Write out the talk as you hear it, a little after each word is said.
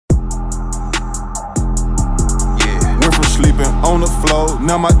on the floor.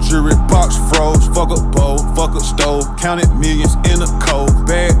 Now my jewelry box froze. Fuck a bowl, fuck a stove. Counted millions in a cold.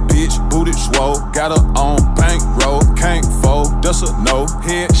 Bad bitch, booted swole. Got her on bankroll. Can't fold, that's a no.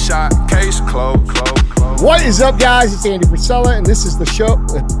 Headshot, case closed. What is up, guys? It's Andy Frisella, and this is the show.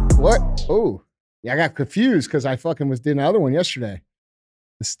 What? Oh, yeah, I got confused because I fucking did another one yesterday.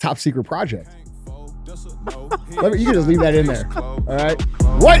 This top secret project. You can just leave that in there. All right.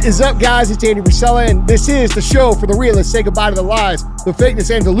 What is up, guys? It's Andy Frisella, and this is the show for the realists. Say goodbye to the lies, the fakeness,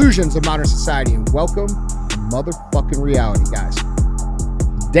 and delusions of modern society. And welcome to motherfucking reality, guys.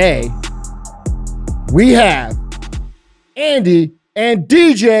 Today, we have Andy and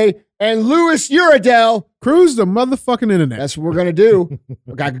DJ and Louis Uradell. Cruise the motherfucking internet. That's what we're going to do.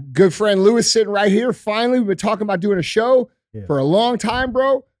 We got a good friend Louis sitting right here. Finally, we've been talking about doing a show for a long time,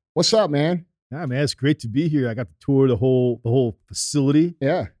 bro. What's up, man? Yeah, man, it's great to be here. I got to tour the whole facility.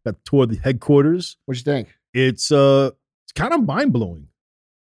 Yeah. Got to tour the headquarters. What'd you think? It's kind of mind-blowing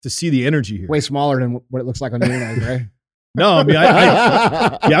to see the energy here. Way smaller than what it looks like on the internet, right? No, I mean,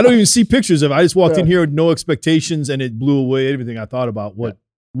 I don't even see pictures of it. I just walked in here with no expectations, and it blew away everything I thought about what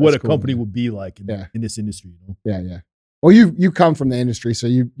a company would be like in this industry. You know? Yeah. Well, you come from the industry, so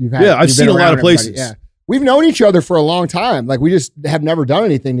you've had. Yeah, I've seen a lot of places. Yeah, we've known each other for a long time. Like, we just have never done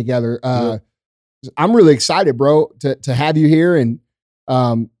anything together. I'm really excited, bro, to have you here. And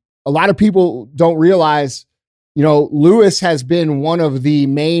a lot of people don't realize, you know, Louis has been one of the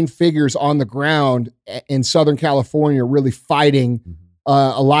main figures on the ground in Southern California, really fighting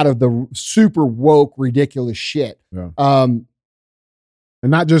a lot of the super woke, ridiculous shit. Yeah. And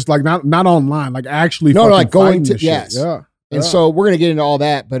not just like not online, like actually like going to yes. Yeah. And so we're gonna get into all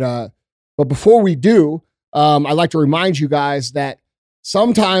that, but before we do, I'd like to remind you guys that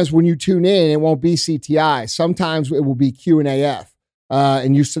sometimes when you tune in, it won't be CTI. Sometimes it will be Q&AF,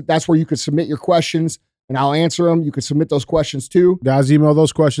 and that's where you could submit your questions, and I'll answer them. You can submit those questions too. Guys, email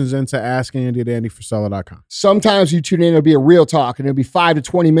those questions into askandy@andyfrisella.com. Sometimes you tune in, it'll be a real talk, and it'll be 5 to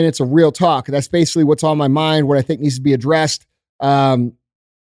 20 minutes of real talk. That's basically what's on my mind, what I think needs to be addressed.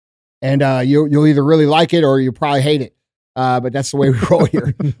 And you'll either really like it or you'll probably hate it. But that's the way we roll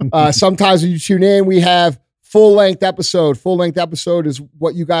here. Sometimes when you tune in, we have full-length episode. Full-length episode is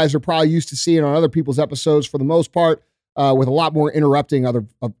what you guys are probably used to seeing on other people's episodes for the most part, with a lot more interrupting other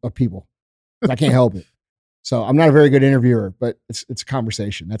people. I can't help it. So I'm not a very good interviewer, but it's a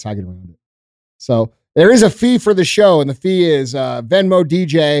conversation. That's how I get around it. So there is a fee for the show, and the fee is Venmo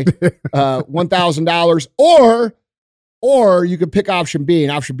DJ, $1,000, or you could pick option B,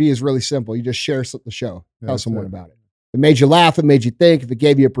 and option B is really simple. You just share the show. Tell someone about it. If it made you laugh, it made you think, if it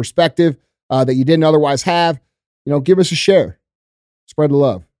gave you a perspective that you didn't otherwise have, give us a share. Spread the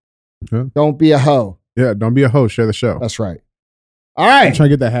love. Okay. Don't be a hoe. Yeah, don't be a hoe. Share the show. That's right. All right. I'm trying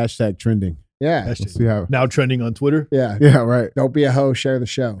to get that hashtag trending. Yeah. We'll see how. Now trending on Twitter. Yeah. Yeah, right. Don't be a hoe. Share the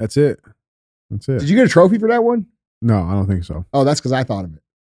show. That's it. Did you get a trophy for that one? No, I don't think so. Oh, that's because I thought of it.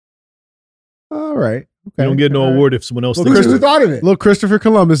 All right. Okay. You don't get no award if someone else thinks Who thought of it? Little Christopher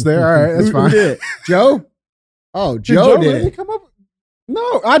Columbus there. All right, that's fine. Who did? Joe? Oh, Joe did. Really come up?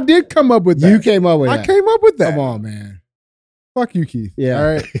 No, I did come up with that. You came up with that. I came up with that. Come on, man. Fuck you, Keith. Yeah.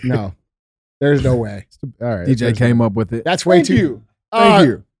 All right. No. There's no way. All right. DJ came up with it. That's way too. Thank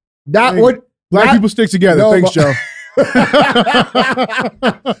you. Black people stick together. Thanks, Joe.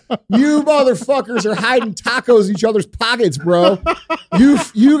 You motherfuckers are hiding tacos in each other's pockets, bro.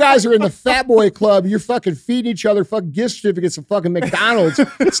 You guys are in the fat boy club. You're fucking feeding each other fucking gift certificates of fucking McDonald's.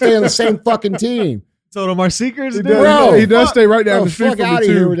 Stay on the same fucking team. Told him our secrets, he does stay right down the street fuck from out me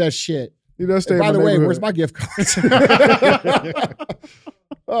of too. here with that shit. He does stay. By the way, where's my gift cards?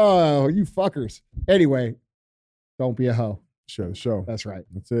 Oh, you fuckers. Anyway, don't be a hoe. Share the show. That's right.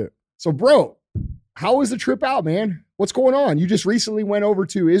 That's it. So, bro, how was the trip out, man? What's going on? You just recently went over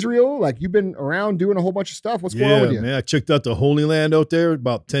to Israel. Like, you've been around doing a whole bunch of stuff. What's going on with you? Man, I checked out the Holy Land out there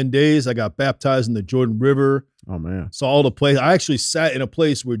about 10 days. I got baptized in the Jordan River. Oh, man. Saw all the place. I actually sat in a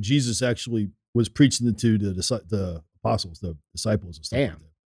place where Jesus actually was preaching to the apostles, the disciples and stuff. Damn. Like that.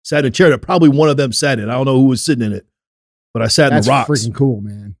 Sat in a chair that probably one of them sat in. I don't know who was sitting in it, but I sat in the rocks. That's freaking cool,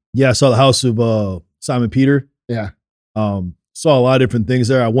 man. Yeah, I saw the house of Simon Peter. Yeah. Saw a lot of different things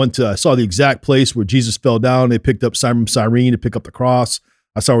there. I saw the exact place where Jesus fell down. They picked up Simon Cyrene to pick up the cross.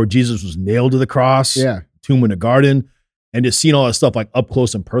 I saw where Jesus was nailed to the cross. Yeah. Tomb in the garden. And just seeing all that stuff like up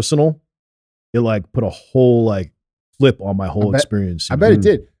close and personal, it like put a whole like flip on my whole experience. I bet it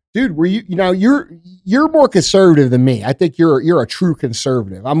did. Dude, were you're more conservative than me. I think you're a true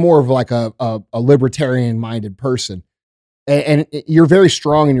conservative. I'm more of like a libertarian minded person. And you're very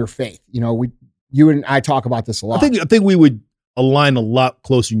strong in your faith. You and I talk about this a lot. I think we would align a lot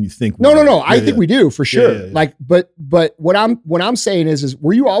closer than you think. No. I think we do for sure. Yeah. Like, but what I'm saying is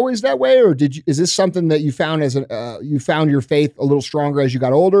were you always that way, or is this something that you found you found your faith a little stronger as you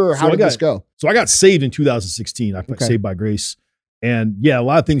got older, or how did this go? So I got saved in 2016. I got saved by grace, and a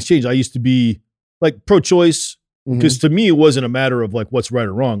lot of things changed. I used to be like pro-choice. Because to me, it wasn't a matter of like what's right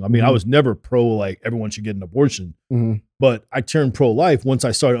or wrong. I mean, I was never pro like everyone should get an abortion, but I turned pro-life once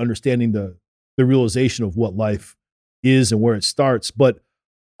I started understanding the realization of what life is and where it starts. But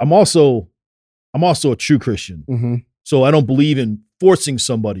I'm also a true Christian, so I don't believe in forcing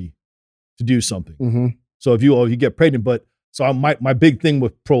somebody to do something. So if you get pregnant, but so my big thing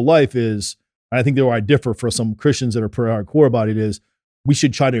with pro-life is, and I think where I differ for some Christians that are pretty hardcore about it, is we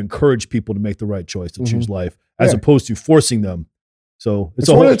should try to encourage people to make the right choice to choose life, as opposed to forcing them. So it's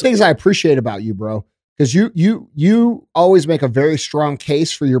one of the things I appreciate about you, bro, because you always make a very strong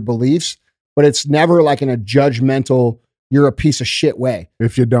case for your beliefs, but it's never like in a judgmental, you're a piece of shit way.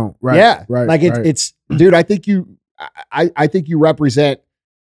 If you don't, right? Yeah, right. Like it's dude. I think you represent,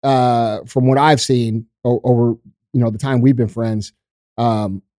 from what I've seen over the time we've been friends,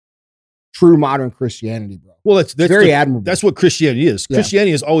 true modern Christianity, bro. Well, that's very admirable. That's what Christianity is. Yeah. Christianity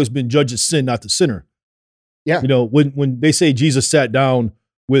has always been judge of sin, not the sinner. Yeah. When they say Jesus sat down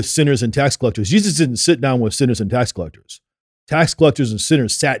with sinners and tax collectors, Jesus didn't sit down with sinners and tax collectors. Tax collectors and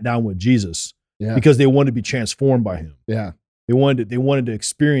sinners sat down with Jesus because they wanted to be transformed by him. Yeah. They wanted to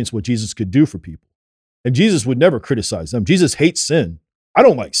experience what Jesus could do for people. And Jesus would never criticize them. Jesus hates sin. I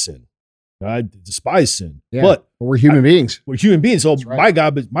don't like sin. I despise sin. Yeah. But we're human beings. We're human beings. So my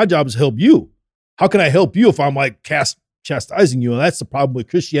job is to help you. How can I help you if I'm like chastising you? And that's the problem with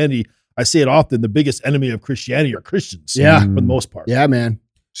Christianity. I say it often, the biggest enemy of Christianity are Christians. Yeah. For the most part. Yeah, man.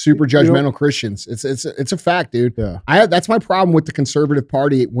 Super judgmental Christians. It's a fact, dude. Yeah. That's my problem with the conservative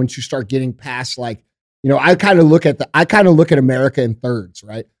party. Once you start getting past I kind of look at America in thirds,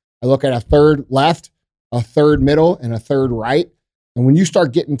 right? I look at a third left, a third middle, and a third right. And when you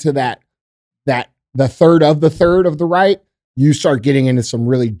start getting to the third of the right, you start getting into some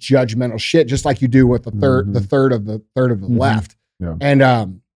really judgmental shit, just like you do with the third of the left. Yeah. And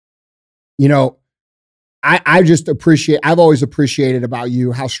I just I've always appreciated about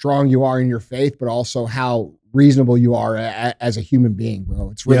you how strong you are in your faith, but also how reasonable you are as a human being, bro.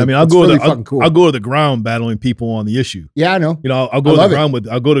 It's really, I'll go to the ground battling people on the issue. Yeah, I know. I'll go to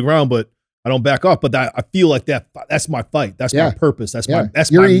the ground, but I don't back off. But I feel like that's my fight. That's my purpose.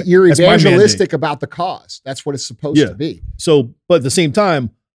 You're evangelistic about the cause. That's what it's supposed to be. So, but at the same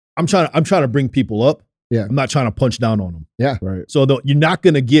time, I'm trying to bring people up. Yeah. I'm not trying to punch down on them. Yeah. Right. So you're not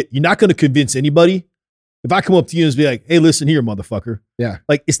going to convince anybody. If I come up to you and be like, hey, listen here, motherfucker. Yeah.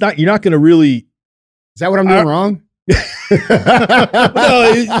 Like you're not going to really. Is that what I'm doing wrong? No,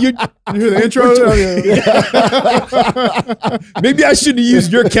 you hear the intro? Maybe I shouldn't have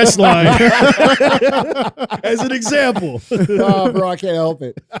used your catch line as an example. Oh, bro, I can't help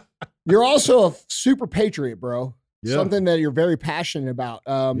it. You're also a super patriot, bro. Yeah. Something that you're very passionate about.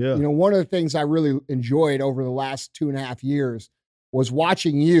 One of the things I really enjoyed over the last 2.5 years was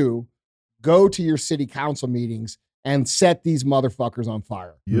watching you go to your city council meetings and set these motherfuckers on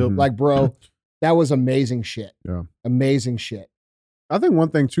fire. Yep. Like, bro, that was amazing shit. Yeah. Amazing shit. I think one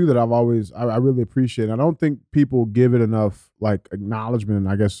thing too that I really appreciate, and I don't think people give it enough like acknowledgement and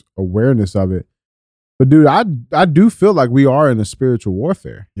I guess awareness of it. But dude, I do feel like we are in a spiritual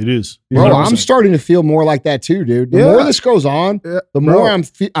warfare. It is. Bro, I'm starting to feel more like that too, dude. The more this goes on, the more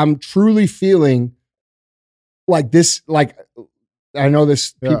I'm truly feeling like this. Like, I know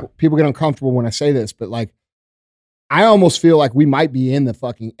this, people get uncomfortable when I say this, but like, I almost feel like we might be in the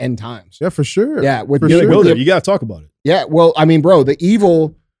fucking end times. Yeah, for sure. Yeah. You got to talk about it. Yeah. Well, I mean, bro, the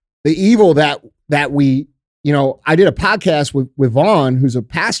evil that we, I did a podcast with Vaughn, who's a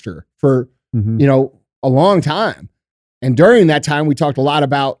pastor for, a long time. And during that time, we talked a lot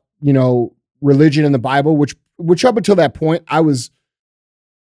about, religion in the Bible, which up until that point, I was,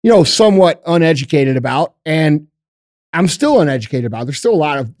 somewhat uneducated about. And I'm still uneducated about. There's still a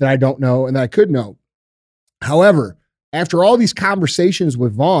lot of that I don't know and that I could know. However, after all these conversations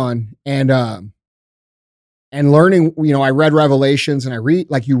with Vaughn and learning, I read Revelations and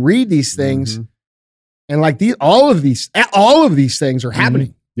you read these things and like all of these things are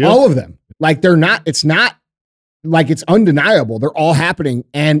happening. Yeah. All of them. Like it's not like it's undeniable. They're all happening.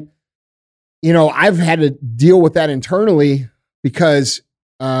 And, I've had to deal with that internally because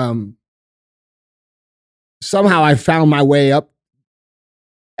somehow I found my way up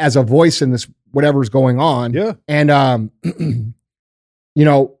as a voice in this, whatever's going on. Yeah. And,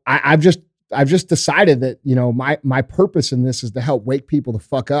 I've just decided that, my purpose in this is to help wake people the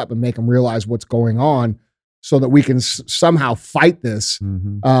fuck up and make them realize what's going on so that we can somehow fight this.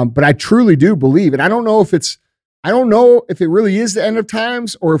 But I truly do believe, and I don't know if it really is the end of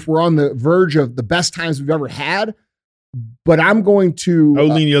times or if we're on the verge of the best times we've ever had. But I'm going to. I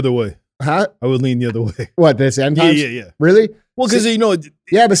would lean the other way. Huh? I would lean the other way. What, this end times? Yeah. Really? Well, because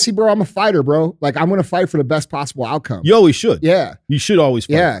yeah, but see, bro, I'm a fighter, bro. Like, I'm going to fight for the best possible outcome. You always should. Yeah. You should always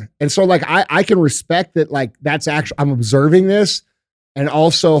fight. Yeah. And so, like, I can respect that, like, that's actually, I'm observing this and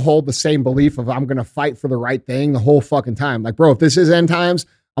also hold the same belief of I'm going to fight for the right thing the whole fucking time. Like, bro, if this is end times,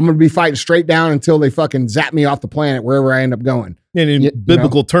 I'm going to be fighting straight down until they fucking zap me off the planet wherever I end up going. And in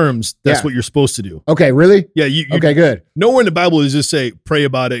biblical terms, that's what you're supposed to do. Okay, really? Yeah. Okay, good. Nowhere in the Bible does just say, pray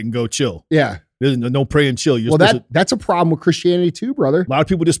about it and go chill. Yeah. There's no pray and chill. That's a problem with Christianity too, brother. A lot of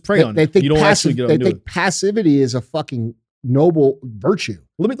people just pray on it. You don't actually get on it. They think passivity is a fucking noble virtue.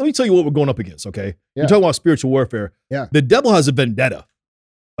 Let me tell you what we're going up against, okay? Yeah. You're talking about spiritual warfare. Yeah. The devil has a vendetta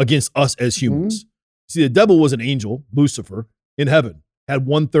against us as humans. See, the devil was an angel, Lucifer, in heaven. Had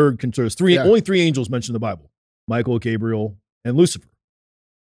 1/3 control. Only 3 angels mentioned in the Bible: Michael, Gabriel, and Lucifer.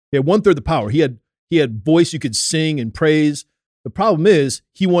 He had 1/3 the power. He had voice. You could sing and praise. The problem is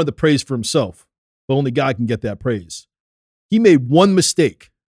he wanted the praise for himself, but only God can get that praise. He made one mistake.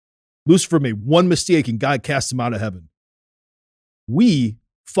 Lucifer made one mistake, and God cast him out of heaven. We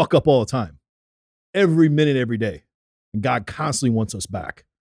fuck up all the time, every minute, every day, and God constantly wants us back.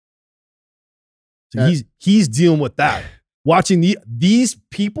 So he's dealing with that. Watching these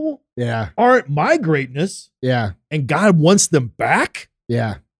people aren't my greatness. Yeah. And God wants them back.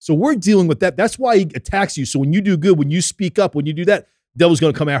 Yeah. So we're dealing with that. That's why he attacks you. So when you do good, when you speak up, when you do that, devil's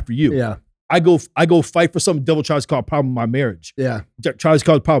going to come after you. Yeah. I go fight for something. Devil tries to cause a problem in my marriage. Yeah. Tries to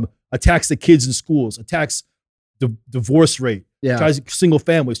cause a problem. Attacks the kids in schools. Attacks the divorce rate. Yeah. Tries single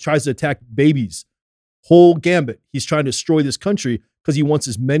families. Tries to attack babies. Whole gambit. He's trying to destroy this country because he wants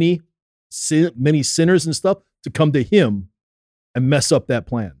as many sinners and stuff to come to him and mess up that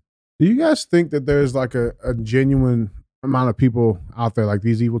plan. Do you guys think that there's like a genuine amount of people out there, like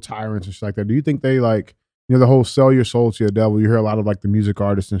these evil tyrants and shit like that? Do you think they like, the whole sell your soul to the devil? You hear a lot of like the music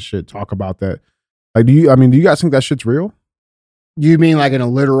artists and shit talk about that. Like, do you guys think that shit's real? You mean like in a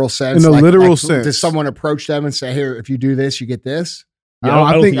literal sense? In a literal sense. Does someone approach them and say, here, if you do this, you get this? Yeah,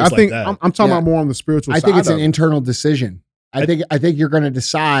 I think I'm talking about more on the spiritual side. I think it's an internal decision. I think you're going to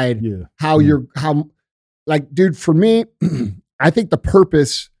decide how like, dude, for me, I think the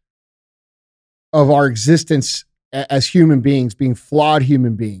purpose of our existence as human beings, being flawed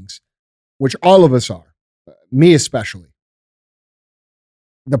human beings, which all of us are, me especially,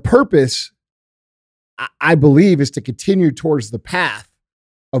 the purpose, I believe, is to continue towards the path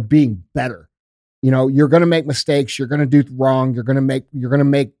of being better. You're going to make mistakes. You're going to do wrong. You're going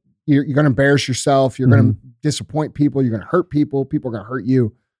to embarrass yourself. You're going to disappoint people. You're going to hurt people. People are going to hurt you,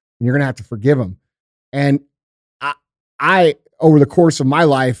 and you're going to have to forgive them. And I over the course of my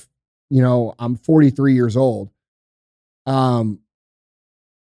life, I'm 43 years old. I've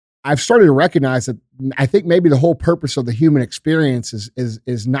started to recognize that I think maybe the whole purpose of the human experience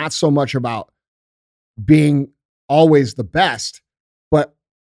is not so much about being always the best, but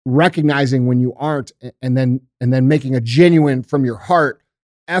recognizing when you aren't, and then making a genuine from your heart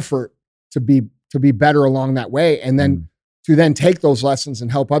effort to be better along that way, and then to then take those lessons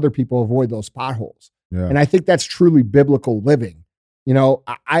and help other people avoid those potholes. Yeah. And I think that's truly biblical living.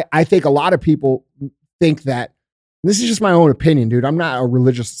 I think a lot of people think that, this is just my own opinion, dude. I'm not a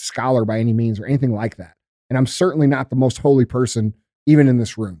religious scholar by any means or anything like that. And I'm certainly not the most holy person, even in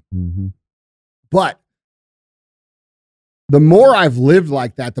this room. Mm-hmm. But the more I've lived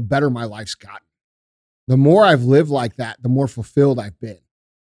like that, the better my life's gotten. The more I've lived like that, the more fulfilled I've been.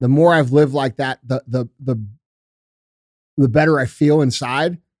 The more I've lived like that, the better I feel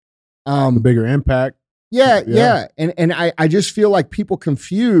inside. The bigger impact. Yeah. And I just feel like people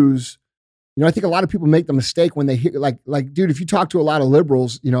confuse, I think a lot of people make the mistake when they hear, like, dude, if you talk to a lot of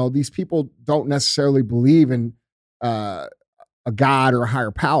liberals, these people don't necessarily believe in a God or a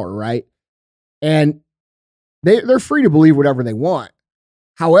higher power, right? And they're free to believe whatever they want.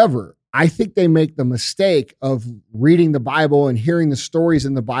 However, I think they make the mistake of reading the Bible and hearing the stories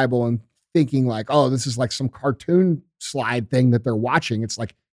in the Bible and thinking like, oh, this is like some cartoon slide thing that they're watching. It's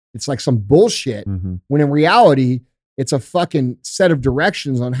like some bullshit. Mm-hmm. When in reality, it's a fucking set of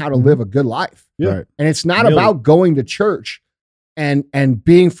directions on how to live a good life. Yeah. Right. And it's not about going to church and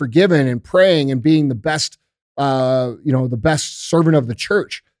being forgiven and praying and being the best, the best servant of the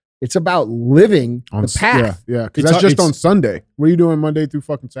church. It's about living the path. Yeah. Because that's just on Sunday. What are you doing Monday through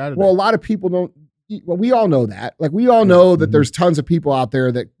fucking Saturday? Well, a lot of people don't. Well, we all know that. Like, we all know that there's tons of people out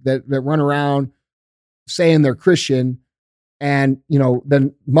there that run around saying they're Christian and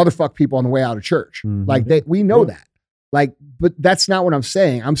then motherfuck people on the way out of church. Mhm. Like we know that. Like, but that's not what I'm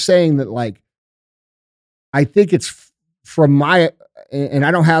saying. I'm saying that like, I think it's from my, and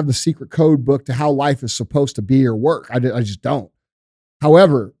I don't have the secret code book to how life is supposed to be or work. I just don't.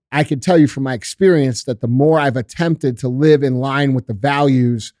 However, I can tell you from my experience that the more I've attempted to live in line with the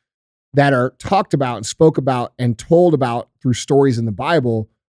values that are talked about and spoke about and told about through stories in the Bible,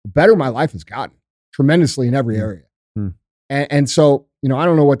 the better my life has gotten tremendously in every area. Mm. And so, I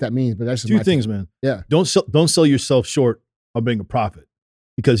don't know what that means, but that's just two my things, take. man. Yeah. Don't sell yourself short of being a prophet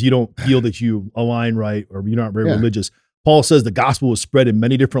because you don't feel that you align right or you're not very religious. Paul says the gospel was spread in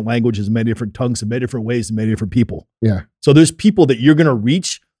many different languages, many different tongues, in many different ways, in many different people. Yeah. So there's people that you're going to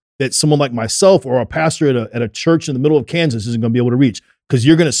reach that someone like myself or a pastor at a church in the middle of Kansas isn't going to be able to reach because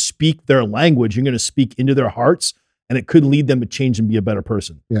you're going to speak their language. You're going to speak into their hearts, and it could lead them to change and be a better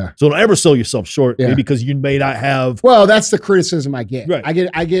person. Yeah. So don't ever sell yourself short, Yeah. maybe because you may not have. Well, that's the criticism I get. Right. I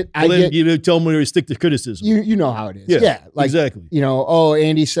get. You tell them to stick to criticism. You know how it is. Yeah, Like, exactly. Oh,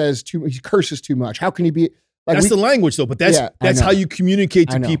 Andy says he curses too much. How can he be? Like That's the language, though. But that's know. how you communicate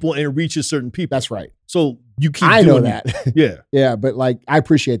I to know. people and it reaches certain people. That's right. So you keep. I know doing that. it. Yeah. Yeah, but like I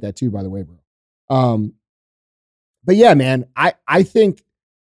appreciate that too, by the way, bro. But yeah, man, I think,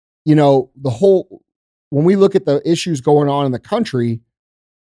 the whole, when we look at the issues going on in the country,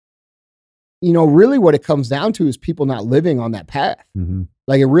 really what it comes down to is people not living on that path. Mhm.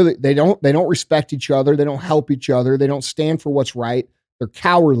 Like they don't respect each other. They don't help each other. They don't stand for what's right. They're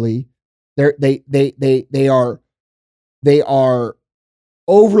cowardly. They are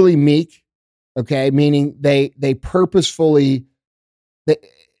overly meek. Okay. Meaning they purposefully,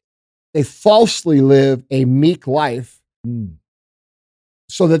 they falsely live a meek life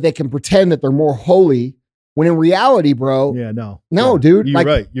so that they can pretend that they're more holy when in reality, bro. Yeah. No. No, Yeah. dude. You're like,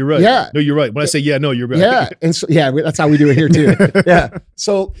 right. You're right. Yeah. No, you're right. When I say yeah, no, you're right. Yeah. And so, that's how we do it here too. Yeah.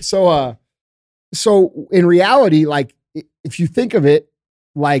 So in reality, like if you think of it,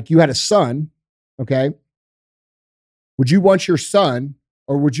 like you had a son, okay, would you want your son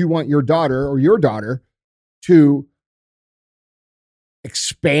or would you want your daughter to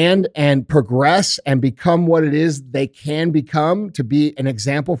expand and progress and become what it is they can become, to be an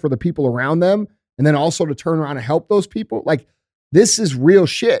example for the people around them, and then also to turn around and help those people? Like, this is real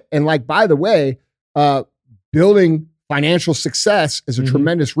shit. And like, by the way, building financial success is a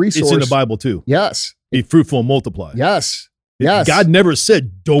tremendous resource. It's in the Bible too. Yes. Be fruitful and multiply. Yes. Yes. God never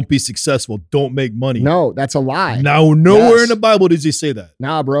said, don't be successful, don't make money. No, that's a lie. Now, nowhere Yes. in the Bible does he say that.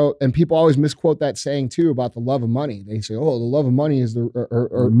 Nah, bro. And people always misquote that saying too about the love of money. They say, "Oh, the love of money is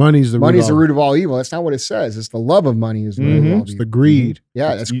Money's the root of all evil." That's not what it says. It's the love of money is the root of all It's evil. the greed.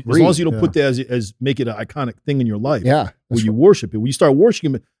 Yeah, that's As greed. long as you don't put that as make it an iconic thing in your life. Yeah, When you worship it, when you start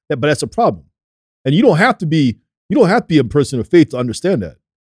worshiping it, but that's a problem. And you don't have to be a person of faith to understand that.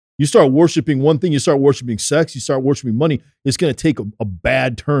 You start worshiping one thing, you start worshiping sex, you start worshiping money, it's going to take a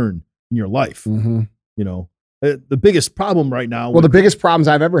bad turn in your life. Mhm. The biggest problem right now. Well, the biggest problems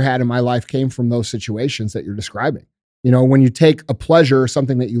I've ever had in my life came from those situations that you're describing. When you take a pleasure or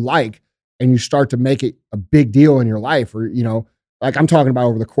something that you like and you start to make it a big deal in your life, or, like I'm talking about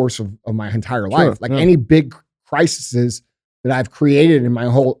over the course of my entire life, like any big crises that I've created in my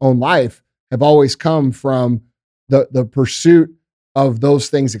whole own life have always come from the pursuit of those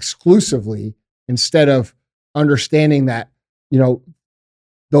things exclusively, instead of understanding that,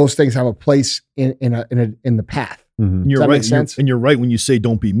 those things have a place in the path. Mhm. And you're Does that right. make sense? And you're right when you say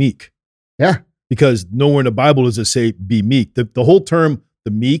don't be meek. Yeah. Because nowhere in the Bible does it say be meek. The whole term,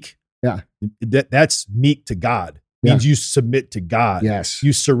 the meek, that's meek to God. Means you submit to God. Yes.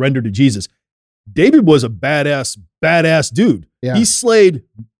 You surrender to Jesus. David was a badass dude. Yeah. He slayed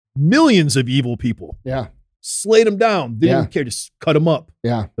millions of evil people. Yeah. Slayed them down. Didn't even care, just cut them up.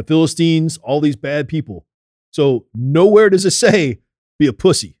 Yeah. The Philistines, all these bad people. So nowhere does it say be a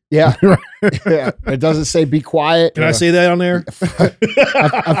pussy. Yeah. Yeah. It doesn't say be quiet. Can I say that on there?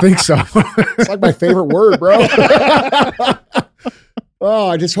 I think so. It's like my favorite word, bro. Oh,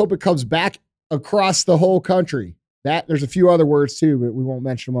 I just hope it comes back across the whole country. There's a few other words too, but we won't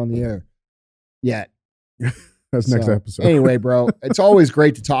mention them on the air yet. That's next episode. Anyway, bro, it's always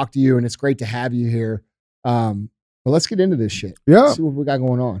great to talk to you, and it's great to have you here. But let's get into this shit. Yeah. Let's see what we got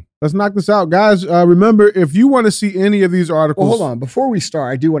going on. Let's knock this out. Guys, remember, if you want to see any of these articles. Well, hold on. Before we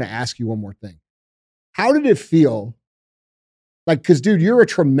start, I do want to ask you one more thing. How did it feel? Like, because, dude, you're a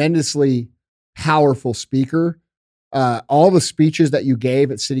tremendously powerful speaker. All the speeches that you gave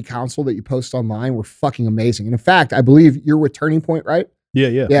at City Council that you post online were fucking amazing. And in fact, I believe you're with Turning Point, right?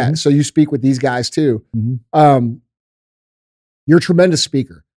 Yeah. Yeah. So you speak with these guys too. Mhm. You're a tremendous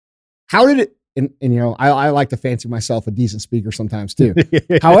speaker. How did it and you know, I like to fancy myself a decent speaker sometimes too.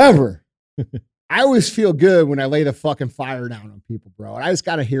 However, I always feel good when I lay the fucking fire down on people, bro. And I just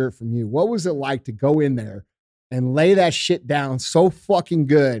got to hear it from you. What was it like to go in there and lay that shit down so fucking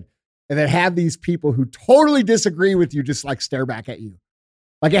good and then have these people who totally disagree with you just like stare back at you?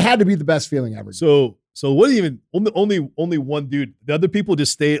 Like, it had to be the best feeling ever. So what even, only one dude, the other people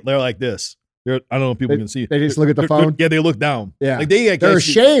just stay there like this. I don't know if people can see. They just look at the phone? Yeah, they look down. Yeah. Like they're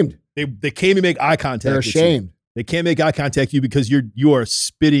ashamed. They can't even make eye contact. They're ashamed. They can't make eye contact with you because you are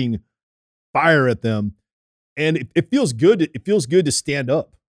spitting fire at them. And it feels good. It feels good to stand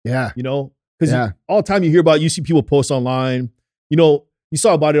up. Yeah. You know, because all the time you see people post online, you know, you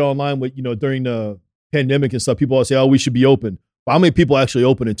saw about it online with, you know, during the pandemic and stuff, people all say, oh, we should be open. But how many people actually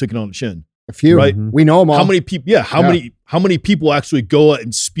open and took it on the chin? A few, right? We know them all. How many people? Yeah. How many people actually go out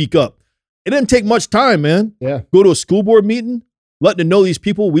and speak up? It didn't take much time, man. Yeah. Go to a school board meeting, letting them know these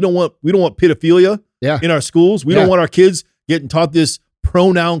people. We don't want pedophilia in our schools. We don't want our kids getting taught this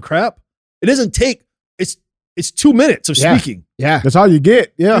pronoun crap. It doesn't take. It's 2 minutes of speaking. Yeah. That's all you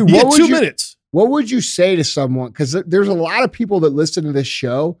get. Yeah. Dude, you get 2 minutes. What would you say to someone? Because there's a lot of people that listen to this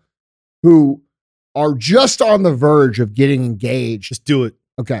show who are just on the verge of getting engaged. Just do it.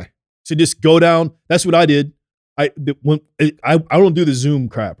 Okay. So just go down. That's what I did. I don't do the Zoom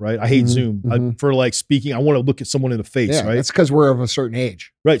crap, right? I hate Zoom. For like speaking, I want to look at someone in the face, right? That's because we're of a certain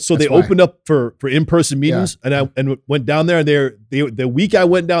age. Right. So they opened up for in-person meetings and I went down there, and the week I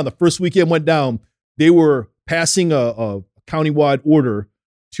went down, the first weekend went down, they were passing a countywide order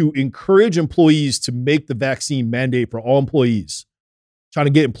to encourage employees to make the vaccine mandate for all employees, trying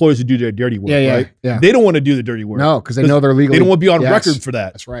to get employers to do their dirty work, right? Yeah. They don't want to do the dirty work. No, because they know they're legally. They don't want to be on record for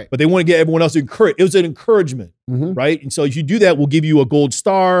that. That's right. But they want to get everyone else to encourage. It was an encouragement, right? And so if you do that, we'll give you a gold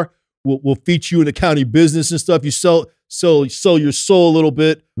star. We'll feature you in the county business and stuff. You sell your soul a little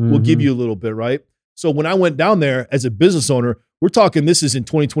bit. We'll give you a little bit, right? So when I went down there as a business owner, we're talking, this is in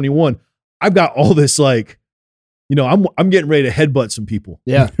 2021. I've got all this like, you know, I'm getting ready to headbutt some people.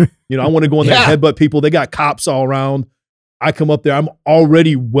 Yeah. You know, I want to go in there and headbutt people. They got cops all around. I come up there. I'm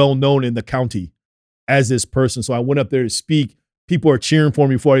already well known in the county as this person. So I went up there to speak. People are cheering for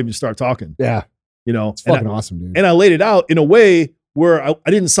me before I even start talking. Yeah. You know, it's fucking awesome, dude. And I laid it out in a way where I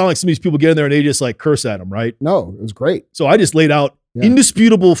didn't sound like some of these people get in there and they just like curse at them, right? No, it was great. So I just laid out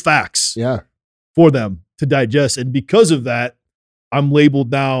indisputable facts for them to digest. And because of that, I'm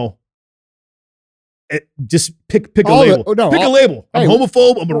labeled now. Just pick a label. Pick a label. I'm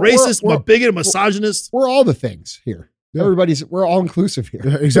homophobe. I'm a racist. I'm a bigot. I'm a misogynist. We're all the things here. Yeah. We're all inclusive here.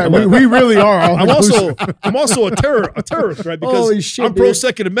 Yeah, exactly. we really are. I'm also a terror threat because I'm pro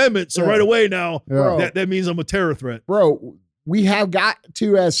Second Amendment. So right away now, that means I'm a terror threat. Bro, we have got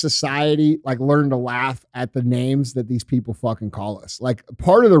to, as society, like learn to laugh at the names that these people fucking call us. Like,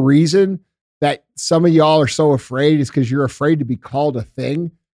 part of the reason that some of y'all are so afraid is because you're afraid to be called a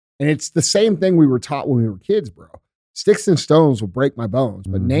thing. And it's the same thing we were taught when we were kids, bro. Sticks and stones will break my bones,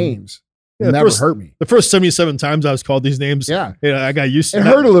 but names never hurt me. The first 77 times I was called these names, I got used to it. It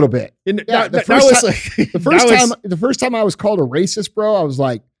hurt a little bit. The first time I was called a racist, bro, I was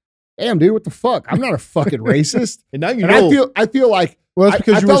like, damn, dude, what the fuck? I'm not a fucking racist. And now you know. I feel like, I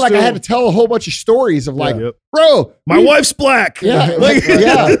felt like I had to tell a whole bunch of stories of like, bro, my wife's black. Yeah. Like,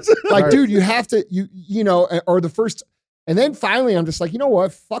 dude, you have to, you know, or the first. And then finally, I'm just like, you know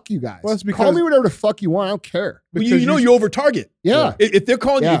what? Fuck you guys. Well, call me whatever the fuck you want. I don't care. Well, you know you over target. Yeah. If they're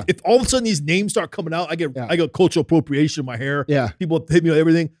calling you, if all of a sudden these names start coming out, I get cultural appropriation in my hair. Yeah. People hit me with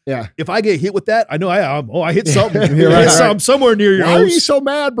everything. Yeah. If I get hit with that, I know I hit something. I hit something somewhere near your house. Why are you so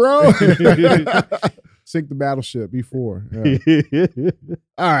mad, bro? Sink the battleship before. Yeah.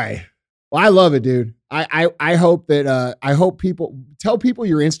 All right. Well, I love it, dude. I hope that I hope people tell people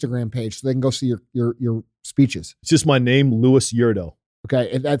your Instagram page so they can go see your speeches. It's just my name, Louis Yerdel.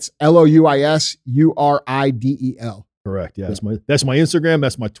 Okay, and that's LOUISURIDEL. Correct. Yeah, that's my Instagram.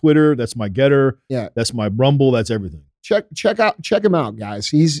 That's my Twitter. That's my Getter. Yeah, that's my Rumble. That's everything. Check him out, guys.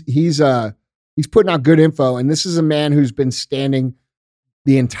 He's putting out good info, and this is a man who's been standing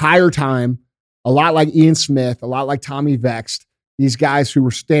the entire time. A lot like Ian Smith, a lot like Tommy Vext. These guys who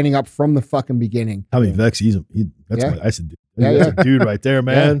were standing up from the fucking beginning. Tommy Vext, that's a dude right there,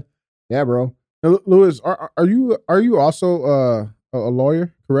 man. Yeah, bro. Now, Louis, are you also a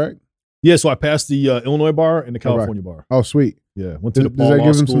lawyer? Correct. Yeah. So I passed the Illinois bar and the California bar. Oh, sweet. Yeah. Went to the Does that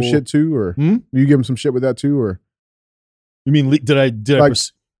give him some shit too, or do you give him some shit with that too, or? You mean did I?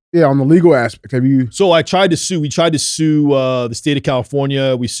 Yeah, on the legal aspect, have you? So I tried to sue. We tried to sue the state of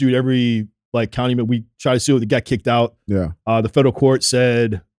California. We sued every county, but we tried to sue it. They got kicked out. Yeah. The federal court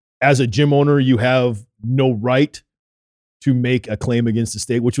said, as a gym owner, you have no right to make a claim against the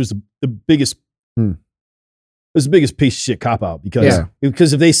state, which was the biggest, it was the biggest piece of shit cop out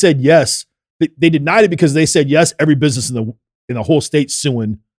because if they said yes, they denied it because they said yes. Every business in the whole state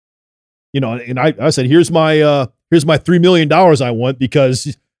suing, and I said, here's my $3 million I want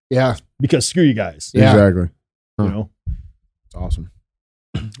because screw you guys. Yeah. Exactly. It's awesome.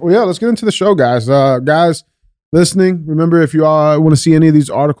 Well, yeah, let's get into the show, guys. Guys listening, remember, if you all want to see any of these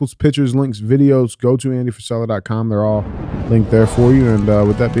articles, pictures, links, videos, go to andyfrisella.com. They're all linked there for you. And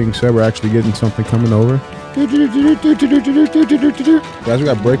with that being said, we're actually getting something coming over. Guys, we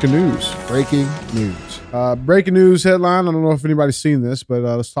got breaking news. Breaking news headline. I don't know if anybody's seen this, but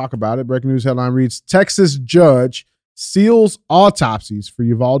let's talk about it. Breaking news headline reads, Texas judge seals autopsies for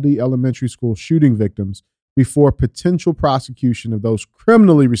Uvalde Elementary School shooting victims before potential prosecution of those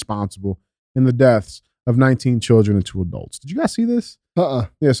criminally responsible in the deaths of 19 children and 2 adults. Did you guys see this?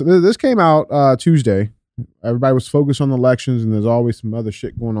 Yeah, so this came out Tuesday. Everybody was focused on the elections, and there's always some other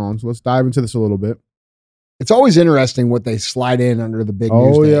shit going on. So let's dive into this a little bit. It's always interesting what they slide in under the big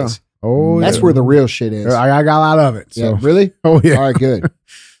news days. That's where the real shit is. I got a lot of it. So. Yeah, really? Oh, yeah. All right, good.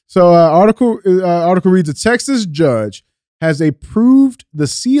 So article reads, a Texas judge has approved the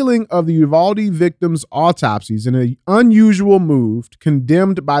sealing of the Uvalde victims' autopsies in an unusual move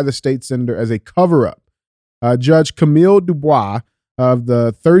condemned by the state senator as a cover-up. Judge Camille Dubois of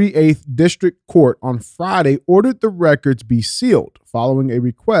the 38th District Court on Friday ordered the records be sealed following a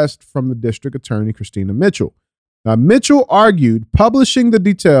request from the district attorney, Christina Mitchell. Mitchell argued publishing the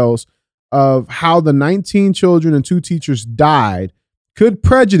details of how the 19 children and 2 teachers died could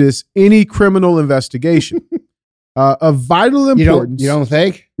prejudice any criminal investigation. Of vital importance. You don't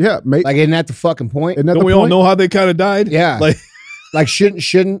think? Yeah. Like, isn't that the fucking point? Don't we all know how they kind of died? Yeah. Like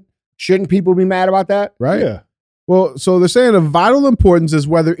shouldn't people be mad about that? Right. Yeah. Well, so they're saying of vital importance is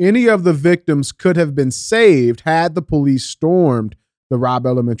whether any of the victims could have been saved had the police stormed the Robb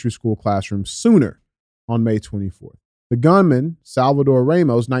Elementary School classroom sooner on May 24th. The gunman, Salvador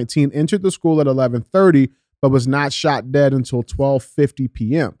Ramos, 19, entered the school at 11:30, but was not shot dead until 12:50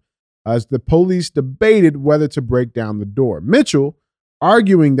 p.m. as the police debated whether to break down the door. Mitchell,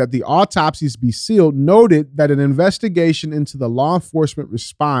 arguing that the autopsies be sealed, noted that an investigation into the law enforcement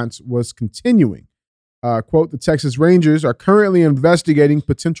response was continuing. Quote, the Texas Rangers are currently investigating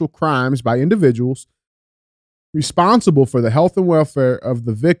potential crimes by individuals responsible for the health and welfare of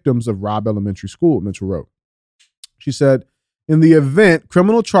the victims of Robb Elementary School, Mitchell wrote. She said, in the event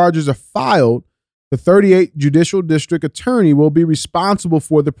criminal charges are filed, the 38th Judicial District Attorney will be responsible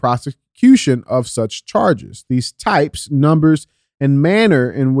for the prosecution of such charges. These types, numbers, and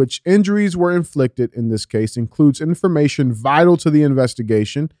manner in which injuries were inflicted in this case includes information vital to the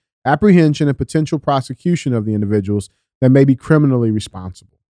investigation, apprehension, and potential prosecution of the individuals that may be criminally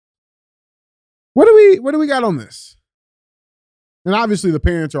responsible. What do we got on this? And obviously the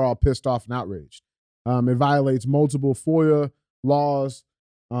parents are all pissed off and outraged. It violates multiple FOIA laws,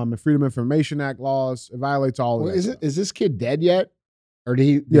 and Freedom of Information Act laws. It violates all of that. Is this kid dead yet? Or did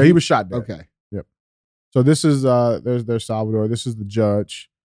he? Yeah, he was shot dead. Okay. Yep. So this is there's Salvador. This is the judge.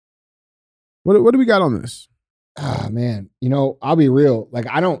 What do we got on this? Ah, man. I'll be real. Like,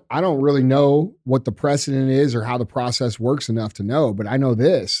 I don't really know what the precedent is or how the process works enough to know, but I know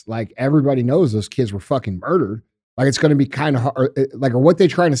this. Like, everybody knows those kids were fucking murdered. Like, it's going to be kind of hard. Like, or what they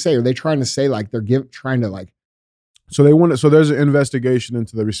trying to say? Are they trying to say like they're trying to like? So there's an investigation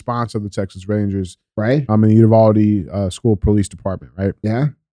into the response of the Texas Rangers, right? In the Uvalde School Police Department, right? Yeah.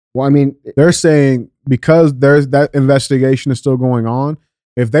 Well, I mean, they're saying because there's that investigation is still going on.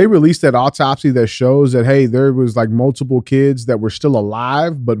 If they release that autopsy that shows that, hey, there was like multiple kids that were still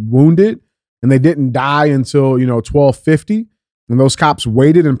alive but wounded, and they didn't die until 12:50, and those cops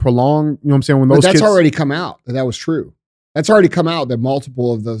waited and prolonged. You know what I'm saying? When those that's already come out that was true. That's already come out that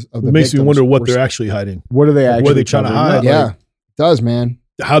multiple of the it makes me wonder what they're actually hiding. What are they actually? What are they trying to hide? Yeah, it does, man.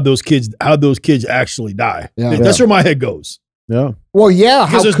 How'd those kids actually die? Yeah. That's where my head goes. Yeah. Well, yeah.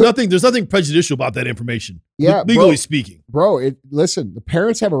 Because there's nothing prejudicial about that information. Yeah, legally speaking, bro. Listen, the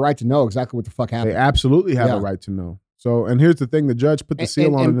parents have a right to know exactly what the fuck happened. They absolutely have a right to know. So, and here's the thing: the judge put the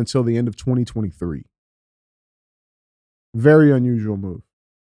seal on it until the end of 2023. Very unusual move.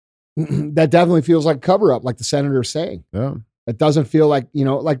 That definitely feels like cover up, like the senator is saying. Yeah. It doesn't feel like,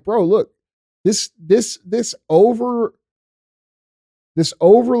 like, bro, look, this overly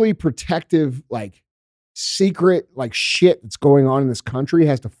protective, like, secret, like, shit that's going on in this country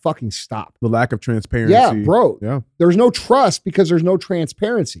has to fucking stop. The lack of transparency. Yeah, bro. Yeah. There's no trust because there's no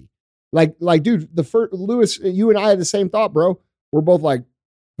transparency. Like, dude, Lewis, you and I had the same thought, bro. We're both like,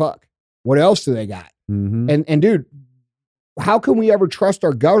 fuck, what else do they got? Mm-hmm. And dude, how can we ever trust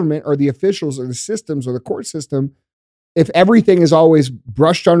our government or the officials or the systems or the court system if everything is always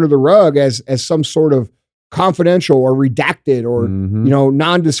brushed under the rug as some sort of confidential or redacted or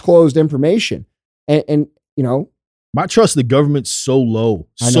non-disclosed information, and my trust in the government's so low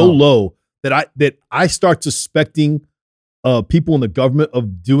that I start suspecting people in the government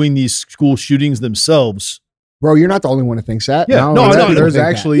of doing these school shootings themselves. Bro, you're not the only one who thinks that. Yeah, there's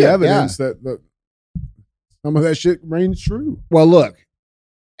actually evidence that some of that shit rings true. Well, look,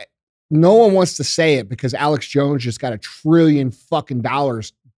 no one wants to say it because Alex Jones just got $1 trillion fucking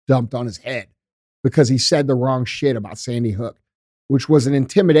dumped on his head because he said the wrong shit about Sandy Hook, which was an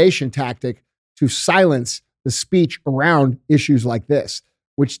intimidation tactic to silence the speech around issues like this,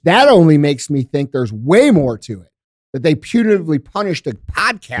 which that only makes me think there's way more to it, that they punitively punished a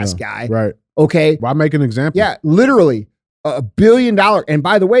podcast guy. Right. Okay. Why make an example? Yeah, literally $1 billion. And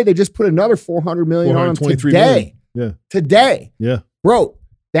by the way, they just put another $400 million on him today. Million. Yeah. Today. Yeah. Bro,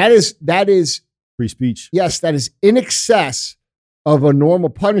 that is free speech. Yes, that is in excess of a normal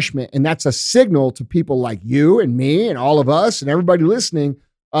punishment. And that's a signal to people like you and me and all of us and everybody listening.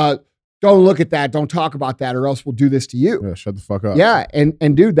 Don't look at that. Don't talk about that, or else we'll do this to you. Yeah, shut the fuck up. Yeah.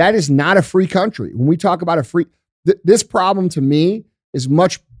 And dude, that is not a free country. When we talk about this problem to me is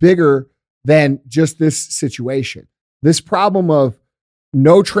much bigger than just this situation. This problem of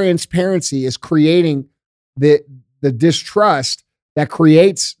no transparency is creating the distrust that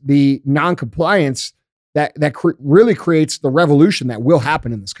creates the non-compliance that really creates the revolution that will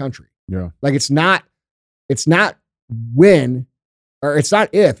happen in this country. Yeah. Like it's not when, or it's not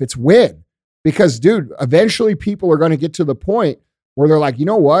if, it's when. Because dude, eventually people are going to get to the point where they're like, you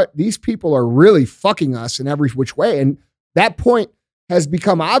know what? These people are really fucking us in every which way. And that point has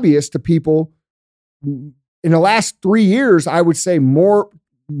become obvious to people in the last 3 years. I would say more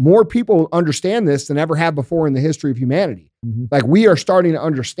people understand this than ever have before in the history of humanity. Mm-hmm. Like we are starting to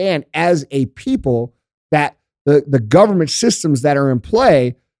understand as a people that the government systems that are in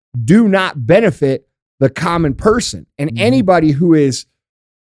play do not benefit the common person. And anybody who is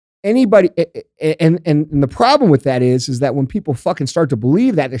anybody, and the problem with that is that when people fucking start to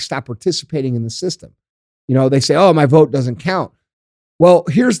believe that, they stop participating in the system. They say, oh, my vote doesn't count. Well,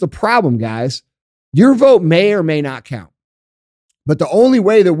 here's the problem, guys. Your vote may or may not count. But the only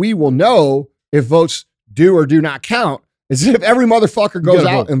way that we will know if votes do or do not count is if every motherfucker goes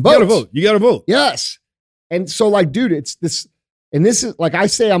out and votes. You got to vote. Yes. And so, like, dude, it's this, and this is, like I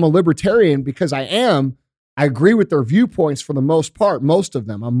say, I'm a libertarian because I agree with their viewpoints for the most part, most of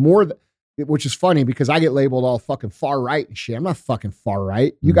them. I'm more, which is funny because I get labeled all fucking far right and shit. I'm not fucking far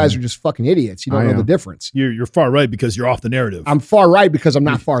right. You guys are just fucking idiots. You don't know the difference. You're far right because you're off the narrative. I'm far right because I'm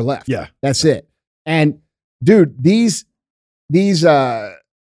not far left. Yeah. That's it. And dude, these now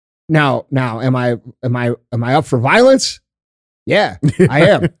am I up for violence? Yeah, I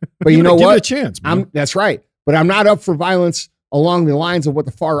am. But you know what? Give it a chance, man. That's right. But I'm not up for violence along the lines of what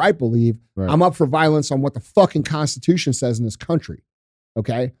the far right believe. Right. I'm up for violence on what the fucking Constitution says in this country.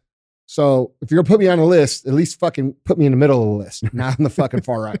 Okay? So if you're gonna put me on a list, at least fucking put me in the middle of the list, not on the fucking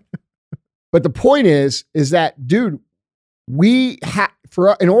far right. But the point is that, dude, in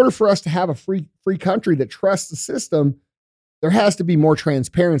order for us to have a free country that trusts the system, there has to be more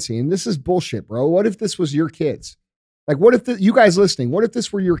transparency. And this is bullshit, bro. What if this was your kids? Like, what if you guys listening, what if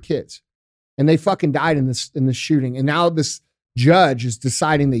this were your kids and they fucking died in this shooting? And now this judge is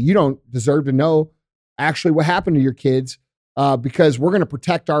deciding that you don't deserve to know actually what happened to your kids because we're going to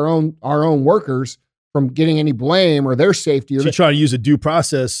protect our own workers from getting any blame or their safety. She's trying to use a due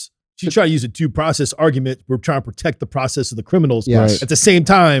process. She's trying to use a due process argument. We're trying to protect the process of the criminals. Yes. At the same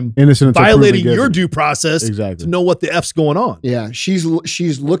time, innocent violating your due process exactly. to know what the F's going on. Yeah, she's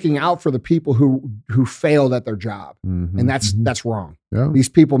looking out for the people who failed at their job, and that's wrong. Yeah. These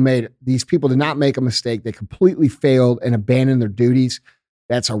people did not make a mistake. They completely failed and abandoned their duties.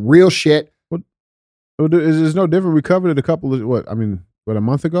 That's a real shit. It's no different. We covered it a couple of a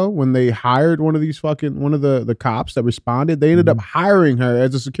month ago when they hired one of the cops that responded. They ended up hiring her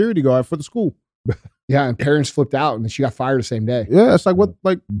as a security guard for the school. Yeah, and parents flipped out and she got fired the same day. Yeah, it's like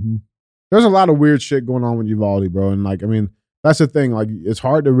there's a lot of weird shit going on with Uvalde, bro. And that's the thing. Like, it's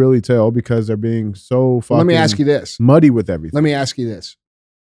hard to really tell because they're being so fucking Let me ask you this. Muddy with everything. Let me ask you this.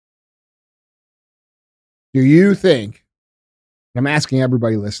 Do you think, I'm asking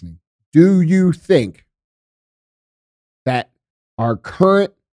everybody listening, do you think that our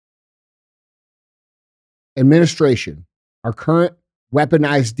current administration, our current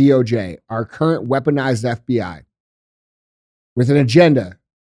weaponized DOJ, our current weaponized FBI, with an agenda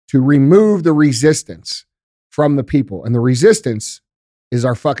to remove the resistance from the people, and the resistance is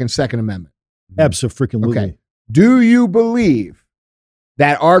our fucking Second Amendment? Absolutely. Okay. Do you believe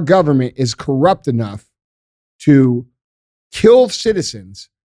that our government is corrupt enough to kill citizens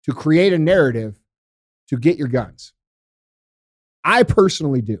to create a narrative to get your guns. I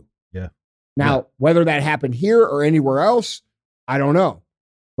personally do. Yeah. Now, whether that happened here or anywhere else, I don't know.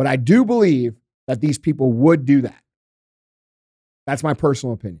 But I do believe that these people would do that. That's my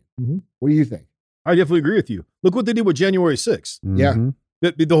personal opinion. Mm-hmm. What do you think? I definitely agree with you. Look what they did with January 6th. Yeah.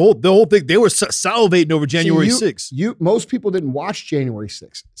 The whole thing, they were salivating over January 6th. Most people didn't watch January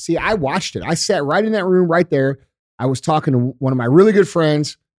 6th. See, I watched it. I sat right in that room right there. I was talking to one of my really good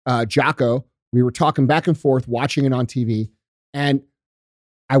friends, Jocko. We were talking back and forth, watching it on TV. And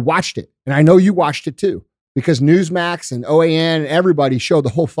I watched it. And I know you watched it too, because Newsmax and OAN and everybody showed the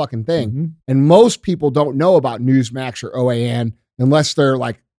whole fucking thing. Mm-hmm. And most people don't know about Newsmax or OAN unless they're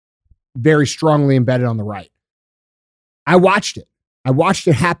like very strongly embedded on the right. I watched it. I watched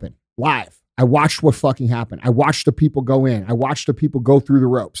it happen live. I watched what fucking happened. I watched the people go in. I watched the people go through the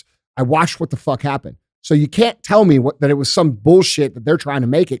ropes. I watched what the fuck happened. So you can't tell me that it was some bullshit that they're trying to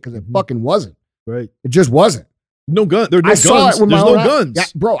make it, because it fucking wasn't. Right. It just wasn't. No gun. There are no I guns. saw it with There's my no own guns. Yeah,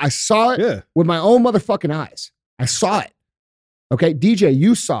 bro, I saw it with my own motherfucking eyes. I saw it. Okay, DJ,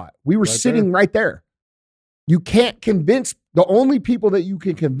 you saw it. We were sitting right there. You can't convince, the only people that you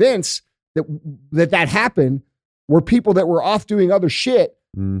can convince that happened were people that were off doing other shit,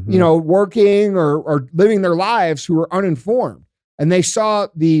 you know, working or living their lives, who were uninformed. And they saw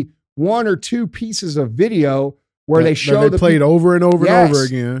the one or two pieces of video where they show they played over and over and over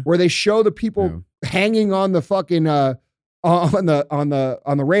again, where they show the people hanging on the fucking on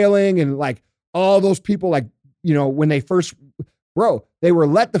the railing, and like all those people, like, you know, when they first, bro, they were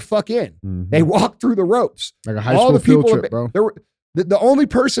let the fuck in. They walked through the ropes. Like a high school field trip, bro. There were, the only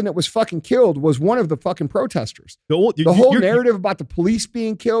person that was fucking killed was one of the fucking protesters. The whole narrative about the police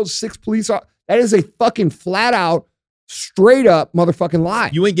being killed, 6 police, that is a fucking flat out, straight up motherfucking lie.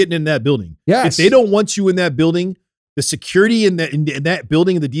 You ain't getting in that building. Yes. If they don't want you in that building, the security in that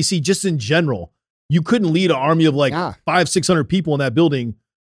building in the DC, just in general, you couldn't lead an army of like 500-600 people in that building.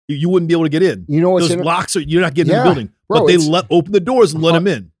 You wouldn't be able to get in. You know what's those locks are, you're not getting in the building. Bro, but they open the doors and let them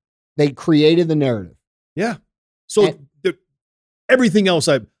in. They created the narrative. Yeah. So everything else,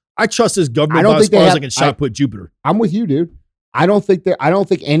 I trust this government about as far as I can shot put Jupiter. I'm with you, dude. I don't think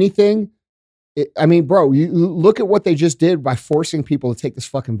anything. I mean, bro, you look at what they just did by forcing people to take this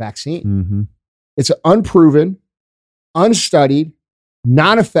fucking vaccine. It's unproven, unstudied,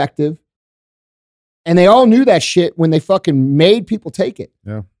 non-effective. And they all knew that shit when they fucking made people take it.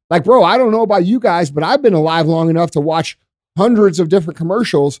 Yeah. Like, bro, I don't know about you guys, but I've been alive long enough to watch hundreds of different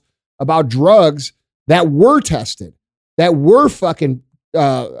commercials about drugs that were tested, that were fucking,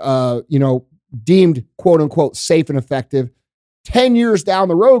 deemed quote unquote safe and effective, 10 years down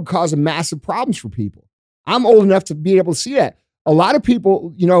the road causing massive problems for people. I'm old enough to be able to see that. A lot of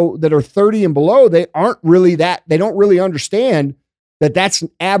people, you know, that are 30 and below, they don't really understand that that's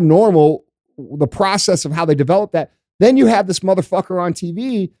abnormal, the process of how they develop that. Then you have this motherfucker on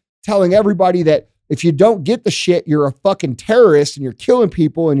TV telling everybody that if you don't get the shit, you're a fucking terrorist and you're killing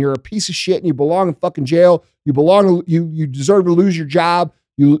people and you're a piece of shit and you belong in fucking jail. You deserve to lose your job.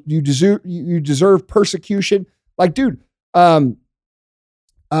 You deserve persecution. Like, dude, I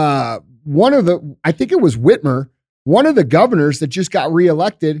think it was Whitmer, one of the governors that just got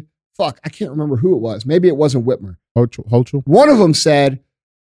reelected. Fuck, I can't remember who it was. Maybe it wasn't Whitmer. Hochul. One of them said,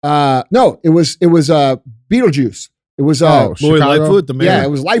 no, it was Beetlejuice. It was Lori Lightfoot, the mayor. Yeah, it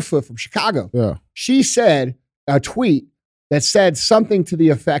was Lightfoot from Chicago. Yeah. She said a tweet that said something to the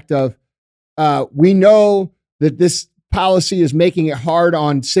effect of, we know that this policy is making it hard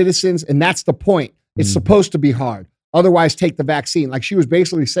on citizens, and that's the point. It's supposed to be hard. Otherwise, take the vaccine. Like, she was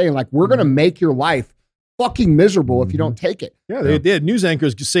basically saying, like, we're going to make your life fucking miserable if you don't take it. Yeah, they had news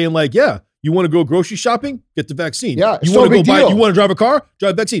anchors just saying, like, yeah, you want to go grocery shopping? Get the vaccine. Yeah, you want to go buy? You want to drive a car?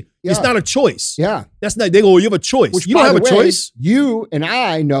 Drive the vaccine. Yeah. It's not a choice. Yeah, that's not. They go, you have a choice. Which, you don't have a choice. You and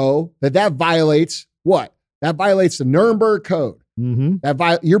I know that violates what? That violates the Nuremberg Code.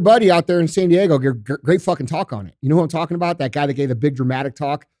 Your buddy out there in San Diego, great fucking talk on it. You know who I'm talking about? That guy that gave the big dramatic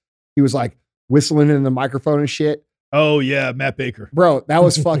talk. He was like whistling in the microphone and shit. Oh yeah, Matt Baker. Bro, that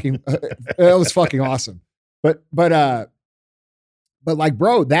was fucking awesome. But like,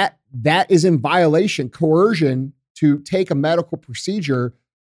 bro, that is in violation. Coercion to take a medical procedure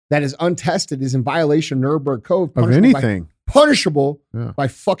that is untested is in violation of Nuremberg Code. Of anything. Punishable by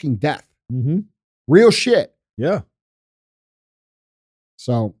fucking death. Real shit. Yeah.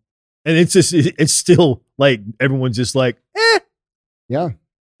 So. And it's still like, everyone's just like, Yeah.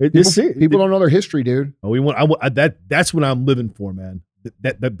 People don't know their history, dude. Oh, that's what I'm living for, man.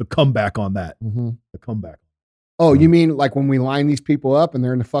 The comeback on that. The comeback. Oh, you mean like when we line these people up and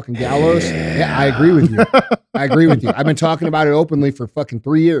they're in the fucking gallows? Yeah, I agree with you. I agree with you. I've been talking about it openly for fucking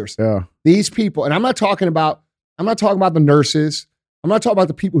 3 years. Yeah. These people, and I'm not talking about the nurses. I'm not talking about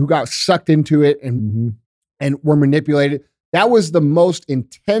the people who got sucked into it and were manipulated. That was the most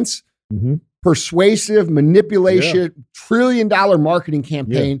intense, persuasive manipulation, $1 trillion marketing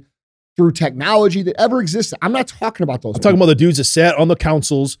campaign through technology that ever existed. I'm not talking about those. I'm talking about the dudes that sat on the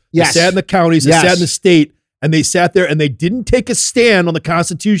councils, Yes. that sat in the counties, that Yes. sat in the state, and they sat there and they didn't take a stand on the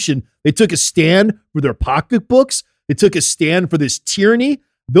Constitution. They took a stand for their pocketbooks. They took a stand for this tyranny.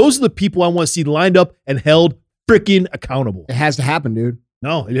 Those are the people I want to see lined up and held freaking accountable. It has to happen, dude.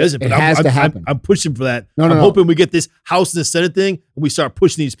 No, it isn't. It But has to happen. I'm pushing for that. No, I'm no. hoping we get this House and the Senate thing and we start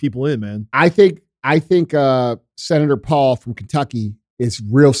pushing these people in, man. I think Senator Paul from Kentucky is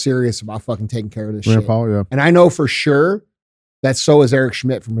real serious about fucking taking care of this Rand shit. Paul, yeah. And I know for sure that so is Eric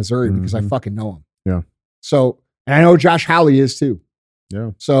Schmidt from Missouri because I fucking know him. Yeah. So, and I know Josh Hawley is too.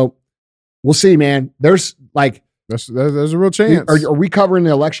 Yeah. So we'll see, man. There's like, There's a real chance. are we covering the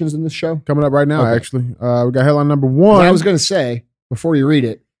elections in this show? Coming up right now, Okay. actually. We got headline number 1. What I was going to say before you read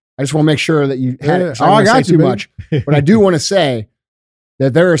it, I just want to make sure that you had it. So Oh, I I don't got wanna say you, too baby. much. But I do want to say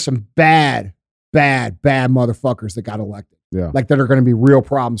that there are some bad motherfuckers that got elected. Yeah. Like that are going to be real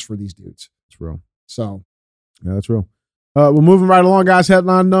problems for these dudes. That's real. So Yeah, that's real. We're moving right along, guys.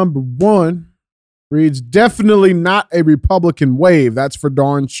 Headline number 1 reads, definitely not a Republican wave. That's for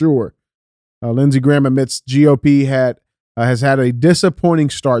darn sure. Lindsey Graham admits GOP has had a disappointing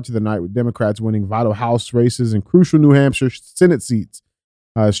start to the night with Democrats winning vital House races and crucial New Hampshire Senate seats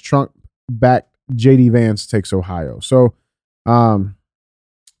as Trump-backed J.D. Vance takes Ohio. So the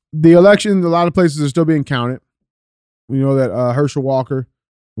election, a lot of places are still being counted. We know that Herschel Walker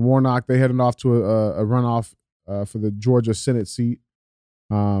and Warnock, they headed off to a runoff for the Georgia Senate seat.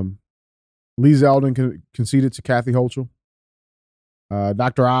 Lee Zeldin conceded to Kathy Hochul.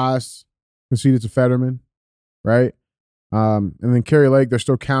 Dr. Oz conceded to Fetterman, right? And then Kerry Lake, they're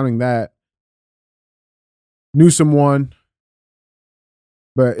still counting that. Newsom won.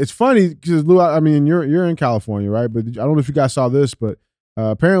 But it's funny because, Lou, I mean, you're in California, right? But I don't know if you guys saw this, but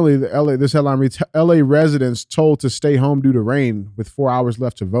apparently this headline reads, LA residents told to stay home due to rain with 4 hours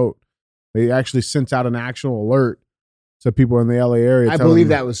left to vote. They actually sent out an actual alert to people in the LA area. I believe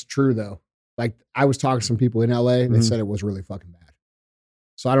that was true though. Like I was talking to some people in LA and they said it was really fucking bad.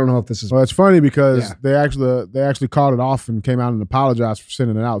 So I don't know if this is. Well, it's funny because they actually called it off and came out and apologized for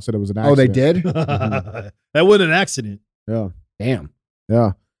sending it out. Said it was an accident. Oh, they did? That wasn't an accident. Yeah. Damn.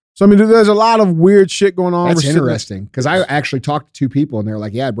 Yeah. So I mean, there's a lot of weird shit going on. That's interesting because I actually talked to 2 people and they're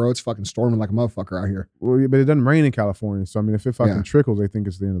like, "Yeah, bro, it's fucking storming like a motherfucker out here." Well, but it doesn't rain in California, so I mean, if it fucking trickles, they think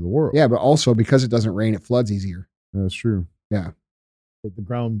it's the end of the world. Yeah, but also because it doesn't rain, it floods easier. That's true. Yeah, That the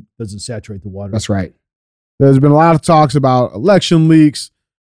ground doesn't saturate the water. that's right. There's been a lot of talks about election leaks.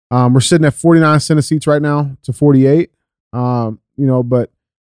 We're sitting at 49 Senate seats right now to 48. But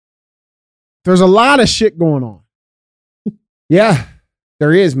there's a lot of shit going on. Yeah,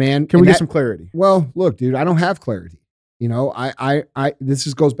 there is, man. Can we get some clarity? Well, look, dude, I don't have clarity. You know,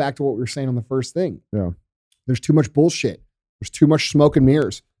 this goes back to what we were saying on the first thing. Yeah. There's too much bullshit. There's too much smoke and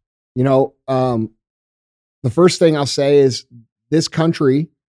mirrors. You know, the first thing I'll say is this country,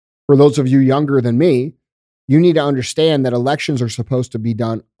 for those of you younger than me, you need to understand that elections are supposed to be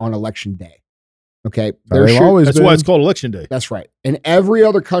done on election day. Okay. That's why it's called election day. That's right. In every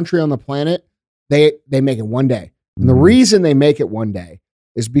other country on the planet, they make it one day. And the reason they make it one day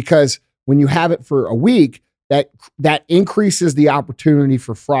is because when you have it for a week, that increases the opportunity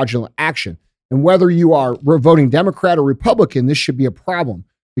for fraudulent action. And whether you are voting Democrat or Republican, this should be a problem.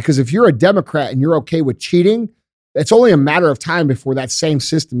 Because if you're a Democrat and you're okay with cheating, it's only a matter of time before that same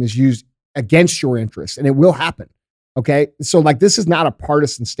system is used against your interests. And it will happen. Okay. So like, this is not a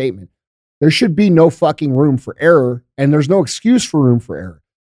partisan statement. There should be no fucking room for error. And there's no excuse for room for error.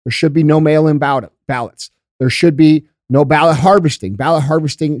 There should be no mail-in ballots. There should be no ballot harvesting. Ballot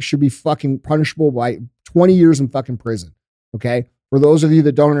harvesting should be fucking punishable by 20 years in fucking prison. Okay. For those of you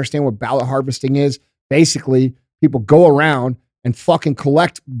that don't understand what ballot harvesting is, basically people go around and fucking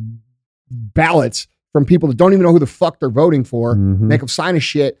collect ballots from people that don't even know who the fuck they're voting for, make them sign a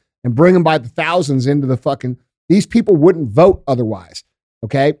shit and bring them by the thousands into the fucking, these people wouldn't vote otherwise.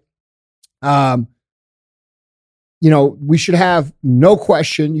 Okay. We should have no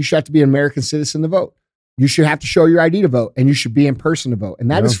question. You should have to be an American citizen to vote. You should have to show your ID to vote and you should be in person to vote.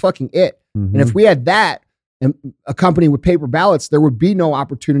 And that is fucking it. And if we had that and accompanied with paper ballots, there would be no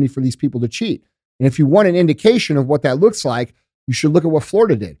opportunity for these people to cheat. And if you want an indication of what that looks like, you should look at what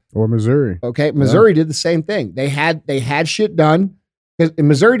Florida did. Or Missouri. Okay. Missouri did the same thing. They had shit done because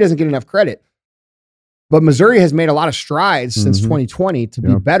Missouri doesn't get enough credit. But Missouri has made a lot of strides since 2020 to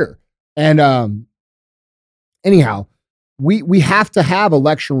be better. And anyhow, we have to have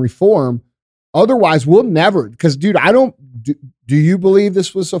election reform. Otherwise, we'll never, because, dude, do you believe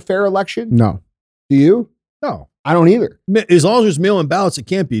this was a fair election? No. Do you? No. I don't either. As long as there's mail-in ballots, it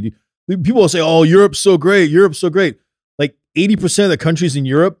can't be. People will say, oh, Europe's so great. Europe's so great. Like 80% of the countries in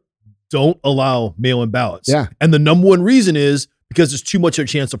Europe don't allow mail-in ballots. Yeah. And the number one reason is because there's too much of a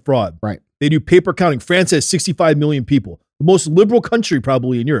chance of fraud. Right. They do paper counting. France has 65 million people. The most liberal country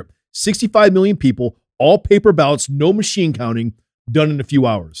probably in Europe. 65 million people, all paper ballots, no machine counting, done in a few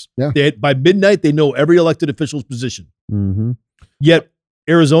hours. Yeah. By midnight, they know every elected official's position. Mm-hmm. Yet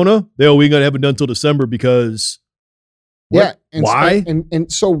Arizona, we got to have it done until December because what? Yeah. And why?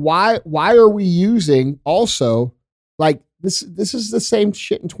 So why are we using also like this is the same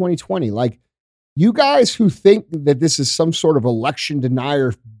shit in 2020. Like you guys who think that this is some sort of election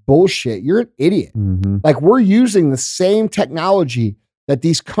denier bullshit, you're an idiot. Mm-hmm. Like we're using the same technology that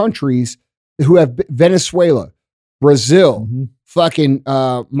these countries who have Venezuela, Brazil, fucking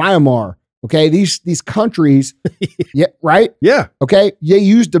Myanmar. Okay. These countries. Yeah. Right. Yeah. Okay. They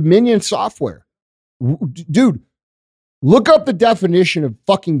use Dominion software. Dude, look up the definition of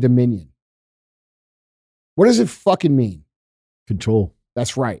fucking Dominion. What does it fucking mean? Control.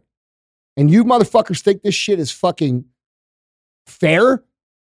 That's right. And you motherfuckers think this shit is fucking fair?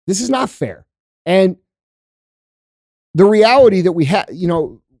 This is not fair. And the reality that we have,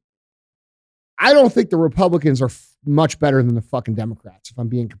 I don't think the Republicans are much better than the fucking Democrats, if I'm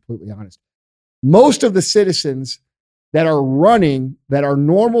being completely honest. Most of the citizens that are running, that are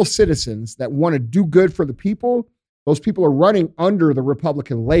normal citizens that want to do good for the people, those people are running under the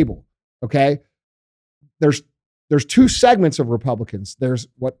Republican label, okay? There's two segments of Republicans. There's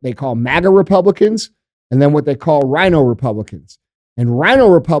what they call MAGA Republicans and then what they call Rhino Republicans. And Rhino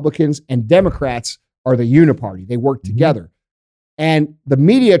Republicans and Democrats are the uniparty. They work together. And the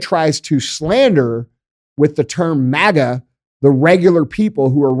media tries to slander with the term MAGA the regular people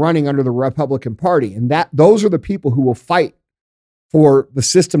who are running under the Republican Party. And those are the people who will fight for the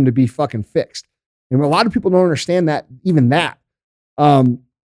system to be fucking fixed. And a lot of people don't understand that, even that.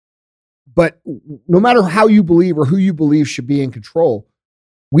 But no matter how you believe or who you believe should be in control,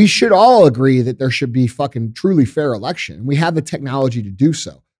 we should all agree that there should be fucking truly fair election. And we have the technology to do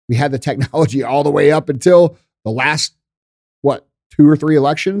so. We had the technology all the way up until the last, 2 or 3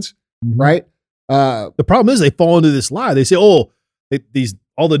 elections, right? The problem is they fall into this lie. They say, all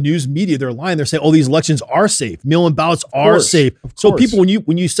the news media, they're lying. They're saying, these elections are safe. Mail-in ballots are safe. So people,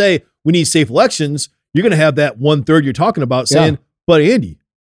 when you say we need safe elections, you're going to have that 1/3 you're talking about saying, but Andy,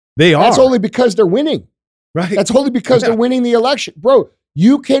 they are. That's only because they're winning. Right. That's only because they're winning the election. Bro,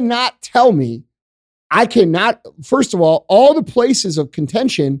 you cannot tell me, first of all the places of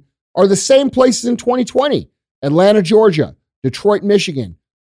contention are the same places in 2020. Atlanta, Georgia, Detroit, Michigan,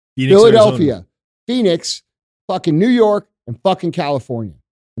 Phoenix, Philadelphia, Arizona. Phoenix, fucking New York, and fucking California.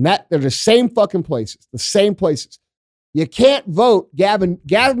 And they're the same fucking places, the same places. You can't vote. Gavin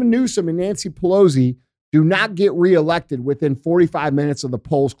Newsom and Nancy Pelosi do not get reelected within 45 minutes of the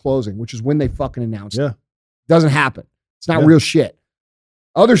polls closing, which is when they fucking announced it. Doesn't happen. It's not real shit.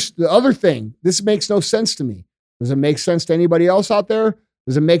 The other thing, this makes no sense to me. Does it make sense to anybody else out there?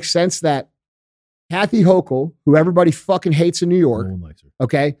 Does it make sense that Kathy Hochul, who everybody fucking hates in New York,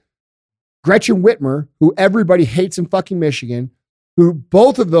 okay, Gretchen Whitmer, who everybody hates in fucking Michigan, who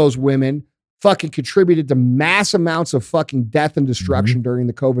both of those women fucking contributed to mass amounts of fucking death and destruction during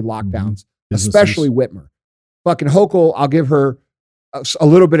the COVID lockdowns, especially Whitmer. Fucking Hochul, I'll give her a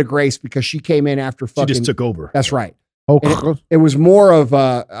little bit of grace because she came in after fucking. She just took over. That's right. It was more of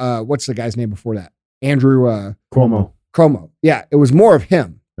what's the guy's name before that? Andrew Cuomo. Yeah, it was more of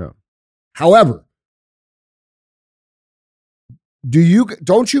him. Yeah. However,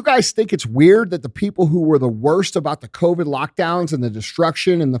 don't you guys think it's weird that the people who were the worst about the COVID lockdowns and the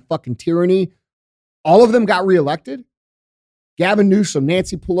destruction and the fucking tyranny, all of them got reelected? Gavin Newsom,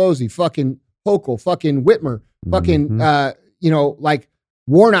 Nancy Pelosi, fucking Hochul, fucking Whitmer, fucking like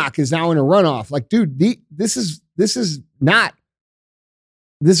Warnock is now in a runoff. Like, dude, this is not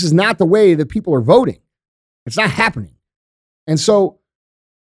the way that people are voting. It's not happening. And so,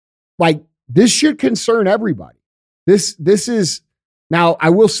 like, this should concern everybody. This is, now I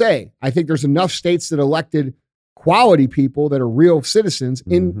will say, I think there's enough states that elected quality people that are real citizens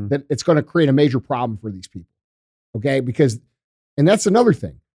that it's going to create a major problem for these people. Okay. And that's another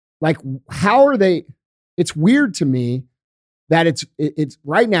thing. Like, how are they, it's weird to me that it's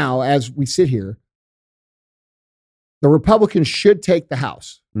right now, as we sit here, the Republicans should take the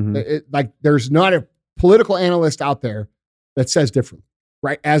House. Like, there's not a political analyst out there that says different,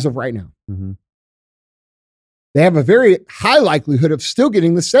 right? As of right now. they have a very high likelihood of still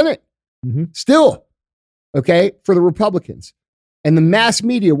getting the Senate. Mm-hmm. Still, okay, for the Republicans. And the mass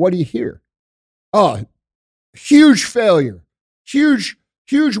media, what do you hear? Oh, huge failure. Huge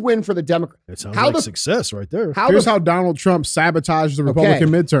win for the Democrats. It sounds like success right there. Here's how Donald Trump sabotaged the Republican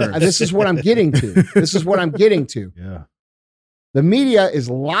midterm. This is what I'm getting to. Yeah. The media is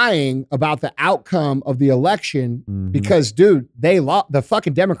lying about the outcome of the election because, dude, the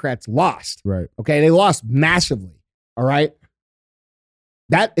fucking Democrats lost. Right. Okay, they lost massively. All right.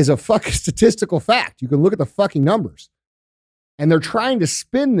 That is a fucking statistical fact. You can look at the fucking numbers. And they're trying to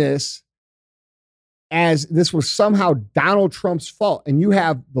spin this as this was somehow Donald Trump's fault. And you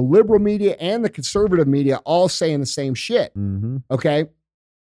have the liberal media and the conservative media all saying the same shit. Okay.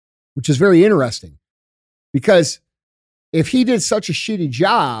 Which is very interesting because if he did such a shitty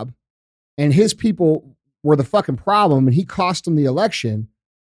job and his people were the fucking problem and he cost them the election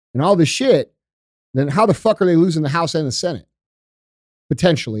and all this shit, then how the fuck are they losing the House and the Senate?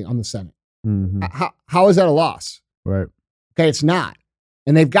 Potentially on the Senate. How is that a loss? Right. Okay, it's not.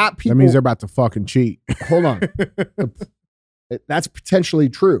 And they've got people. That means they're about to fucking cheat. Hold on. That's potentially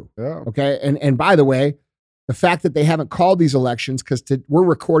true. Yeah. Okay. And by the way, the fact that they haven't called these elections, because we're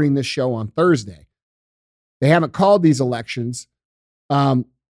recording this show on Thursday. They haven't called these elections. And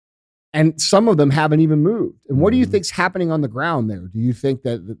some of them haven't even moved. And what do you think's happening on the ground there? Do you think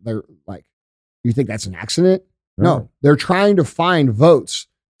that they're like, do you think that's an accident? No. They're trying to find votes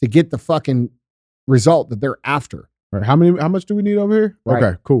to get the fucking result that they're after. Right. How much do we need over here? Right.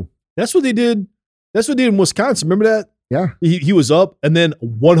 Okay, cool. That's what they did. That's what they did in Wisconsin. Remember that? Yeah. He was up, and then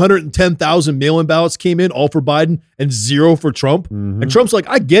 110,000 mail-in ballots came in, all for Biden, and 0 for Trump. And Trump's like,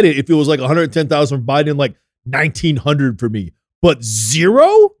 I get it if it was like 110,000 for Biden, like 1,900 for me. But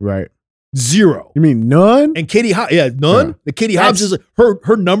 0? Right. 0. You mean none? And Katie Hobbs, none. Yeah. The Katie Hobbs is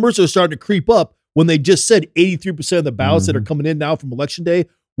her numbers are starting to creep up when they just said 83% of the ballots that are coming in now from Election Day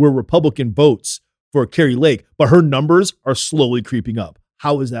were Republican votes for Carrie Lake, but her numbers are slowly creeping up.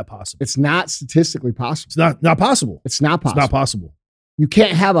 How is that possible? It's not statistically possible. It's not possible. It's not possible. It's not possible. You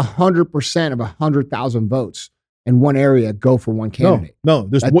can't have 100% of 100,000 votes in one area go for one candidate. No,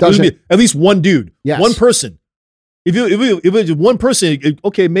 there's at least one dude, one person. If it's one person,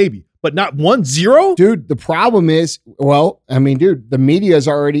 okay, maybe, but not 1-0. Dude, the problem is, the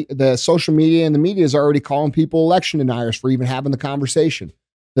social media and the media is already calling people election deniers for even having the conversation.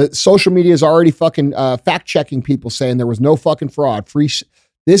 The social media is already fucking fact checking people saying there was no fucking fraud.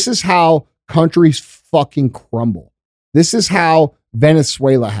 This is how countries fucking crumble. This is how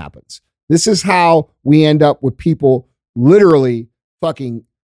Venezuela happens. This is how we end up with people literally fucking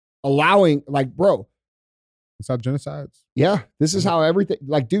allowing, like, bro. It's how genocides. Yeah, this is how everything,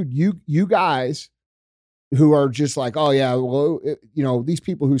 like, dude, you guys who are just like, oh yeah, well, these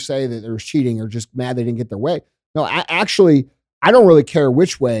people who say that there's cheating are just mad they didn't get their way. No, I don't really care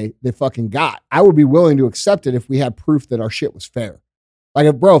which way they fucking got. I would be willing to accept it if we had proof that our shit was fair. Like,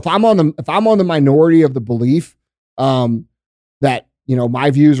 if I'm on the minority of the belief that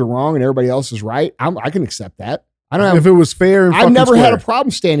my views are wrong and everybody else is right, I can accept that. I don't have. If it was fair, and I've never square. had a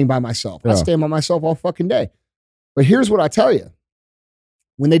problem standing by myself. Yeah. I stand by myself all fucking day. But here's what I tell you: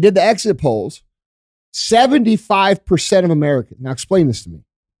 when they did the exit polls, 75% of Americans. Now explain this to me.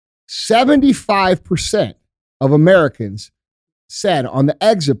 75% of Americans said on the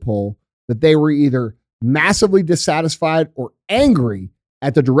exit poll that they were either massively dissatisfied or angry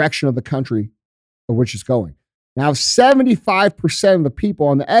at the direction of the country of which it's going. Now, 75% of the people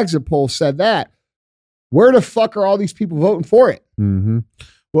on the exit poll said that, where the fuck are all these people voting for it?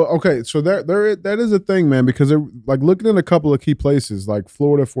 Well, okay, so that is a thing, man, because they're like looking at a couple of key places, like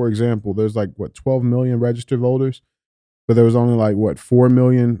Florida, for example. There's 12 million registered voters, but there was only 4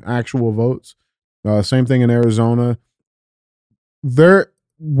 million actual votes. Same thing in Arizona. Where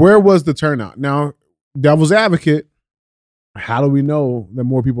was the turnout? Now, devil's advocate, how do we know that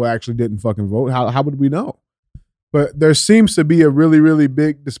more people actually didn't fucking vote? How would we know? But there seems to be a really, really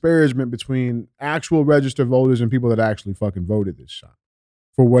big disparagement between actual registered voters and people that actually fucking voted this shot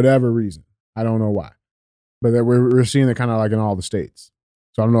for whatever reason. I don't know why, but we're seeing it kind of like in all the states.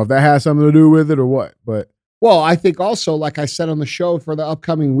 So I don't know if that has something to do with it or what, but. Well, I think also, like I said on the show, for the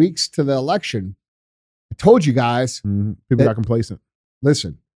upcoming weeks to the election, I told you guys. People got complacent.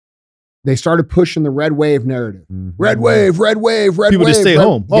 Listen, they started pushing the red wave narrative. Red wave, red wave, red People wave. People just stay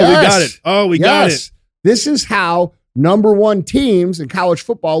home. Oh, yes. We got it. Oh, we got it. This is how number one teams in college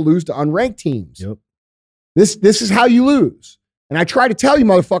football lose to unranked teams. Yep. This is how you lose. And I try to tell you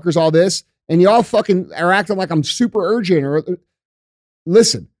motherfuckers all this, and you all fucking are acting like I'm super urgent.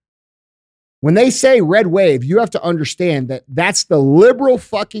 Listen, when they say red wave, you have to understand that that's the liberal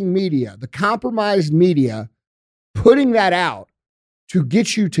fucking media, the compromised media putting that out to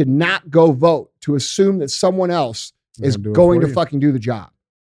get you to not go vote, to assume that someone else is going to fucking do the job.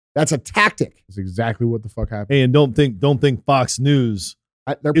 That's a tactic. That's exactly what the fuck happened. Hey, and don't think Fox News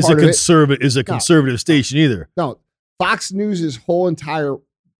is a conservative station either. No, Fox News' whole entire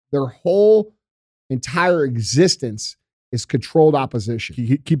existence is controlled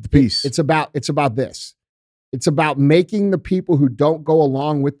opposition. Keep the peace. It's about this. It's about making the people who don't go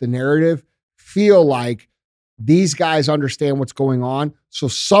along with the narrative feel like these guys understand what's going on. So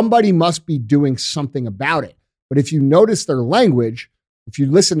somebody must be doing something about it. But if you notice their language, if you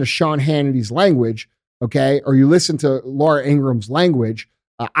listen to Sean Hannity's language, okay, or you listen to Laura Ingram's language,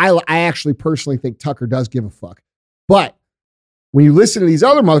 I actually personally think Tucker does give a fuck. But when you listen to these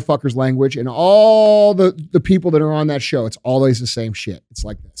other motherfuckers' language and all the people that are on that show, it's always the same shit. It's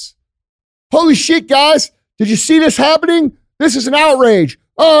like this. Holy shit, guys. Did you see this happening? This is an outrage.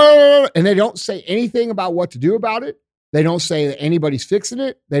 Oh, and they don't say anything about what to do about it. They don't say that anybody's fixing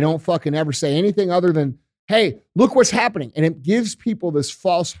it. They don't fucking ever say anything other than, hey, look what's happening. And it gives people this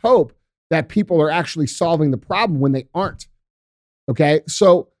false hope that people are actually solving the problem when they aren't. Okay?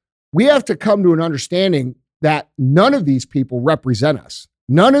 So we have to come to an understanding that none of these people represent us.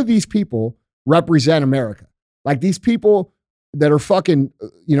 None of these people represent America. Like these people that are fucking,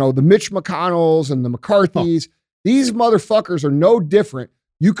 the Mitch McConnells and the McCarthys, these motherfuckers are no different.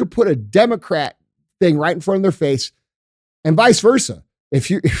 You could put a Democrat thing right in front of their face and vice versa.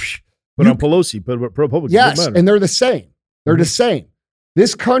 Put on Pelosi, put Republicans. Yes, and they're the same. They're the same.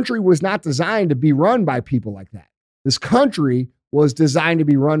 This country was not designed to be run by people like that. This country was designed to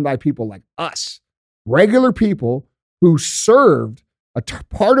be run by people like us. Regular people who served a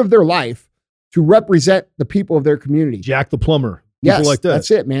part of their life to represent the people of their community. Jack the plumber. Yes, like that.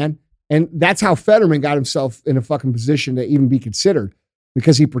 That's it, man. And that's how Fetterman got himself in a fucking position to even be considered,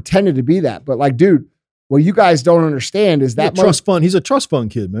 because he pretended to be that. But like, dude, what you guys don't understand is that trust fund. He's a trust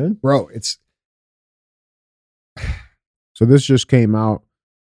fund kid, man. Bro, it's. So this just came out.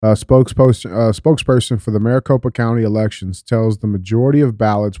 Spokesperson for the Maricopa County elections tells the majority of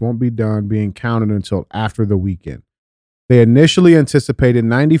ballots won't be done being counted until after the weekend. They initially anticipated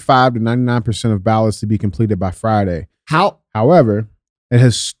 95 to 99% of ballots to be completed by Friday. However, a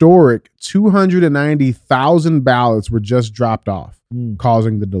historic 290,000 ballots were just dropped off,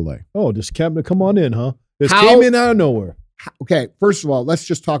 causing the delay. Oh, just cabinet, come on in, huh? This came in out of nowhere. Okay, first of all, let's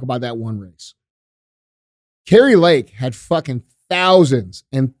just talk about that one race. Kari Lake had fucking thousands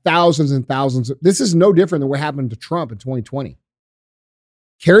and thousands and thousands. This is no different than what happened to Trump in 2020.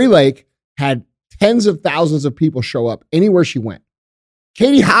 Kari Lake had tens of thousands of people show up anywhere she went.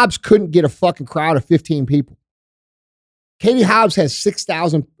 Katie Hobbs couldn't get a fucking crowd of 15 people. Katie Hobbs has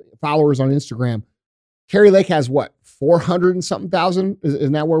 6,000 followers on Instagram. Kari Lake has what, 400 and something thousand?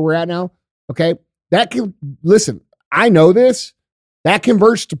 Isn't that where we're at now? Okay. Listen, I know this. That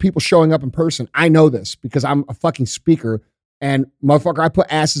converts to people showing up in person. I know this because I'm a fucking speaker, and motherfucker, I put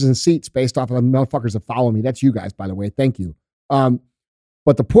asses in seats based off of the motherfuckers that follow me. That's you guys, by the way. Thank you.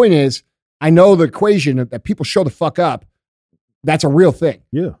 But the point is, I know the equation that people show the fuck up. That's a real thing.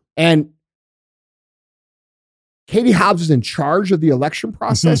 Yeah. And Katie Hobbs is in charge of the election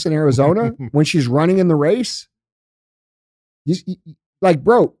process in Arizona when she's running in the race. Like,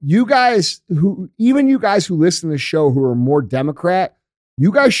 bro, you guys who listen to the show who are more Democrat,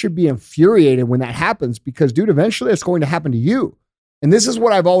 you guys should be infuriated when that happens, because, dude, eventually it's going to happen to you. And this is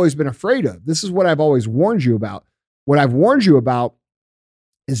what I've always been afraid of. This is what I've always warned you about. What I've warned you about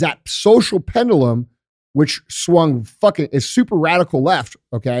is that social pendulum, which swung is super radical left,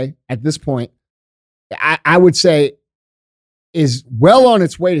 okay, at this point, I would say is well on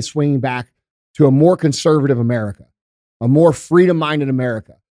its way to swinging back to a more conservative America, a more freedom-minded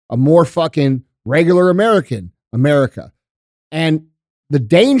America, a more fucking regular American America. And the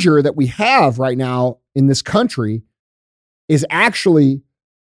danger that we have right now in this country is actually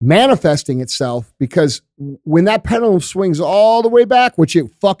manifesting itself, because when that pendulum swings all the way back, which it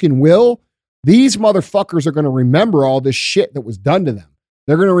fucking will, these motherfuckers are going to remember all this shit that was done to them.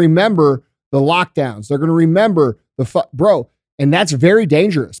 They're going to remember the lockdowns. They're going to remember bro. And that's very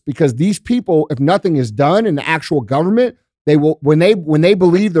dangerous, because these people, if nothing is done in the actual government, they will, when they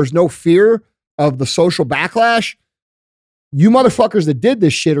believe there's no fear of the social backlash, you motherfuckers that did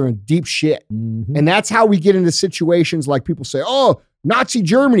this shit are in deep shit. Mm-hmm. And that's how we get into situations like people say, oh, Nazi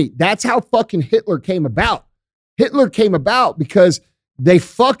Germany. That's how fucking Hitler came about. Hitler came about because they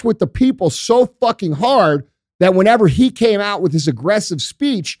fucked with the people so fucking hard that whenever he came out with his aggressive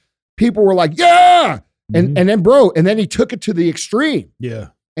speech, people were like, yeah. And then, bro, and then he took it to the extreme. Yeah.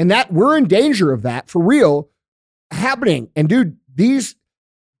 And that we're in danger of that for real happening. And dude,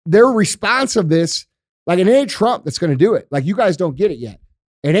 their response of this, Like, it ain't Trump that's going to do it. Like, you guys don't get it yet.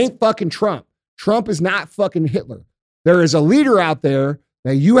 It ain't fucking Trump. Trump is not fucking Hitler. There is a leader out there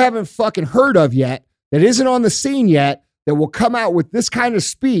that you haven't fucking heard of yet, that isn't on the scene yet, that will come out with this kind of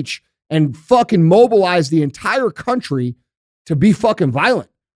speech and fucking mobilize the entire country to be fucking violent.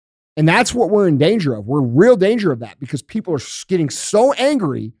 And that's what we're in danger of. We're in real danger of that because people are getting so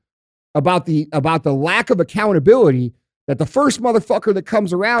angry about the lack of accountability that the first motherfucker that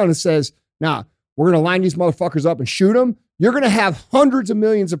comes around and says, nah, we're going to line these motherfuckers up and shoot them, you're going to have hundreds of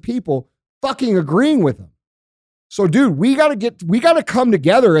millions of people fucking agreeing with them. So, dude, we got to come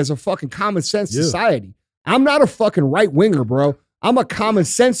together as a fucking common sense society. I'm not a fucking right winger, bro. I'm a common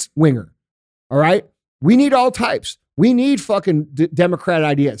sense winger. All right. We need all types. We need fucking Democrat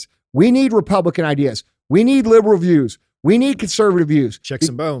ideas. We need Republican ideas. We need liberal views. We need conservative views. Checks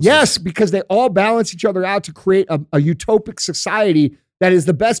and balances. Yes, because they all balance each other out to create a utopic society that is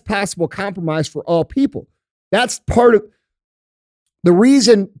the best possible compromise for all people. That's part of the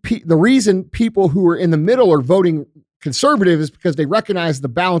reason people who are in the middle are voting conservative is because they recognize the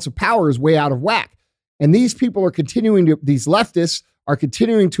balance of power is way out of whack. And these people are these leftists are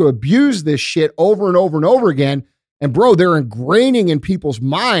continuing to abuse this shit over and over and over again. And bro, they're ingraining in people's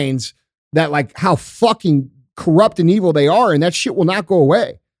minds that like how fucking corrupt and evil they are. And that shit will not go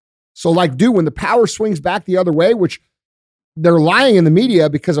away. So like, dude, when the power swings back the other way, which they're lying in the media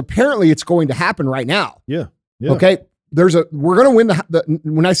because apparently it's going to happen right now. Yeah. Okay. We're going to win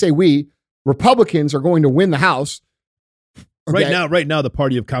when I say we, Republicans are going to win the House. Okay. Right now, the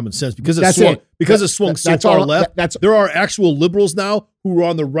party of common sense, because it swung so far left. There are actual liberals now who are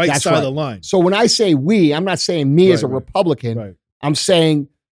on the right side of the line. So when I say we, I'm not saying me as a Republican. Right. I'm saying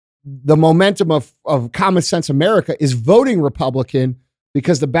the momentum of common sense America is voting Republican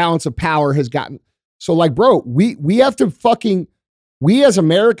because the balance of power has gotten. So like, bro, we have to we as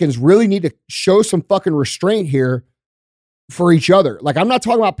Americans really need to show some fucking restraint here for each other. Like, I'm not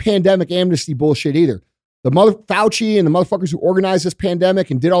talking about pandemic amnesty bullshit either. The Fauci and the motherfuckers who organized this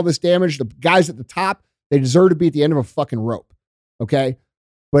pandemic and did all this damage, the guys at the top, they deserve to be at the end of a fucking rope. Okay.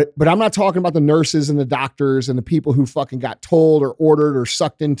 But I'm not talking about the nurses and the doctors and the people who fucking got told or ordered or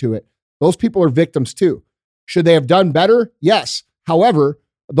sucked into it. Those people are victims too. Should they have done better? Yes. However,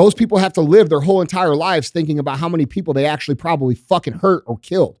 those people have to live their whole entire lives thinking about how many people they actually probably fucking hurt or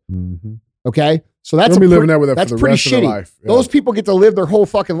killed. Mm-hmm. Okay. So that's living there with it that's for the pretty rest shitty. Of their life. Yeah. Those people get to live their whole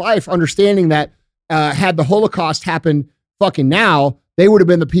fucking life understanding that had the Holocaust happened fucking now, they would have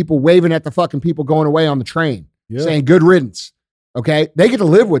been the people waving at the fucking people going away on the train, saying good riddance. Okay. They get to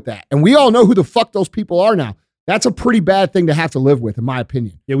live with that. And we all know who the fuck those people are now. That's a pretty bad thing to have to live with, in my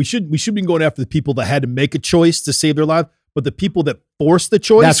opinion. Yeah, we should be going after the people that had to make a choice to save their life, but the people that forced the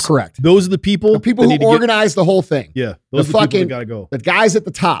choice. That's correct. Those are the people who organized the whole thing. Yeah. Those are the people that gotta go. The guys at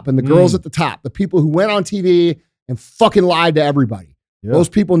the top and the girls at the top, the people who went on TV and fucking lied to everybody. Yeah. Those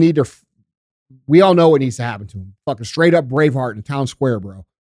people need to, we all know what needs to happen to them. Fucking straight up Braveheart in Town Square, bro.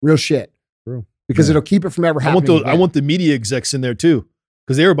 Real shit. True. Because it'll keep it from ever happening. I want the media execs in there too.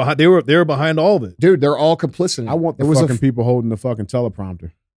 Because they were behind all of it. Dude, they're all complicit. I want the fucking people holding the fucking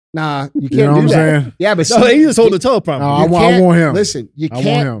teleprompter. Nah, you can't you know do that. Saying? Yeah, but no, he's just holding the teleprompter. No, I want him. Listen, you can't.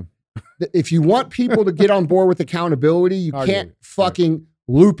 I want him. If you want people to get on board with accountability, you can't fucking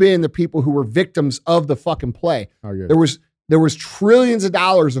loop in the people who were victims of the fucking play. There was trillions of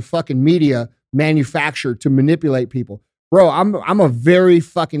dollars of fucking media manufactured to manipulate people. Bro, I'm a very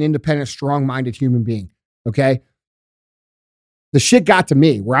fucking independent, strong-minded human being. Okay. The shit got to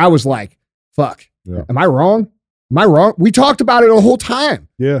me where I was like, fuck, am I wrong? Am I wrong? We talked about it the whole time.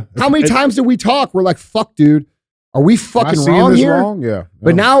 Yeah. How many times did we talk? We're like, fuck, dude, are we fucking wrong here? Wrong? Yeah.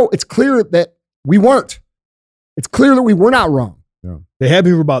 But now it's clear that we weren't. It's clear that we were not wrong. Yeah. They had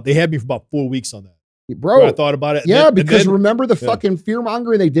me for about 4 weeks on that. Bro, I thought about it. Yeah, because remember the fucking fear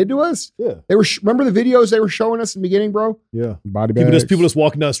mongering they did to us? Yeah. They were remember the videos they were showing us in the beginning, bro? Yeah. Body bags. People just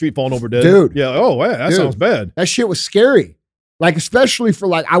walking down the street falling over dead. Dude. Yeah. Oh, wow, that sounds bad. That shit was scary. Like, especially for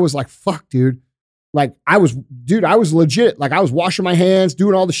like, I was like, fuck, dude. Like, I was legit. Like, I was washing my hands,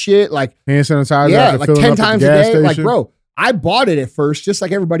 doing all the shit. Like, hand sanitizer. Yeah, like 10 times a day. Station. Like, bro, I bought it at first, just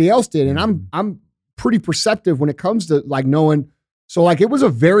like everybody else did. And I'm pretty perceptive when it comes to like knowing. So, like, it was a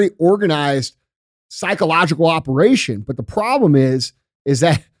very organized psychological operation. But the problem is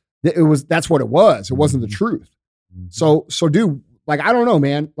that that's what it was. It wasn't the truth. So dude, like, I don't know,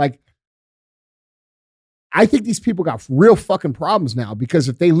 man. Like, I think these people got real fucking problems now because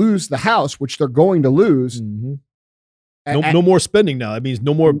if they lose the House, which they're going to lose. No more spending now. That means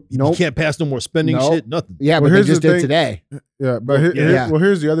no more. You can't pass no more spending shit, nothing. Yeah, but they just did today. Yeah, but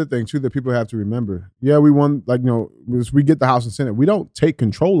here's the other thing too that people have to remember. Yeah, we won, like, we get the House and Senate. We don't take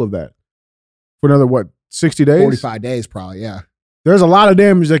control of that for another, 60 days? 45 days probably, yeah. There's a lot of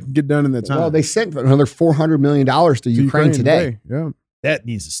damage that can get done in that time. Well, they sent another $400 million to Ukraine today. Yeah. That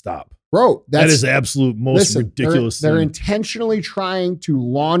needs to stop. Bro, that is the absolute most ridiculous thing. They're intentionally trying to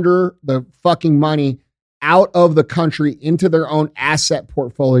launder the fucking money out of the country into their own asset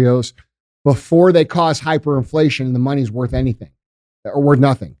portfolios before they cause hyperinflation and the money's worth anything or worth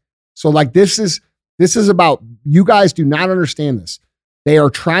nothing. So like this is about, you guys do not understand this. They are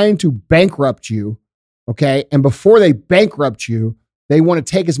trying to bankrupt you, okay? And before they bankrupt you, they want to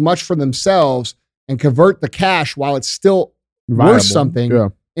take as much for themselves and convert the cash while it's still worth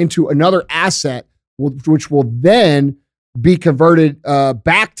something into another asset, which will then be converted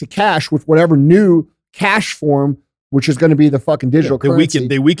back to cash with whatever new cash form, which is going to be the fucking digital currency.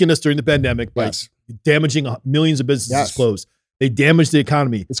 They weakened us during the pandemic by damaging millions of businesses closed. They damaged the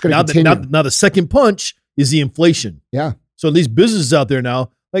economy. It's going to continue. Now the second punch is the inflation. Yeah. So these businesses out there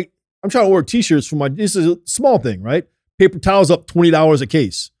now, like I'm trying to order t-shirts for this is a small thing, right? Paper towels up $20 a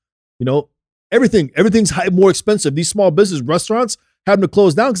case. You know, everything's more expensive. These small business restaurants having to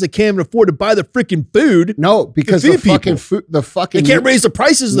close down because they can't even afford to buy the freaking food. No, because the fucking food, they can't raise the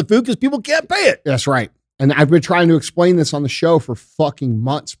prices of the food because people can't pay it. That's right. And I've been trying to explain this on the show for fucking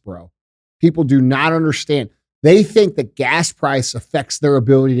months, bro. People do not understand. They think that gas price affects their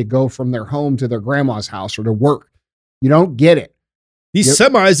ability to go from their home to their grandma's house or to work. You don't get it. These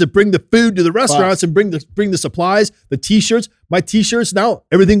semis that bring the food to the restaurants and bring the supplies, the t-shirts. My t-shirts now,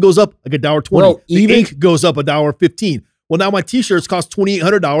 everything goes up like $1.20. Bro, the ink goes up $1.15. Well, now my t-shirts cost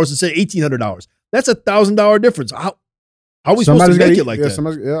 $2,800 instead of $1,800. That's $1,000 difference. How are we supposed to make it like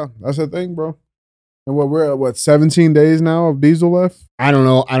that? That's the thing, bro. And we're at 17 days now of diesel left? I don't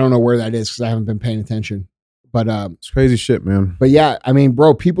know where that is because I haven't been paying attention. But it's crazy shit, man. But yeah, I mean,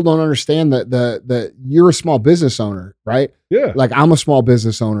 bro, people don't understand that you're a small business owner, right? Yeah. Like I'm a small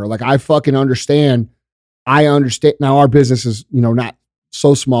business owner. Like I fucking understand. I understand. Now our business is, not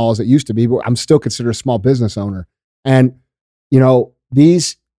so small as it used to be, but I'm still considered a small business owner. And,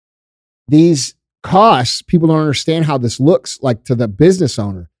 these costs, people don't understand how this looks like to the business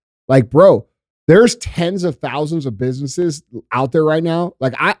owner. Like, bro, there's tens of thousands of businesses out there right now.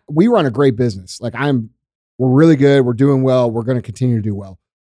 Like we run a great business. Like we're really good. We're doing well. We're going to continue to do well.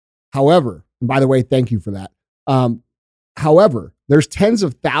 However, and by the way, thank you for that. However, there's tens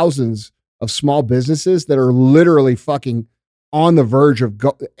of thousands of small businesses that are literally fucking on the verge of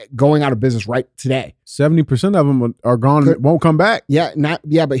going out of business right today. 70% of them are gone, won't come back. Yeah,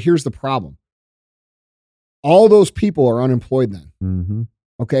 but here's the problem. All those people are unemployed then. Mm-hmm.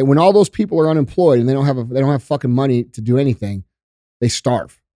 Okay, when all those people are unemployed and they don't have fucking money to do anything, they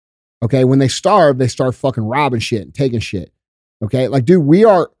starve. Okay, when they start fucking robbing shit and taking shit. Okay, like dude, we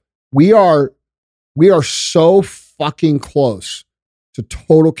are so fucking close to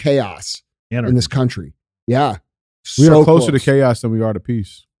total chaos in this country. Yeah, we are closer to chaos than we are to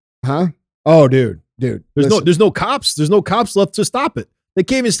peace. Huh? Oh, dude. There's no cops. There's no cops left to stop it. They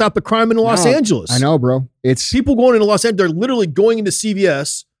can't even stop the crime in Los Angeles. I know, bro. It's people going into Los Angeles. They're literally going into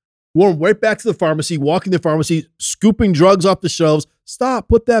CVS, going right back to the pharmacy, walking the pharmacy, scooping drugs off the shelves. Stop,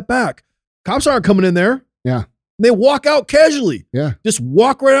 put that back. Cops aren't coming in there. Yeah. They walk out casually. Yeah. Just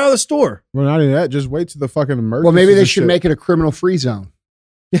walk right out of the store. Well, not even that. Just wait till the fucking emergency. Well, maybe they should make it a criminal-free zone.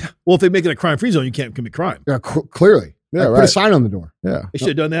 Yeah. Well, if they make it a crime-free zone, you can't commit crime. Yeah, clearly. Yeah, Put a sign on the door. Yeah. They should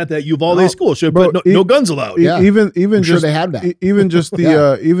have done that at Uvalde School. Should have put no guns allowed. Yeah. Even I'm just sure they had that. Even just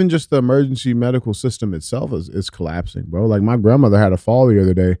the emergency medical system itself is collapsing, bro. Like my grandmother had a fall the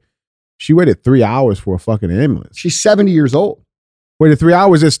other day. She waited 3 hours for a fucking ambulance. She's 70 years old. Waited 3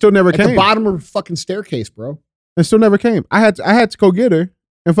 hours. It still never came. At the bottom of the fucking staircase, bro. It still never came. I had to go get her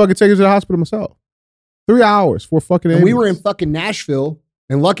and fucking take her to the hospital myself. 3 hours for a fucking ambulance. And we were in fucking Nashville,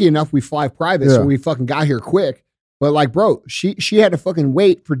 and lucky enough we fly private, so we fucking got here quick. But like, bro, she had to fucking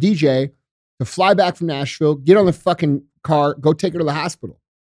wait for DJ to fly back from Nashville, get on the fucking car, go take her to the hospital.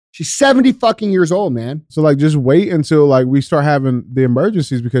 She's 70 fucking years old, man. So like, just wait until like we start having the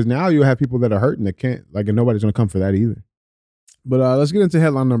emergencies, because now you have people that are hurting that can't, like, and nobody's gonna come for that either. But let's get into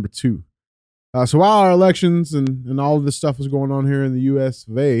headline number 2. So while our elections and all of this stuff was going on here in the U.S.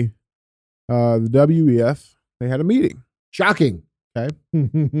 of A., the WEF, they had a meeting. Shocking. Okay.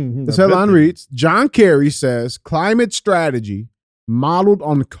 This headline reads, John Kerry says climate strategy modeled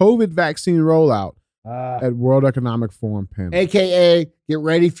on COVID vaccine rollout at World Economic Forum panel. AKA, get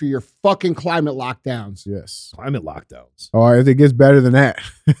ready for your fucking climate lockdowns. Yes. Climate lockdowns. All right, if it gets better than that.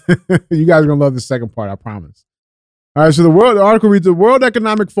 You guys are going to love the second part, I promise. All right, so the article reads, the World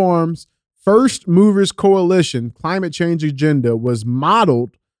Economic Forum's First Movers Coalition climate change agenda was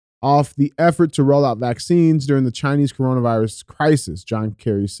modeled off the effort to roll out vaccines during the Chinese coronavirus crisis, John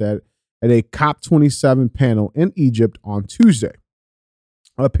Kerry said at a COP27 panel in Egypt on Tuesday.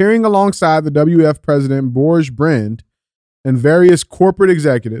 Appearing alongside the WEF President Boris Brand and various corporate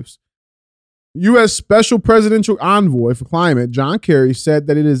executives, U.S. Special Presidential Envoy for Climate, John Kerry, said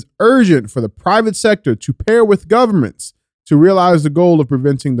that it is urgent for the private sector to pair with governments to realize the goal of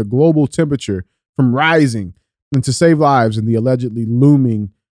preventing the global temperature from rising and to save lives in the allegedly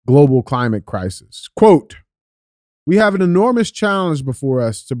looming global climate crisis. Quote, "We have an enormous challenge before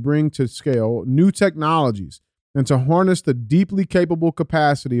us to bring to scale new technologies and to harness the deeply capable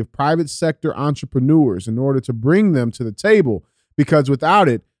capacity of private sector entrepreneurs in order to bring them to the table, because without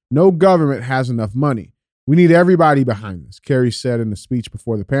it, no government has enough money. We need everybody behind this," Kerry said in a speech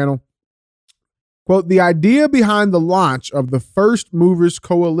before the panel. Quote, "The idea behind the launch of the First Movers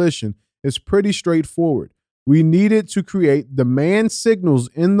Coalition is pretty straightforward. We needed to create demand signals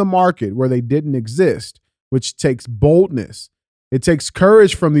in the market where they didn't exist, which takes boldness. It takes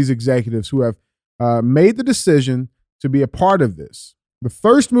courage from these executives who have made the decision to be a part of this. The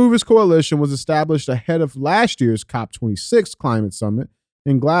First Movers Coalition was established ahead of last year's COP26 climate summit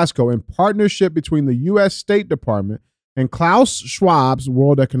in Glasgow in partnership between the U.S. State Department and Klaus Schwab's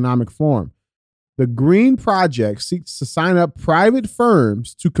World Economic Forum. The Green Project seeks to sign up private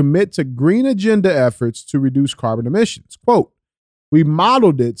firms to commit to green agenda efforts to reduce carbon emissions. Quote, "We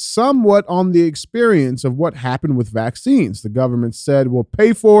modeled it somewhat on the experience of what happened with vaccines. The government said, we'll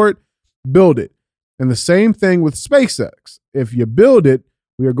pay for it, build it. And the same thing with SpaceX. If you build it,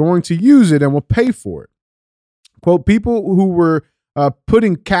 we are going to use it and we'll pay for it." Quote, "People who were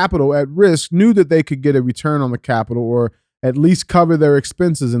putting capital at risk knew that they could get a return on the capital or at least cover their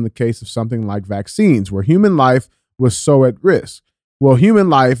expenses in the case of something like vaccines, where human life was so at risk. Well, human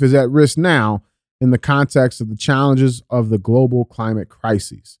life is at risk now in the context of the challenges of the global climate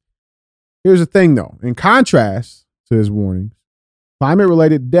crises." Here's the thing, though. In contrast to his warnings,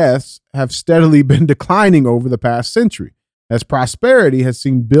 climate-related deaths have steadily been declining over the past century, as prosperity has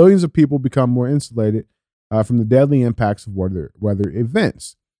seen billions of people become more insulated from the deadly impacts of weather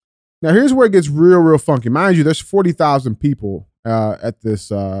events. Now, here's where it gets real funky. Mind you, there's 40,000 people at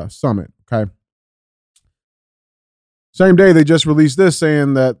this summit, okay? Same day, they just released this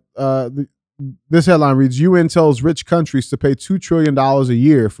saying that this headline reads, "UN tells rich countries to pay $2 trillion a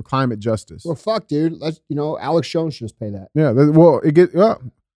year for climate justice." Well, fuck, dude. Alex Jones should just pay that. Yeah,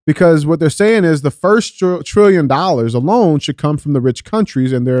 because what they're saying is the first $1 trillion alone should come from the rich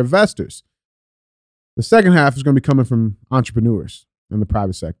countries and their investors. The second half is going to be coming from entrepreneurs in the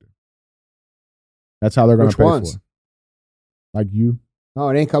private sector. That's how they're going to pay for it. Like you. No,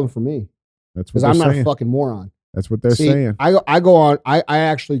 it ain't coming from me. That's what they're saying. Because I'm not a fucking moron. That's what they're saying. I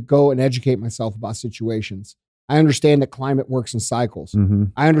actually go and educate myself about situations. I understand that climate works in cycles. Mm-hmm.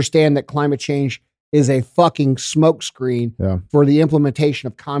 I understand that climate change is a fucking smokescreen for the implementation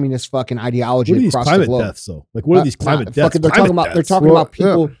of communist fucking ideology across the globe. What are these climate deaths, though? Like, what are these climate deaths? They're talking about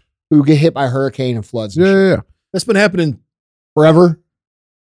people who get hit by hurricane and floods. And shit. That's been happening forever.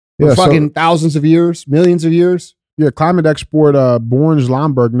 For fucking thousands of years, millions of years. Yeah, climate expert Borns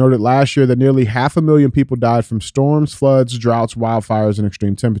Lomberg noted last year that nearly 500,000 people died from storms, floods, droughts, wildfires, and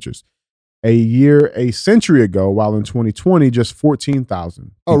extreme temperatures. A century ago, while in 2020, just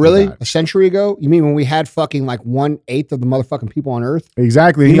 14,000. Oh, really? Died. A century ago? You mean when we had fucking like 1/8 of the motherfucking people on Earth?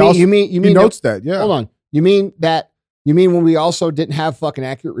 Exactly. You mean he notes that? Yeah. Hold on. You mean when we also didn't have fucking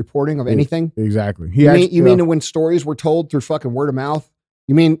accurate reporting of anything? Exactly. You mean when stories were told through fucking word of mouth?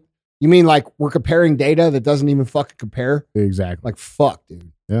 You mean like we're comparing data that doesn't even fucking compare? Exactly. Like, fuck,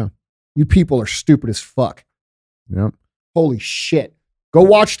 dude. Yeah. You people are stupid as fuck. Yep. Holy shit. Go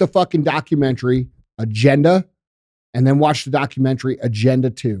watch the fucking documentary Agenda and then watch the documentary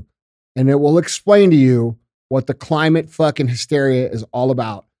Agenda 2. And it will explain to you what the climate fucking hysteria is all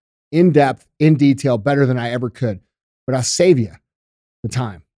about in depth, in detail, better than I ever could. But I'll save you the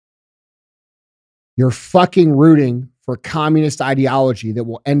time. You're fucking rooting for communist ideology that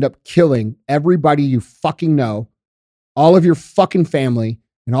will end up killing everybody you fucking know, all of your fucking family,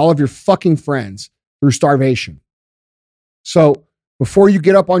 and all of your fucking friends through starvation. So before you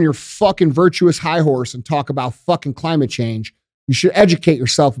get up on your fucking virtuous high horse and talk about fucking climate change, you should educate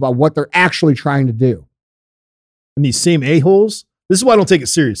yourself about what they're actually trying to do. And these same a-holes, this is why I don't take it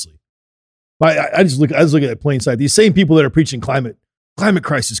seriously. I just look at it plain sight. These same people that are preaching climate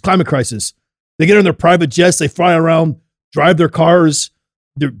crisis, they get on their private jets, they fly around, drive their cars,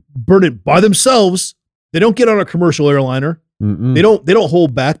 they're burning by themselves. They don't get on a commercial airliner. Mm-mm. They don't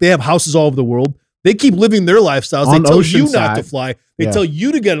hold back. They have houses all over the world. They keep living their lifestyles. On they tell you Oceanside. not to fly. They tell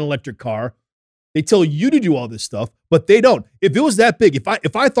you to get an electric car. They tell you to do all this stuff, but they don't. If it was that big, if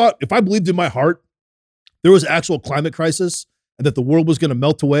I believed in my heart there was actual climate crisis and that the world was going to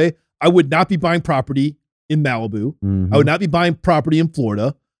melt away, I would not be buying property in Malibu. I would not be buying property in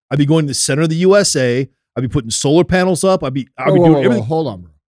Florida. I'd be going to the center of the USA. I'd be putting solar panels up. I'd be doing everything. Hold on,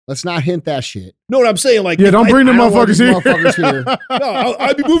 bro. Let's not hint that shit. No, what I'm saying, like, don't bring the motherfuckers here. No,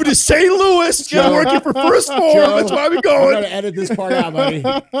 I'd be moving to St. Louis, working for First Form. That's where I'd be going. I'm going to edit this part out, buddy.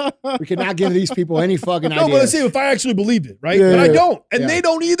 We cannot give these people any fucking ideas. No, but let's see if I actually believed it, right? But I don't, and they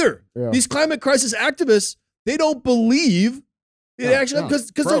don't either. Yeah. These climate crisis activists, they don't believe it actually,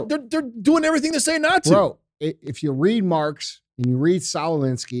 because they're doing everything they say not to. Bro, if you read Marx and you read Saul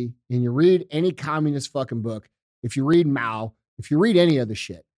Alinsky and you read any communist fucking book, if you read Mao, if you read any of the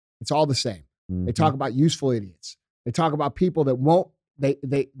shit, it's all the same. They talk about useful idiots. They talk about people that won't,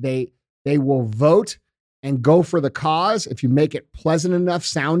 they will vote and go for the cause if you make it pleasant enough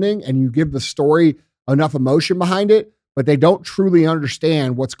sounding and you give the story enough emotion behind it, but they don't truly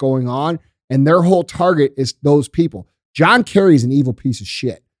understand what's going on. And their whole target is those people. John Kerry's an evil piece of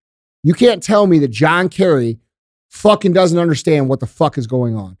shit. You can't tell me that John Kerry fucking doesn't understand what the fuck is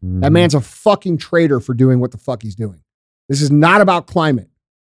going on. That man's a fucking traitor for doing what the fuck he's doing. This is not about climate.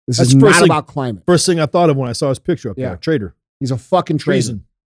 This is not about climate. First thing I thought of when I saw his picture up there, traitor. He's a fucking traitor.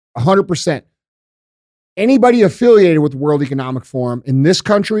 100%. Anybody affiliated with the World Economic Forum in this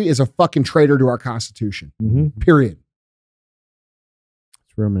country is a fucking traitor to our Constitution. Period.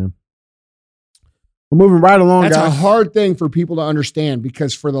 It's real, man. We're moving right along, That's guys. a hard thing for people to understand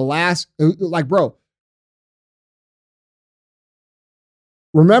because for the last, like, bro,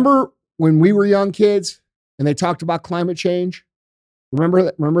 remember when we were young kids and they talked about climate change? Remember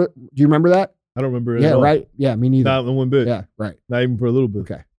that? Do you remember that? I don't remember it at at all. Right? Yeah, me neither. Not one bit. Yeah, right. Not even for a little bit.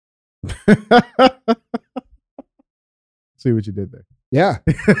 Okay. See what you did there. Yeah.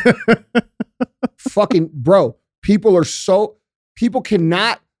 Fucking, bro, people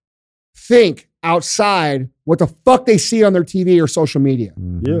cannot think outside what the fuck they see on their TV or social media.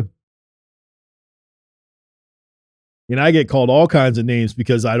 Yeah. And I get called all kinds of names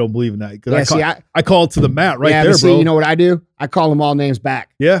because I don't believe in that. Because I call it to the mat there, but see, bro. you know what I do? I call them all names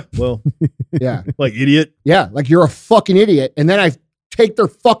back. Yeah, well. Yeah. Like idiot. Yeah, like you're a fucking idiot. And then I take their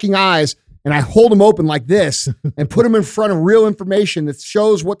fucking eyes and I hold them open like this and put them in front of real information that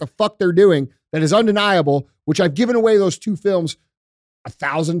shows what the fuck they're doing that is undeniable, which I've given away those two films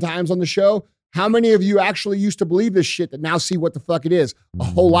 1,000 times on the show. How many of you actually used to believe this shit that now see what the fuck it is? A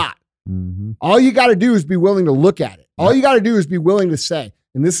whole lot. All you got to do is be willing to look at it. All you got to do is be willing to say,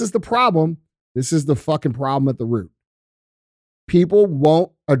 and this is the problem. This is the fucking problem at the root. People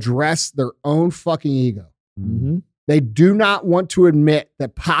won't address their own fucking ego. They do not want to admit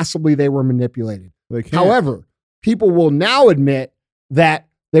that possibly they were manipulated. However, people will now admit that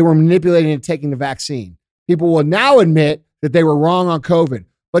they were manipulated into taking the vaccine. People will now admit that they were wrong on COVID,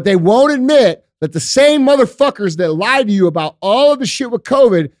 but they won't admit that the same motherfuckers that lied to you about all of the shit with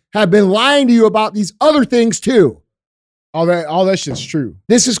COVID have been lying to you about these other things too. All that shit's true.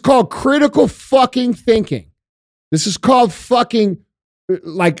 This is called critical fucking thinking. This is called fucking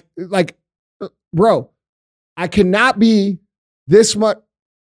like, bro, I cannot be this much.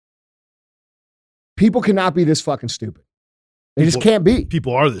 People cannot be this fucking stupid. They just can't be.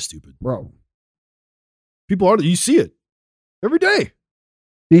 People are this stupid. Bro. People are, you see it every day.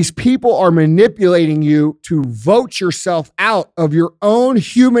 These people are manipulating you to vote yourself out of your own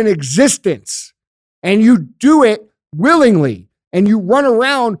human existence. And you do it willingly. And you run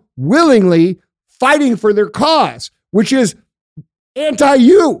around willingly fighting for their cause, which is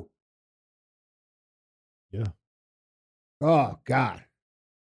anti-you. Yeah. Oh, God.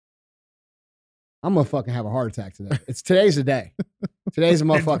 I'm going to fucking have a heart attack today. Today's the day. Today's a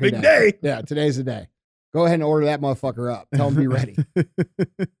motherfucking big day. Yeah, today's the day. Go ahead and order that motherfucker up. Tell him to be ready.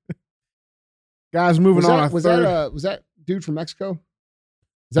 Guys, moving on. Was that dude from Mexico?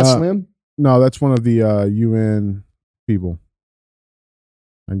 Is that Slim? No, that's one of the UN people.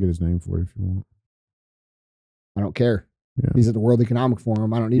 I can get his name for you if you want. I don't care. Yeah. He's at the World Economic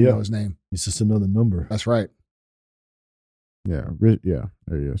Forum. I don't need to know his name. He's just another number. That's right. Yeah. Yeah.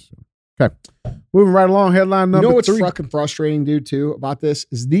 There he is. Okay. Moving right along. Headline number 3. You know what's fucking frustrating, dude, too, about this?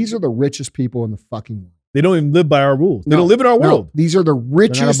 Is these are the richest people in the fucking world. They don't even live by our rules. They don't live in our world. These are the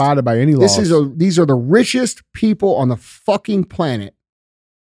richest. They're not abided by any laws. These are the richest people on the fucking planet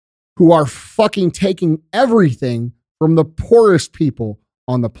who are fucking taking everything from the poorest people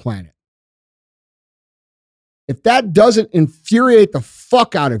on the planet. If that doesn't infuriate the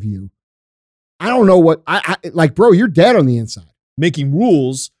fuck out of you, I don't know what I like, bro, you're dead on the inside. Making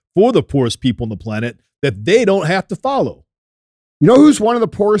rules for the poorest people on the planet that they don't have to follow. You know who's one of the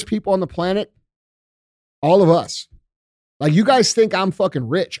poorest people on the planet? All of us. Like, you guys think I'm fucking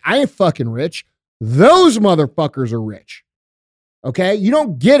rich. I ain't fucking rich. Those motherfuckers are rich. Okay? You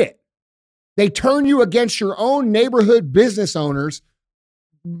don't get it. They turn you against your own neighborhood business owners.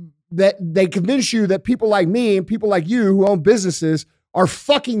 That they convince you that people like me and people like you who own businesses are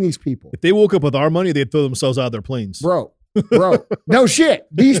fucking these people. If they woke up with our money, they'd throw themselves out of their planes. Bro. No shit.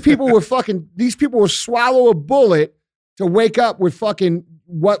 These people would swallow a bullet to wake up with fucking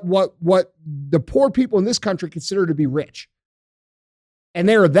what the poor people in this country consider to be rich. And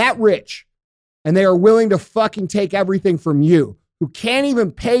they are that rich. And they are willing to fucking take everything from you, who can't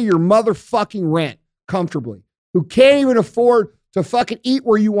even pay your motherfucking rent comfortably, who can't even afford to fucking eat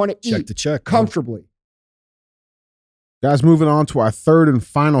where you want to eat. Check the check. Comfortably. Guys, moving on to our third and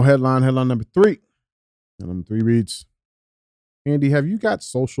final headline number 3. And number 3 reads, Andy, have you got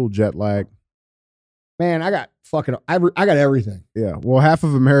social jet lag? Man, I got everything. Yeah. Well, half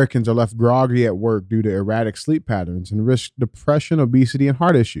of Americans are left groggy at work due to erratic sleep patterns and risk depression, obesity, and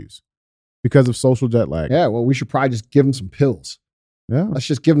heart issues because of social jet lag. Yeah, well, we should probably just give them some pills. Yeah. Let's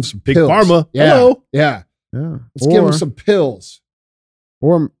just give them some Big pills. Pharma. Yeah. Hello. Yeah. Yeah. Let's give them some pills.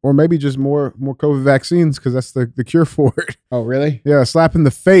 Or maybe just more COVID vaccines because that's the cure for it. Oh, really? Yeah, slap in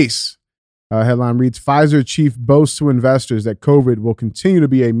the face. Headline reads, Pfizer chief boasts to investors that COVID will continue to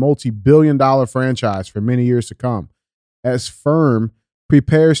be a multi-billion-dollar franchise for many years to come, as firm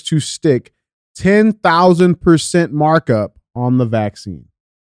prepares to stick 10,000% markup on the vaccine.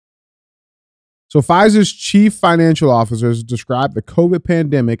 So Pfizer's chief financial officer has described the COVID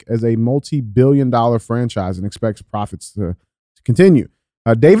pandemic as a multi-billion-dollar franchise and expects profits to continue.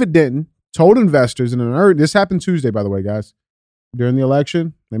 David Denton told investors in an this happened Tuesday, by the way, guys. During the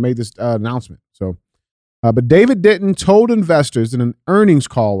election, they made this announcement. But David Denton told investors in an earnings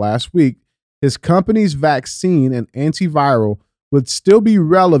call last week his company's vaccine and antiviral would still be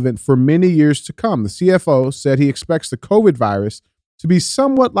relevant for many years to come. The CFO said he expects the COVID virus to be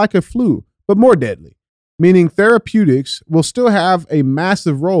somewhat like a flu, but more deadly, meaning therapeutics will still have a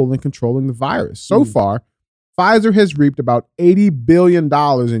massive role in controlling the virus. So far, Pfizer has reaped about $80 billion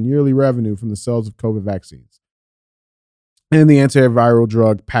in yearly revenue from the sales of COVID vaccines and the antiviral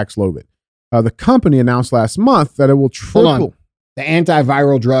drug Paxlovid. The company announced last month that it will triple. Hold on. The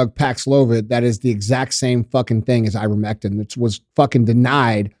antiviral drug Paxlovid, that is the exact same fucking thing as ivermectin. It was fucking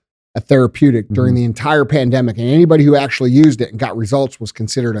denied a therapeutic during the entire pandemic. And anybody who actually used it and got results was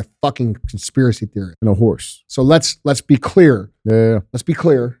considered a fucking conspiracy theory. And a horse. So let's be clear. Yeah. Let's be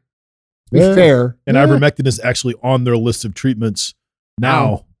clear. Be fair. And ivermectin is actually on their list of treatments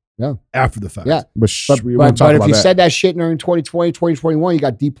now. Yeah. After the fact. Yeah. But if you said that shit during 2020, 2021, you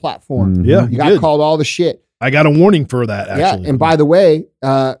got deplatformed. Mhm. Yeah. You got called all the shit. I got a warning for that, actually. Yeah. And by the way,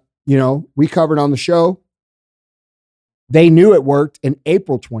 we covered on the show, they knew it worked in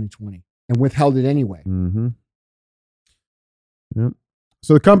April 2020 and withheld it anyway. Mm-hmm. Yep.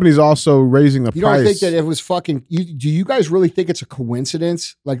 So the company's also raising the price. You don't think that it was fucking, do you guys really think it's a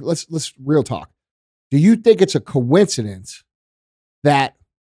coincidence? Like, let's real talk. Do you think it's a coincidence that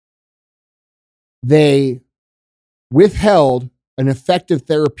they withheld an effective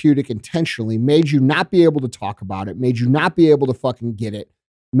therapeutic intentionally, made you not be able to talk about it, made you not be able to fucking get it,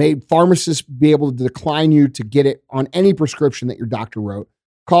 made pharmacists be able to decline you to get it on any prescription that your doctor wrote,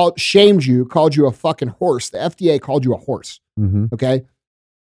 shamed you, called you a fucking horse. The FDA called you a horse. Mm-hmm. Okay.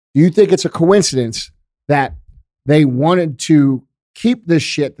 Do you think it's a coincidence that they wanted to keep this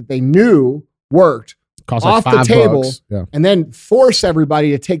shit that they knew worked Cost off like the table $5. Yeah. and then force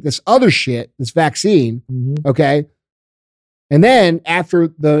everybody to take this other shit, this vaccine? Okay. And then after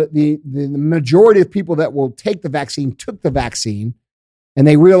the majority of people that will take the vaccine took the vaccine and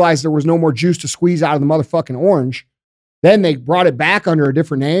they realized there was no more juice to squeeze out of the motherfucking orange, then they brought it back under a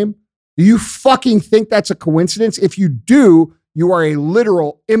different name. Do you fucking think that's a coincidence? If you do, you are a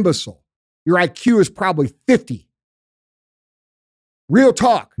literal imbecile. Your IQ is probably 50. Real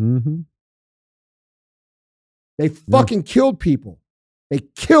talk. Mm-hmm. They fucking killed people. They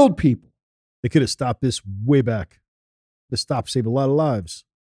killed people. They could have stopped this way back. The stop saved a lot of lives.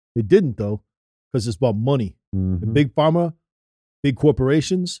 They didn't, though, because it's about money. Mm-hmm. The big pharma, big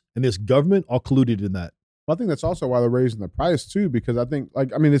corporations, and this government all colluded in that. I think that's also why they're raising the price too, because I think,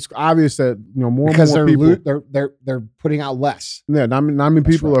 it's obvious that more because and more people they're putting out less. Yeah, not many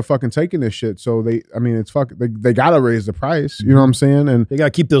people are fucking taking this shit. So they gotta raise the price. You know what I'm saying? And they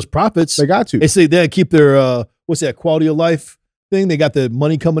gotta keep those profits. They got to. They say they gotta keep their quality of life thing. They got the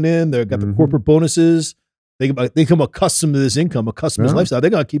money coming in. They got the corporate bonuses. They become accustomed to this income, accustomed to this lifestyle. They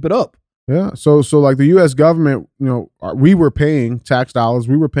gotta keep it up. Yeah. So like the U.S. government, we were paying tax dollars.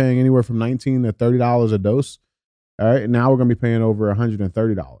 We were paying anywhere from $19 to $30 a dose. All right. And now we're going to be paying over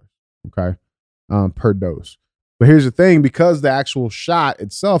 $130. Okay. Per dose. But here's the thing, because the actual shot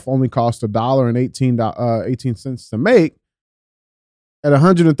itself only cost $1.18 to make, at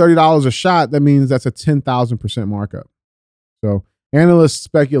 $130 a shot, that means that's a 10,000% markup. So analysts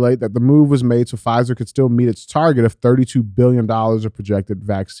speculate that the move was made so Pfizer could still meet its target of $32 billion of projected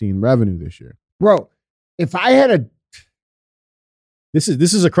vaccine revenue this year. Bro, if I had a... This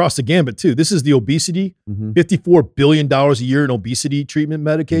is across the gambit too. This is the obesity, $54 billion a year in obesity treatment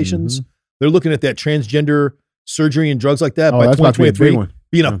medications. They're looking at that transgender surgery and drugs like that by 2023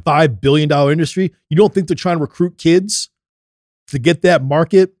 being a $5 billion industry. You don't think they're trying to recruit kids to get that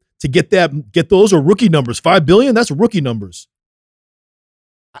market, to get those, or rookie numbers? $5 billion, that's rookie numbers.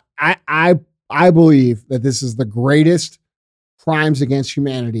 I believe that this is the greatest crimes against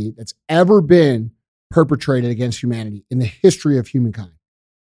humanity that's ever been perpetrated against humanity in the history of humankind.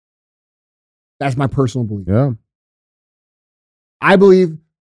 That's my personal belief. Yeah. I believe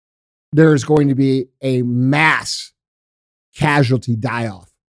there's going to be a mass casualty die-off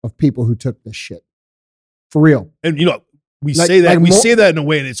of people who took this shit. For real. And we say that in a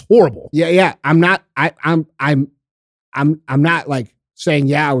way, and it's horrible. Yeah. I'm not like saying,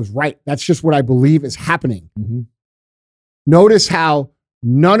 yeah, I was right. That's just what I believe is happening. Notice how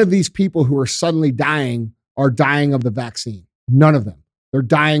none of these people who are suddenly dying are dying of the vaccine. None of them. They're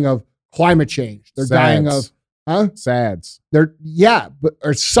dying of climate change. They're dying of, SADS. Or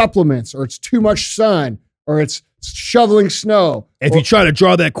supplements, or it's too much sun, or it's shoveling snow. If you try to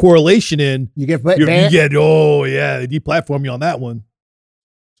draw that correlation in, you get they deplatform you on that one.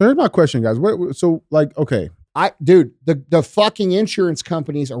 So here's my question, guys. The fucking insurance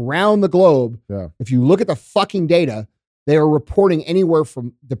companies around the globe, if you look at the fucking data, they are reporting anywhere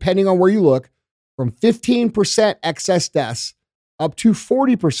from, depending on where you look, from 15% excess deaths up to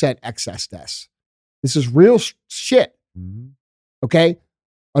 40% excess deaths. This is real shit. Okay?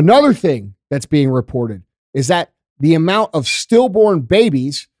 Another thing that's being reported is that the amount of stillborn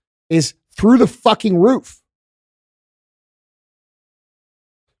babies is through the fucking roof.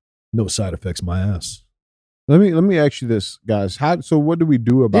 No side effects, my ass. Let me ask you this, guys. So what do we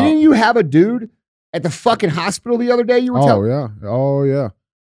do about... Didn't you have a dude at the fucking hospital the other day you were telling? Oh, yeah.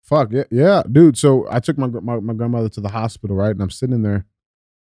 Fuck, yeah. Dude, so I took my grandmother to the hospital, right? And I'm sitting there,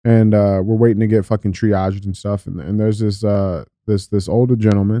 and we're waiting to get fucking triaged and stuff. And there's this older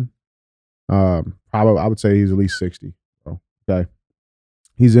gentleman. Probably, I would say he's at least 60. Okay.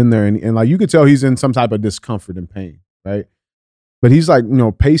 He's in there, and like you could tell he's in some type of discomfort and pain, right? But he's like,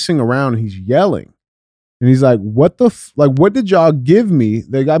 pacing around, and he's yelling. And he's like, what did y'all give me?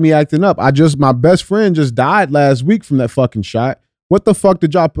 They got me acting up. My best friend just died last week from that fucking shot. What the fuck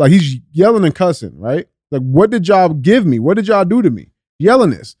did y'all, like, he's yelling and cussing, right? Like, what did y'all give me? What did y'all do to me?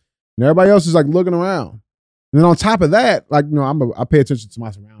 Yelling this. And everybody else is like looking around. And then on top of that, like, I pay attention to my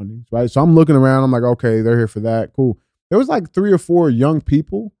surroundings, right? So I'm looking around. I'm like, okay, they're here for that. Cool. There was like 3 or 4 young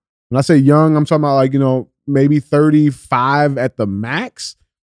people. When I say young, I'm talking about like, maybe 35 at the max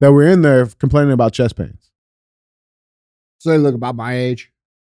that were in there complaining about chest pains. So they look about my age.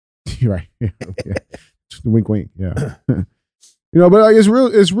 You're right. Yeah. Wink, wink. Yeah. But like it's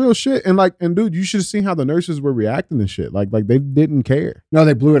real shit. And dude, you should have seen how the nurses were reacting and shit. Like they didn't care. No,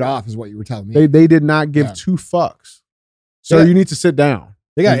 they blew it off, is what you were telling me. They did not give 2 fucks. So you need to sit down.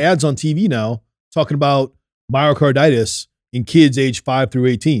 They got ads on TV now talking about myocarditis in kids age 5 through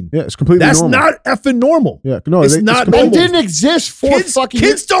 18. Yeah, it's completely normal. That's not effing normal. Yeah, no, it's not It normal. didn't exist for fucking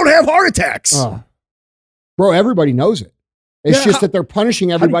kids don't have heart attacks. Bro, everybody knows it. It's just that they're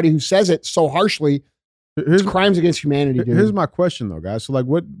punishing everybody who says it so harshly. It's crimes against humanity, dude. Here's my question, though, guys. So, like,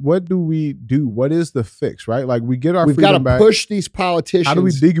 what do we do? What is the fix, right? Like, we get our We've got to push these politicians. How do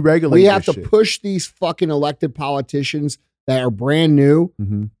we deregulate We have to shit? push these fucking elected politicians that are brand new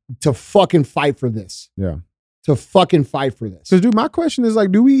to fucking fight for this. Yeah. To fucking fight for this. So, dude, my question is,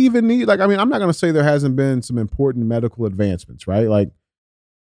 like, do we even need, like, I mean, I'm not going to say there hasn't been some important medical advancements, right? Like,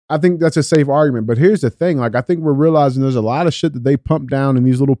 I think that's a safe argument. But here's the thing. Like, I think we're realizing there's a lot of shit that they pump down in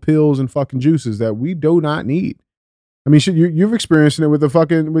these little pills and fucking juices that we do not need. I mean, shit, you've experienced it with the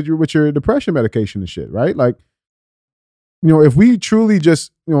fucking, with your depression medication and shit, right? Like, if we truly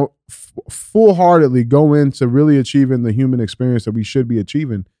just, full-heartedly go into really achieving the human experience that we should be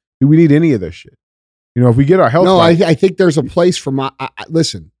achieving, do we need any of this shit? If we get our health back, I think there's a place for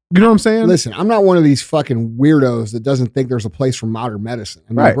listen. You know what I'm saying? Listen, I'm not one of these fucking weirdos that doesn't think there's a place for modern medicine.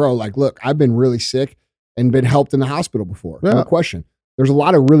 I mean, bro, like, look, I've been really sick and been helped in the hospital before. No question. There's a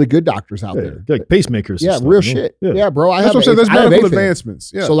lot of really good doctors out there. Like pacemakers. Yeah, real shit. Yeah, bro. That's what I'm saying. There's medical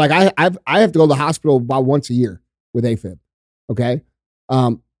advancements. Yeah. So, like, I have to go to the hospital about once a year with AFib. Okay?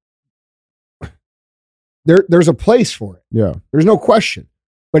 There's a place for it. Yeah. There's no question.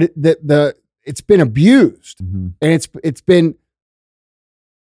 But it's been abused. And it's been,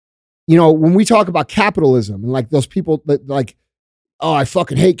 when we talk about capitalism and like those people that like oh, I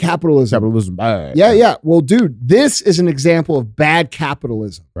fucking hate capitalism. Capitalism bad. Yeah. Well, dude, this is an example of bad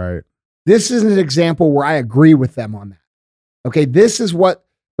capitalism. Right. This is an example where I agree with them on that. Okay, this is what,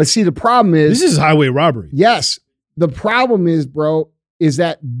 but see, the problem is. This is highway robbery. Yes. The problem is, bro, is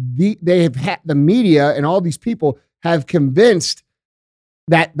that they have had the media and all these people have convinced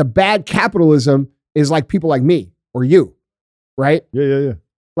that the bad capitalism is like people like me or you, right? Yeah.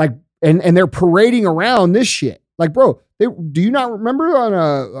 Like, and they're parading around this shit. Like, bro, do you not remember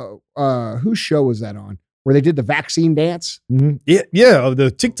on whose show was that on? Where they did the vaccine dance? Mm-hmm. Yeah,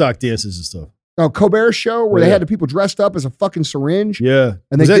 the TikTok dances and stuff. Oh, Colbert's show where they had the people dressed up as a fucking syringe. Yeah.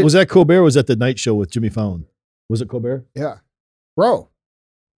 And was that Colbert or was that the night show with Jimmy Fallon? Was it Colbert? Yeah. Bro,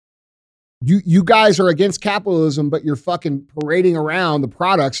 you guys are against capitalism, but you're fucking parading around the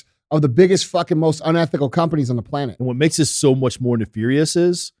products of the biggest fucking most unethical companies on the planet. And what makes this so much more nefarious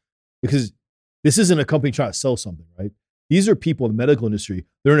is because this isn't a company trying to sell something, right? These are people in the medical industry.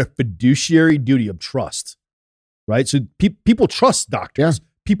 They're in a fiduciary duty of trust, right? So people trust doctors. Yeah.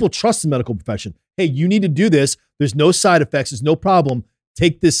 People trust the medical profession. Hey, you need to do this. There's no side effects. There's no problem.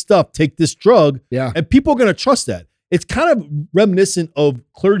 Take this stuff. Take this drug. Yeah. And people are going to trust that. It's kind of reminiscent of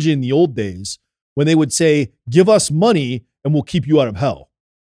clergy in the old days when they would say, give us money and we'll keep you out of hell.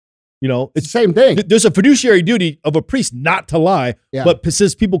 You know, it's the same thing. There's a fiduciary duty of a priest not to lie, but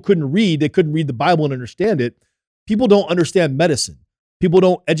since people couldn't read, they couldn't read the Bible and understand it. People don't understand medicine. People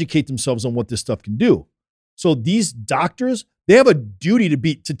don't educate themselves on what this stuff can do. So these doctors, they have a duty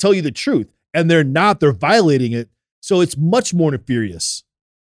to tell you the truth, and they're not. They're violating it. So it's much more nefarious.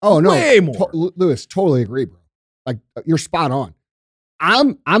 Oh no, way more. Lewis, totally agree, bro. Like you're spot on.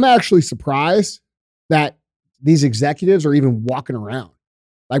 I'm actually surprised that these executives are even walking around.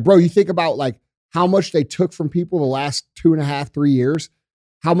 Like, bro, you think about like how much they took from people the last 2.5, 3 years,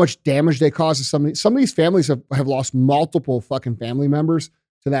 how much damage they caused to some of these families have lost multiple fucking family members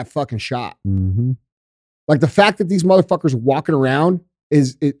to that fucking shot. Mm-hmm. Like the fact that these motherfuckers are walking around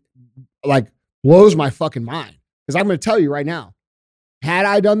it like blows my fucking mind. Because I'm going to tell you right now, had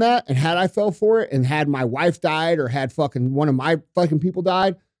I done that and had I fell for it and had my wife died or had fucking one of my fucking people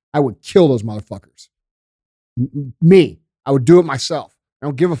died, I would kill those motherfuckers. Me, I would do it myself. I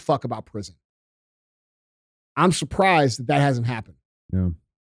don't give a fuck about prison. I'm surprised that hasn't happened. Yeah.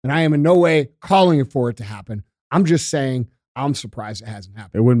 And I am in no way calling for it to happen. I'm just saying I'm surprised it hasn't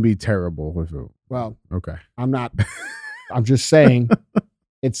happened. It wouldn't be terrible if it. Well, okay. I'm not. I'm just saying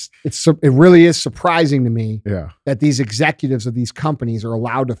it really is surprising to me that these executives of these companies are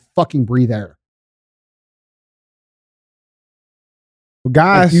allowed to fucking breathe air. Well,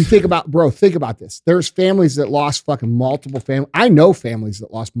 guys, like you think about this. There's families that lost fucking multiple family. I know families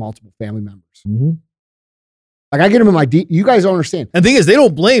that lost multiple family members. Mm-hmm. Like I get them in my you guys don't understand. And the thing is, they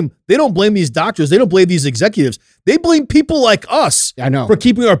don't blame these doctors. They don't blame these executives. They blame people like us. I know. For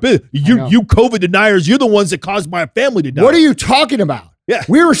keeping our business. You COVID deniers, you're the ones that caused my family to die. What are you talking about? Yeah.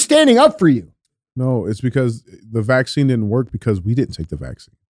 We were standing up for you. No, it's because the vaccine didn't work because we didn't take the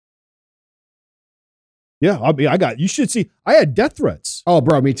vaccine. Yeah, I mean, you should see. I had death threats. Oh,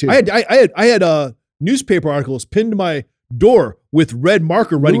 bro, me too. I had newspaper articles pinned to my door with red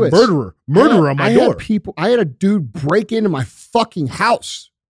marker writing murderer on my door. I had a dude break into my fucking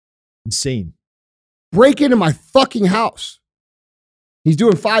house. Insane. Break into my fucking house. He's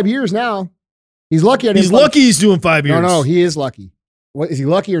doing 5 years now. He's lucky. He's lucky he's doing 5 years. No, he is lucky. What is he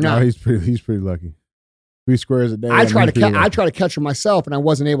lucky or not? No, he's pretty lucky. 3 squares a day. I tried to catch him myself, and I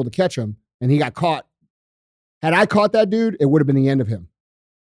wasn't able to catch him, and he got caught. Had I caught that dude, it would have been the end of him.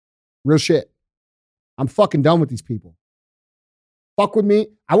 Real shit. I'm fucking done with these people. Fuck with me.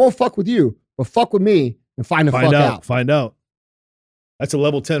 I won't fuck with you, but fuck with me and find the fuck out. Find out. That's a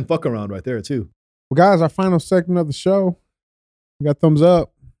level 10 fuck around right there, too. Well, guys, our final segment of the show. We got thumbs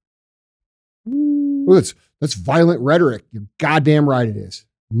up. Ooh, that's violent rhetoric. You're goddamn right it is.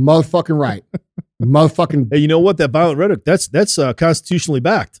 Motherfucking right. Motherfucking. Hey, you know what? That violent rhetoric, that's constitutionally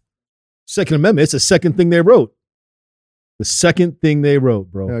backed. Second Amendment, it's the second thing they wrote. The second thing they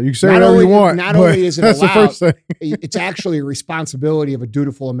wrote, bro. Yeah, you can say whatever you want. Not only is it that's allowed, the first thing. It's actually a responsibility of a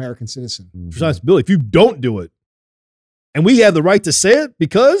dutiful American citizen. Responsibility. If you don't do it, and we have the right to say it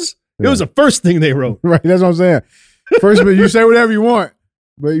because it was the first thing they wrote. Right, that's what I'm saying. First, you say whatever you want,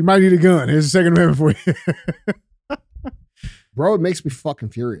 but you might need a gun. Here's the Second Amendment for you. Bro, it makes me fucking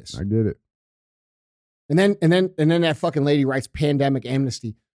furious. I get it. And then that fucking lady writes pandemic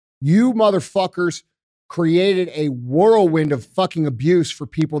amnesty. You motherfuckers created a whirlwind of fucking abuse for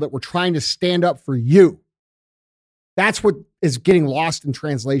people that were trying to stand up for you. That's what is getting lost in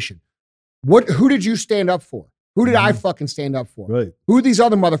translation. Who did you stand up for? Who did I fucking stand up for? Right. Who did these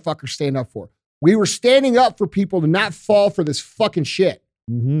other motherfuckers stand up for? We were standing up for people to not fall for this fucking shit.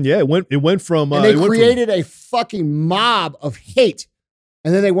 Mm-hmm. Yeah, it went from... and they created a fucking mob of hate.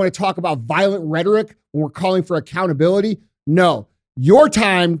 And then they want to talk about violent rhetoric when we're calling for accountability. No. Your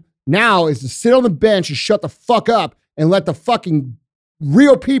time now is to sit on the bench and shut the fuck up and let the fucking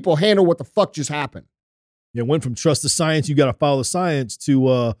real people handle what the fuck just happened. Yeah, it went from trust the science, you got to follow the science,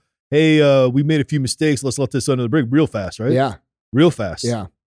 to, hey, we made a few mistakes, let's let this under the brick real fast, right? Yeah. Real fast. Yeah.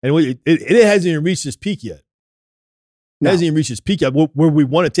 And it hasn't even reached its peak yet. It hasn't even reached its peak yet where we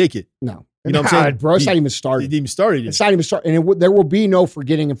want to take it. No. You know what I'm saying? Bro, it's not even started. It didn't even start yet. It's not even started. And there will be no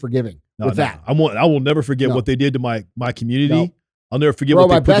forgetting and forgiving with that. I will never forget what they did to my community. No. I'll never forget Bro, what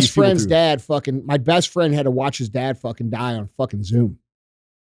they my put best these people friend's through. dad my best friend had to watch his dad fucking die on fucking Zoom.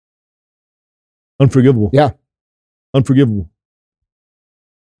 Unforgivable. Yeah. Unforgivable.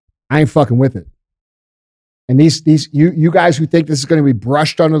 I ain't fucking with it. And you guys who think this is going to be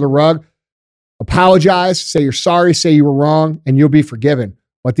brushed under the rug, apologize, say you're sorry, say you were wrong, and you'll be forgiven.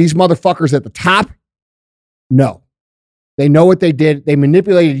 But these motherfuckers at the top, no. They know what they did. They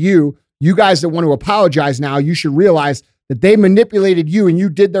manipulated you. You guys that want to apologize now, you should realize that they manipulated you and you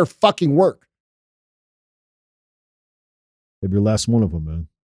did their fucking work. Maybe your last one of them, man.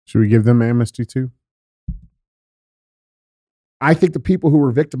 Should we give them amnesty too? I think the people who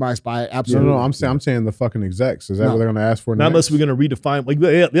were victimized by it, absolutely. No, I'm saying the fucking execs. Is that what they're going to ask for? Not unless we're going to redefine. Like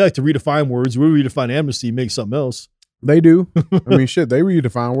they like to redefine words. We redefine amnesty, make something else. They do. I mean, shit, they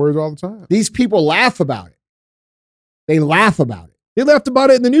redefine words all the time. These people laugh about it. They laugh about it. They laughed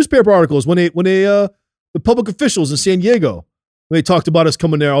about it in the newspaper articles when the public officials in San Diego, when they talked about us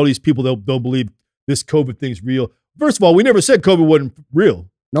coming there, all these people don't believe this COVID thing's real. First of all, we never said COVID wasn't real.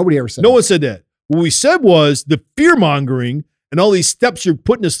 Nobody ever said that. No one said that. What we said was the fear mongering and all these steps you're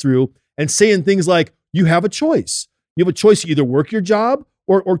putting us through and saying things like, you have a choice. You have a choice to either work your job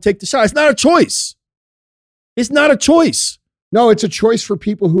or take the shot. It's not a choice. It's not a choice. No, it's a choice for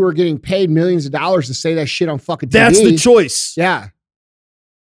people who are getting paid millions of dollars to say that shit on fucking TV. That's the choice. Yeah.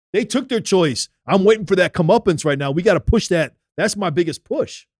 They took their choice. I'm waiting for that comeuppance right now. We got to push that. That's my biggest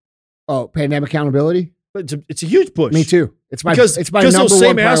push. Oh, pandemic accountability? But it's a huge push. Me too. It's my because number those same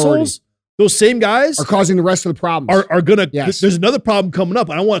one priority. assholes, those same guys are causing the rest of the problems. Are gonna. Yes. There's another problem coming up.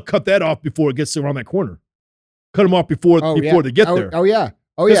 I don't want to cut that off before it gets around that corner. Cut them off before they get there. Oh yeah.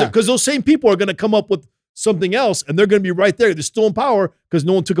 Oh yeah. Because those same people are going to come up with something else, and they're going to be right there. They're still in power because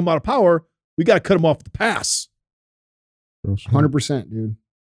no one took them out of power. We got to cut them off at the pass. 100%, dude.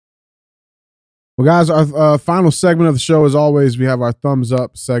 Well, guys, our final segment of the show, as always, we have our thumbs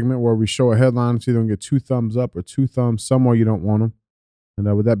up segment where we show a headline. It's either going to get 2 thumbs up or 2 thumbs somewhere you don't want them.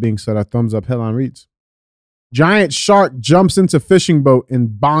 And with that being said, our thumbs up headline reads, giant shark jumps into fishing boat in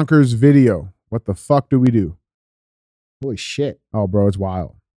bonkers video. What the fuck do we do? Holy shit. Oh, bro, it's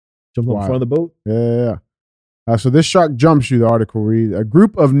wild. Jump on the front of the boat? Yeah. So this shark jumps you, the article reads. A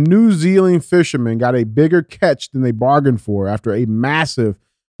group of New Zealand fishermen got a bigger catch than they bargained for after a massive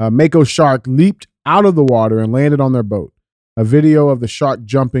mako shark leaped out of the water and landed on their boat. A video of the shark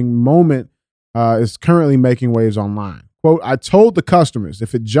jumping moment is currently making waves online. Quote, I told the customers,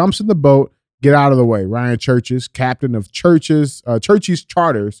 if it jumps in the boat, get out of the way. Ryan Churches, captain of Churches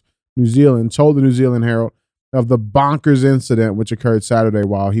Charters, New Zealand, told the New Zealand Herald of the bonkers incident which occurred Saturday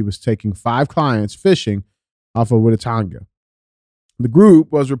while he was taking 5 clients fishing off of Waitangi. The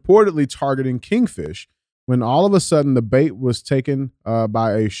group was reportedly targeting kingfish when all of a sudden the bait was taken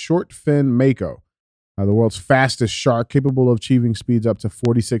by a short fin mako, the world's fastest shark, capable of achieving speeds up to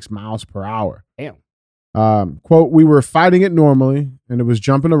 46 miles per hour. Damn. Quote, we were fighting it normally and it was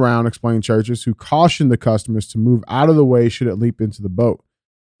jumping around, explained Churches, who cautioned the customers to move out of the way should it leap into the boat.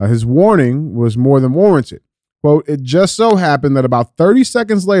 His warning was more than warranted. Quote, it just so happened that about 30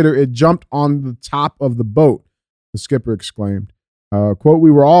 seconds later, it jumped on the top of the boat, the skipper exclaimed. Quote, we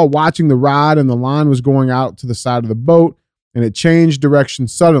were all watching the ride and the line was going out to the side of the boat and it changed direction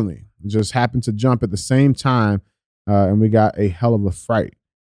suddenly. It just happened to jump at the same time and we got a hell of a fright.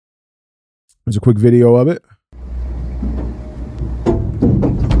 There's a quick video of it.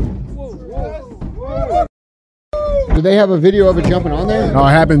 Do they have a video of it jumping on there? No,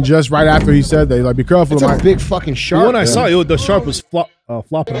 it happened just right after he said that. He's like, be careful. It's a big fucking shark. When I saw it, the shark was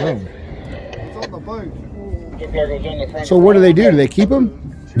flopping around. So what do? Do they keep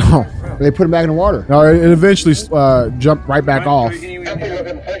him? No. Or they put him back in the water? No, it eventually jumped right back off. And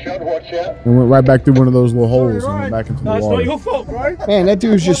went right back through one of those little holes and went back into the water. It's not your fault, right? Man, that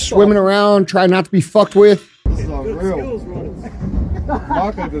dude's just swimming around, trying not to be fucked with. Look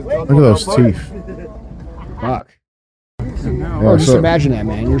at those teeth. Fuck. Oh, just imagine that,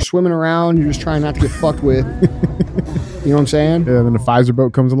 man. You're swimming around, you're just trying not to get fucked with. You know what I'm saying? Yeah, then the Pfizer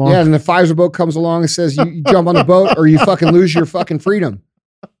boat comes along. Yeah, and the Pfizer boat comes along and says you jump on the boat or you fucking lose your fucking freedom.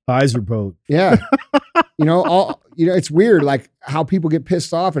 Pfizer boat. Yeah. It's weird like how people get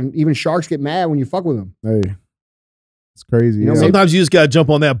pissed off and even sharks get mad when you fuck with them. Hey, it's crazy. You know, sometimes you just got to jump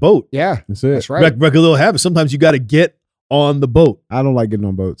on that boat. Yeah. That's it. That's right. Wreck a little habit. Sometimes you got to get on the boat. I don't like getting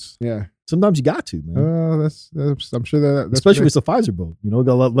on boats. Yeah. Sometimes you got to, man. I'm sure that's especially if it's a Pfizer boat. You know,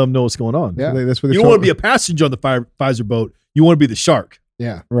 got to let them know what's going on. Yeah. That's what You don't want to be a passenger on the Pfizer boat. You want to be the shark.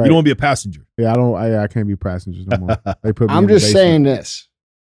 Yeah. Right. You don't want to be a passenger. Yeah, I can't be passengers no more. They put me I'm in the just basement. saying this.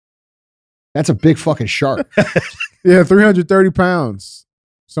 That's a big fucking shark. Yeah, 330 pounds,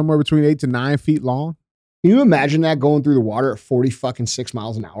 somewhere between 8 to 9 feet long, Can you imagine that going through the water at 6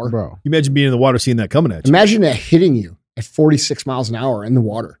 miles an hour? bro. You imagine being in the water, seeing that coming at you. Imagine that hitting you at 46 miles an hour in the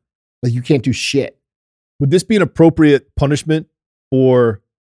water. Like you can't do shit. Would this be an appropriate punishment for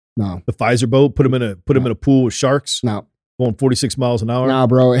No. the Pfizer boat? Put him in a pool with sharks No. going 46 miles an hour. Nah,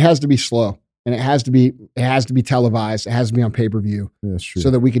 bro. It has to be slow. And it has to be televised. It has to be on pay-per-view Yeah, that's true. so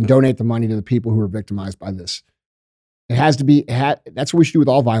that we can donate the money to the people who are victimized by this. It has to be, that's what we should do with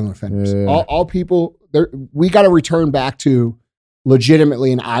all violent offenders. Yeah. All people, we got to return back to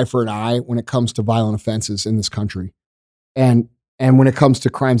legitimately an eye for an eye when it comes to violent offenses in this country. And when it comes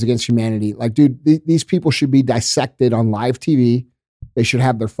to crimes against humanity, like, dude, these people should be dissected on live TV. They should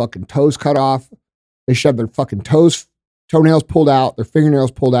have their fucking toes cut off. They should have their fucking toenails pulled out, their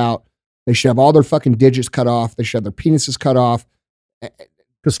fingernails pulled out. They should have all their fucking digits cut off. They should have their penises cut off.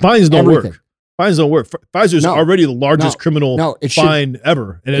 Because fines don't Everything. work. Fines don't work. Pfizer's No. already the largest criminal it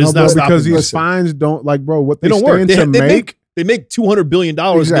ever. And No, it's bro, not stopping. because these Listen. fines don't what They they, don't work. stand to make. They make $200 billion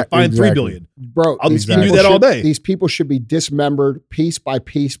and they fine $3 billion. Bro, I'll these do that people all day. These people should be dismembered piece by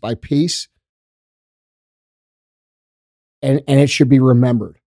piece by piece. And it should be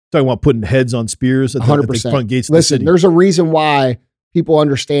remembered. Talking about putting heads on spears at the 100%. front gates of Listen, the city. there's a reason why people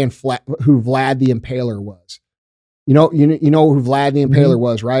understand who Vlad the Impaler was. You know who Vlad the Impaler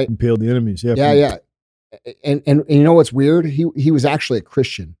was, right? Impaled the enemies. Yeah. Yeah. And you know what's weird? He was actually a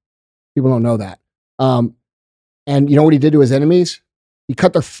Christian. People don't know that. And you know what he did to his enemies? He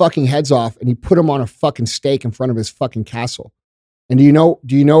cut their fucking heads off and he put them on a fucking stake in front of his fucking castle. And do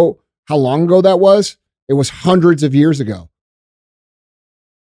you know how long ago that was? It was hundreds of years ago.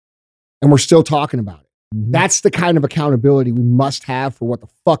 And we're still talking about it. Mhm. That's the kind of accountability we must have for what the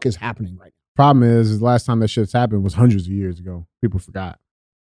fuck is happening right now. Problem is the last time that shit's happened was hundreds of years ago. People forgot.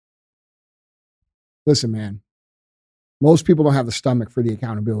 Listen, man, most people don't have the stomach for the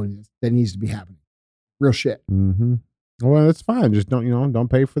accountability that needs to be happening. Real shit. Mm-hmm. Well, that's fine. Just don't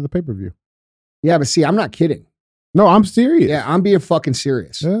pay for the pay-per-view. Yeah, but see, I'm not kidding. No, I'm serious. Yeah, I'm being fucking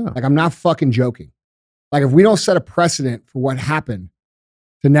serious. Yeah. Like, I'm not fucking joking. Like, if we don't set a precedent for what happened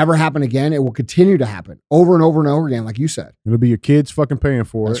to never happen again, it will continue to happen over and over and over again, like you said. It'll be your kids fucking paying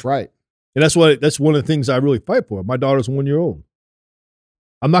for That's it. right. And that's one of the things I really fight for. My daughter's 1 year old.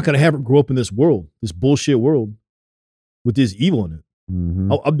 I'm not going to have her grow up in this world, this bullshit world with this evil in it.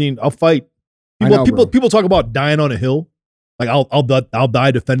 Mm-hmm. I'll fight. I know, bro. People talk about dying on a hill. Like I'll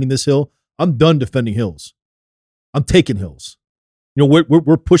die defending this hill. I'm done defending hills. I'm taking hills. You know,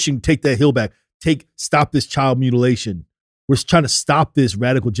 we're pushing, take that hill back. Stop this child mutilation. We're trying to stop this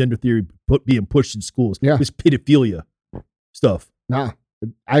radical gender theory being pushed in schools. Yeah. This pedophilia stuff. Nah,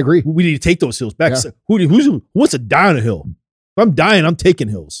 I agree. We need to take those hills back. Yeah. So who wants to die on a hill? If I'm dying, I'm taking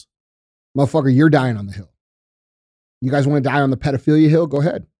hills. Motherfucker, you're dying on the hill. You guys want to die on the pedophilia hill? Go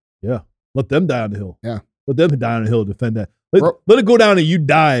ahead. Yeah. Let them die on the hill. Yeah. Let them die on the hill to defend that. Bro. Let it go down and you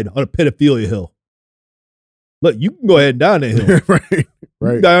died on a pedophilia hill. You can go ahead and die on that hill. right. You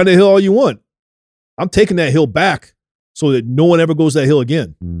Right. can die on that hill all you want. I'm taking that hill back so that no one ever goes that hill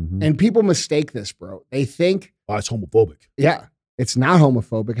again. Mm-hmm. And people mistake this, bro. They think, Oh, it's homophobic. yeah, it's not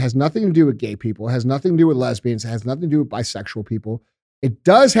homophobic. It has nothing to do with gay people. It has nothing to do with lesbians. It has nothing to do with bisexual people. It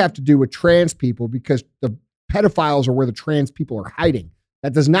does have to do with trans people because the pedophiles are where the trans people are hiding.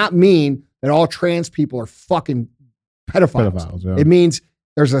 That does not mean that all trans people are fucking pedophiles. Pedophiles, yeah. It means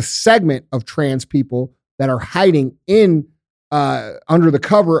there's a segment of trans people that are hiding in under the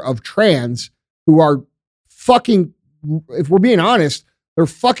cover of trans who are fucking, if we're being honest, they're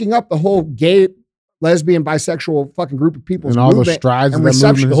fucking up the whole gay, lesbian, bisexual fucking group of people. And all the strides and that reception.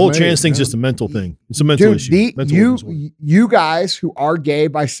 movement The has whole made, trans thing's yeah. just a mental thing. It's a mental issue. Mental disorder. You guys who are gay,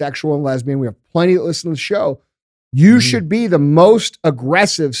 bisexual, and lesbian, we have plenty that listen to the show. You should be the most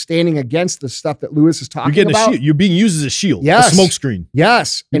aggressive standing against the stuff that Lewis is talking You're getting about. a shield. You're being used as a shield. Yes. A smoke screen.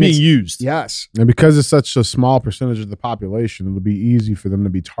 Yes. You're And being it's- used. Yes. And because it's such a small percentage of the population, it'll be easy for them to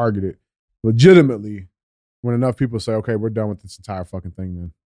be targeted legitimately when enough people say, okay, we're done with this entire fucking thing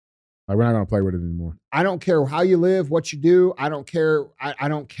then. Like, we're not going to play with it anymore. I don't care how you live, what you do. I don't care. I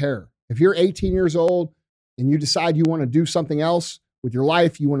don't care. If you're 18 years old and you decide you want to do something else with your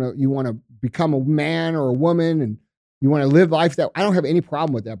life, you want to become a man or a woman, and you want to live life that, I don't have any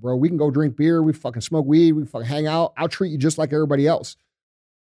problem with that, bro. We can go drink beer. We fucking smoke weed. We fucking hang out. I'll treat you just like everybody else.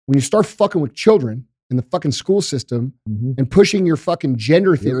 When you start fucking with children in the fucking school system and pushing your fucking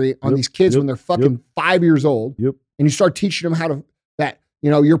gender theory on these kids when they're fucking 5 years old, and you start teaching them how to, that,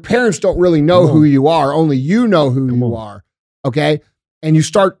 your parents don't really know who you are. Only you know who you are. Okay. And you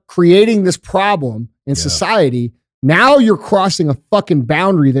start creating this problem in society. Now you're crossing a fucking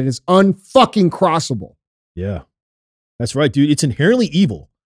boundary that is unfucking crossable. Yeah. That's right, dude. It's inherently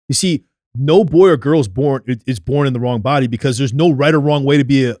evil. You see, no boy or girl is born in the wrong body, because there's no right or wrong way to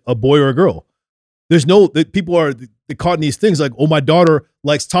be a boy or a girl. There's no, people are caught in these things like, oh, my daughter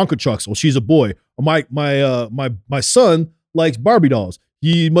likes Tonka trucks. Well, she's a boy. Or my son likes Barbie dolls.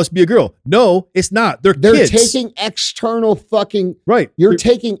 He must be a girl. No, it's not. They're kids. Taking external fucking right. You're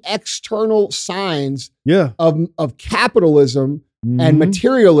taking external signs of capitalism and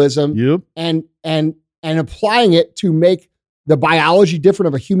materialism and applying it to make the biology different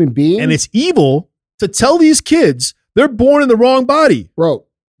of a human being. And it's evil to tell these kids they're born in the wrong body. Bro.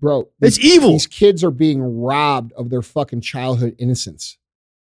 It's evil. These kids are being robbed of their fucking childhood innocence.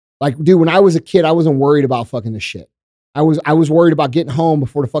 Like, dude, when I was a kid, I wasn't worried about fucking this shit. I was worried about getting home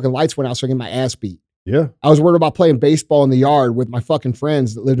before the fucking lights went out so I could get my ass beat. Yeah. I was worried about playing baseball in the yard with my fucking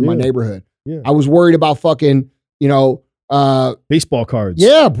friends that lived in my neighborhood. Yeah. I was worried about fucking, baseball cards.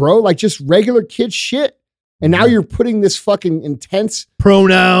 Yeah, bro. Like just regular kid shit. And now you're putting this fucking intense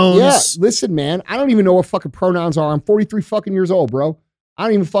pronouns. Yeah. Listen, man, I don't even know what fucking pronouns are. I'm 43 fucking years old, bro. I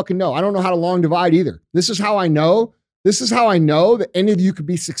don't even fucking know. I don't know how to long divide either. This is how I know that any of you could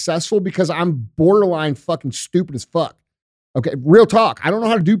be successful, because I'm borderline fucking stupid as fuck. Okay, real talk. I don't know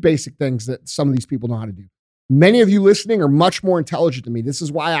how to do basic things that some of these people know how to do. Many of you listening are much more intelligent than me. This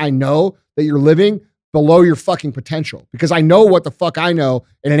is why I know that you're living below your fucking potential, because I know what the fuck I know,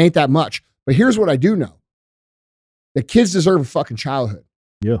 and it ain't that much. But here's what I do know. That kids deserve a fucking childhood.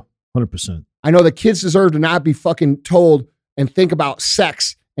 Yeah, 100%. I know that kids deserve to not be fucking told and think about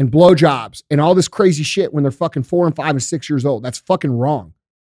sex and blowjobs and all this crazy shit when they're fucking 4 and 5 and 6 years old. That's fucking wrong.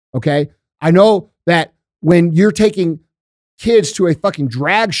 Okay? I know that when you're taking kids to a fucking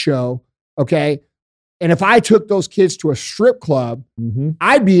drag show, okay, and if I took those kids to a strip club,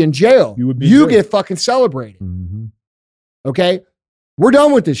 I'd be in jail. You would be. You get fucking celebrated. Okay? We're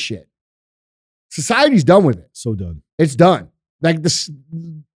done with this shit. Society's done with it. So done. It's done. Like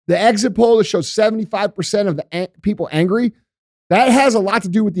the exit poll that shows 75% of the people angry, that has a lot to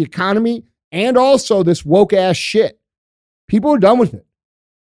do with the economy and also this woke ass shit. People are done with it.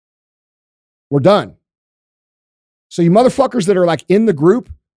 We're done. So you motherfuckers that are like in the group,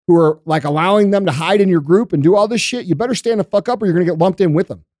 who are like allowing them to hide in your group and do all this shit, you better stand the fuck up or you're going to get lumped in with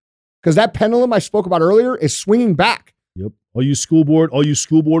them. Because that pendulum I spoke about earlier is swinging back. Yep. All you school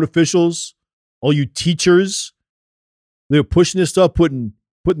board officials, all you teachers, they're pushing this stuff, trying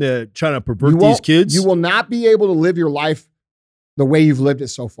to pervert these kids. You will not be able to live your life the way you've lived it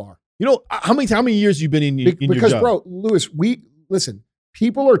so far. You know, how many years you've been in your job? Because, bro, Lewis, listen,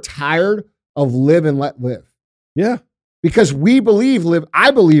 people are tired of live and let live. Yeah. Because I believe in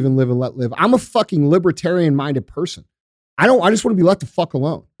live and let live. I'm a fucking libertarian-minded person. I just want to be let the fuck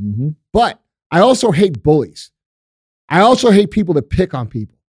alone. But I also hate bullies. I also hate people that pick on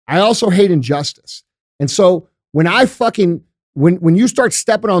people. I also hate injustice. And so when when you start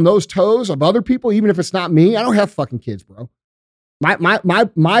stepping on those toes of other people, even if it's not me, I don't have fucking kids, bro.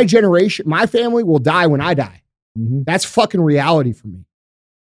 My generation, my family will die when I die. That's fucking reality for me.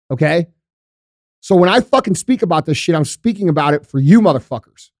 Okay? So when I fucking speak about this shit, I'm speaking about it for you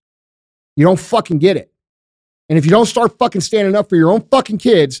motherfuckers. You don't fucking get it. And if you don't start fucking standing up for your own fucking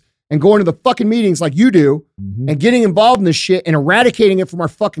kids and going to the fucking meetings like you do and getting involved in this shit and eradicating it from our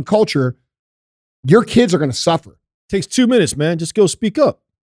fucking culture, your kids are going to suffer. Takes 2 minutes, man. Just go speak up.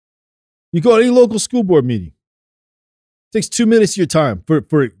 You go to any local school board meeting. Takes 2 minutes of your time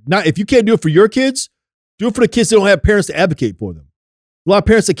if you can't do it for your kids, do it for the kids that don't have parents to advocate for them. A lot of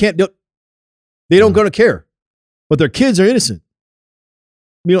parents that can't do it, they don't gonna care, but their kids are innocent.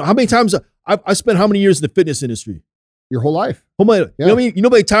 You know, how many times I spent how many years in the fitness industry? Your whole life. You know what I mean? You know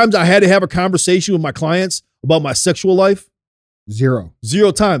how many times I had to have a conversation with my clients about my sexual life? Zero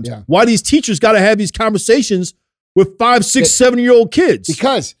times. Yeah. Why these teachers got to have these conversations with 5, 6, 7-year-old kids?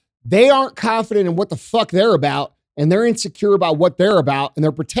 Because they aren't confident in what the fuck they're about, and they're insecure about what they're about, and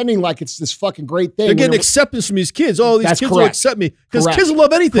they're pretending like it's this fucking great thing. They're getting acceptance from these kids. Oh, these kids will accept me. Because kids will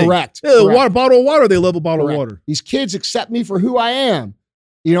love anything. Correct. Yeah, bottle of water, they love a bottle of water. These kids accept me for who I am.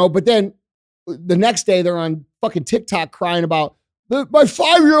 You know, but then the next day they're on fucking TikTok crying about my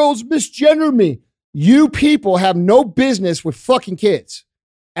 5-year-old's misgendered me. You people have no business with fucking kids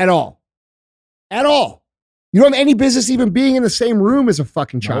at all. At all. You don't have any business even being in the same room as a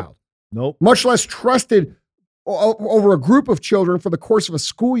fucking child. Nope. Much less trusted over a group of children for the course of a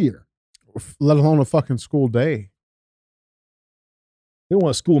school year. Let alone a fucking school day. They don't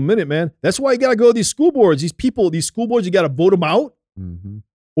want a school minute, man. That's why you got to go to these school boards. These people, these school boards, you got to vote them out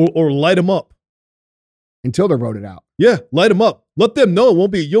or light them up. Until they're voted out. Yeah, light them up. Let them know it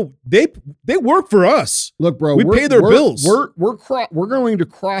won't be, they work for us. Look, bro. We pay their bills. We're going to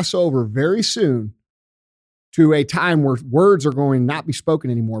cross over very soon to a time where words are going to not be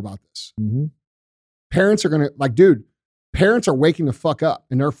spoken anymore about this. Mm-hmm. Parents are going to, like, dude, parents are waking the fuck up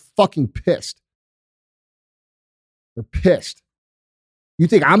and they're fucking pissed. They're pissed. You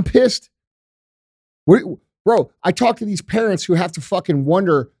think I'm pissed? Bro, I talk to these parents who have to fucking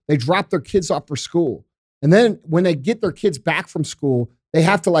wonder, they drop their kids off for school. And then when they get their kids back from school, they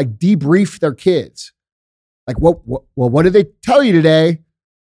have to like debrief their kids. Like, what did they tell you today?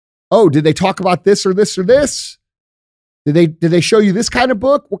 Oh, did they talk about this or this or this? Did they show you this kind of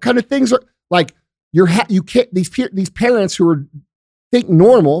book? What kind of things are like? You can't. These parents who think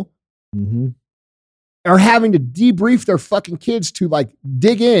normal are having to debrief their fucking kids to like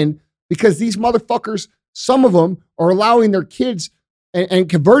dig in because these motherfuckers, some of them are allowing their kids and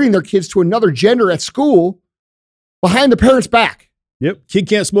converting their kids to another gender at school behind the parents' back. Yep. Kid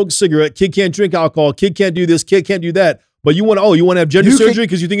can't smoke a cigarette. Kid can't drink alcohol. Kid can't do this. Kid can't do that. But you want to have gender surgery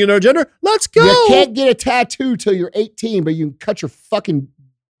because you think you're another gender? Let's go. You can't get a tattoo till you're 18, but you can cut your fucking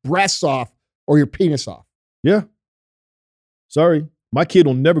breasts off or your penis off. Yeah. Sorry. My kid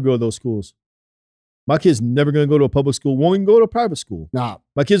will never go to those schools. My kid's never going to go to a public school. Won't even go to a private school. Nah.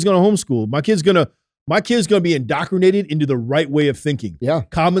 My kid's going to homeschool. My kid's going to be indoctrinated into the right way of thinking. Yeah.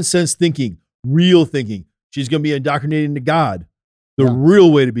 Common sense thinking, real thinking. She's going to be indoctrinated into God. The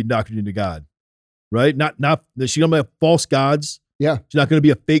real way to be indoctrinated into God. Right? Not she's going to have false gods. Yeah. She's not going to be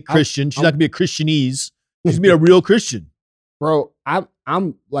a fake Christian. She's not going to be a Christianese. She's going to be a real Christian. Bro,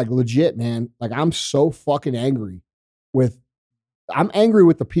 I'm like legit, man. Like I'm so fucking angry with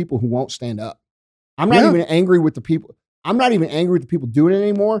the people who won't stand up. I'm not even angry with the people. I'm not even angry with the people doing it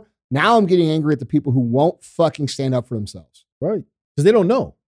anymore. Now I'm getting angry at the people who won't fucking stand up for themselves. Right. Because they don't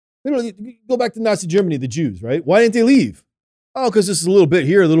know. They don't go back to Nazi Germany, the Jews, right? Why didn't they leave? Oh, because this is a little bit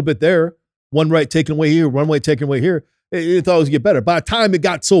here, a little bit there. One right taken away here, one right taken away here. It thought it was get better. By the time it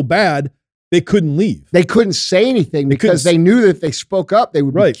got so bad, they couldn't leave. They couldn't say anything because they knew that if they spoke up, they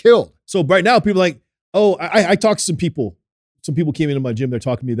would be killed. So right now, people are like, oh, I talked to some people. Some people came into my gym. They're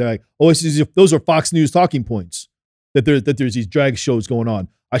talking to me. They're like, oh, those are Fox News talking points, that there's these drag shows going on.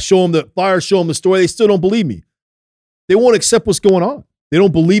 I show them the flyer, show them the story. They still don't believe me. They won't accept what's going on. They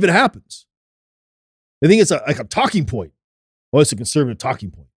don't believe it happens. They think it's like a talking point. Oh, it's a conservative talking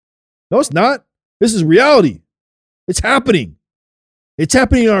point. No, it's not. This is reality. It's happening. It's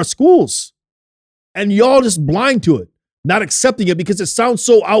happening in our schools. And y'all just blind to it, not accepting it because it sounds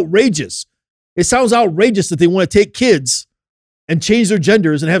so outrageous. It sounds outrageous that they want to take kids and change their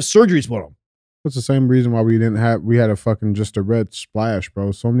genders and have surgeries for them. That's the same reason why we had a fucking just a red splash,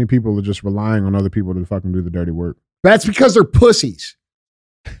 bro. So many people are just relying on other people to fucking do the dirty work. That's because they're pussies.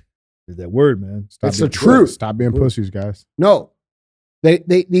 Is that word, man? That's the truth. Stop being pussies, guys. No.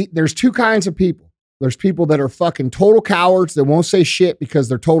 There's two kinds of people. There's people that are fucking total cowards that won't say shit because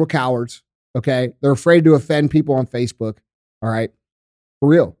they're total cowards. Okay. They're afraid to offend people on Facebook. All right. For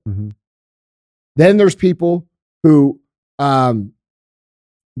real. Mm-hmm. Then there's people who,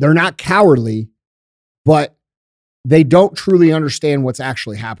 they're not cowardly, but they don't truly understand what's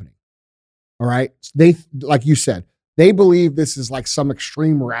actually happening. All right. They, like you said, they believe this is like some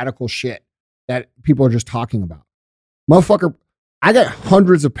extreme radical shit that people are just talking about. Motherfucker, I get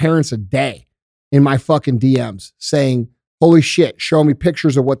hundreds of parents a day in my fucking DMs saying, holy shit, show me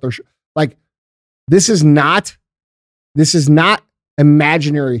pictures of what they're like. This is not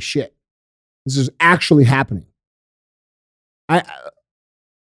imaginary shit. This is actually happening.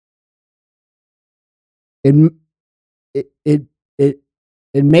 It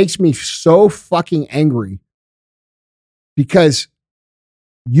makes me so fucking angry because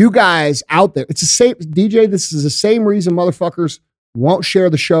you guys out there, it's the same, DJ, this is the same reason motherfuckers won't share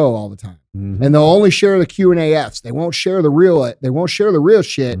the show all the time. Mm-hmm. And they'll only share the Q&A-Fs. They won't share the real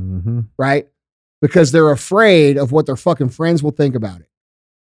shit, right? Because they're afraid of what their fucking friends will think about it.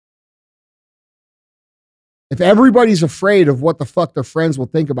 If everybody's afraid of what the fuck their friends will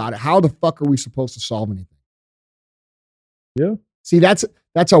think about it, how the fuck are we supposed to solve anything? Yeah. See, that's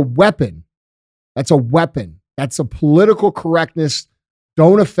a weapon. That's a weapon. That's a political correctness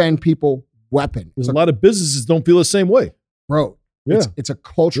don't offend people weapon. There's a lot of businesses don't feel the same way. Bro, Yeah. it's a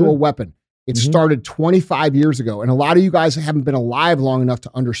cultural weapon. It started 25 years ago, and a lot of you guys haven't been alive long enough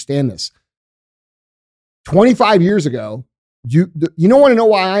to understand this. 25 years ago, you don't want to know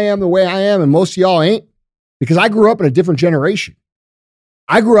why I am the way I am, and most of y'all ain't, because I grew up in a different generation.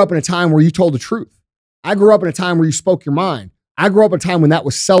 I grew up in a time where you told the truth. I grew up in a time where you spoke your mind. I grew up in a time when that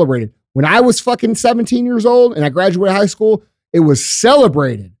was celebrated. When I was fucking 17 years old and I graduated high school, it was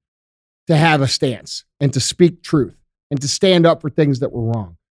celebrated to have a stance and to speak truth and to stand up for things that were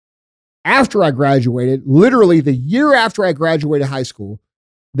wrong. After I graduated, literally the year after I graduated high school,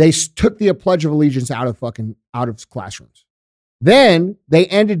 they took the Pledge of Allegiance out of classrooms. Then they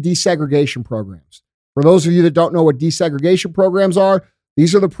ended desegregation programs. For those of you that don't know what desegregation programs are,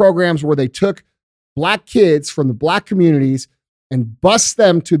 these are the programs where they took black kids from the black communities and bused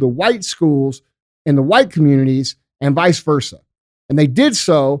them to the white schools in the white communities and vice versa. And they did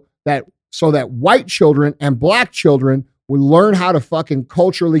so that white children and black children would learn how to fucking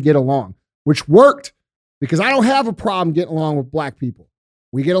culturally get along, which worked because I don't have a problem getting along with black people.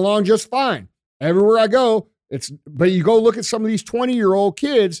 We get along just fine. Everywhere I go, but you go look at some of these 20-year-old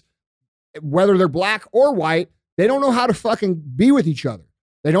kids, whether they're black or white, they don't know how to fucking be with each other.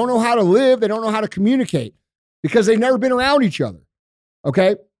 They don't know how to live. They don't know how to communicate because they've never been around each other.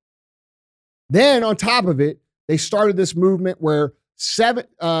 Okay? Then on top of it, they started this movement where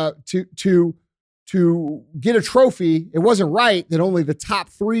to get a trophy, it wasn't right that only the top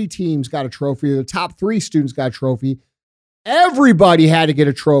 3 teams got a trophy, or the top 3 students got a trophy. Everybody had to get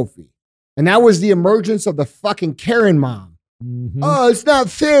a trophy. And that was the emergence of the fucking Karen mom. Mm-hmm. Oh, it's not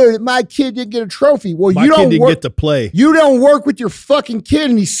fair that my kid didn't get a trophy. Well, my kid didn't get to play. You don't work with your fucking kid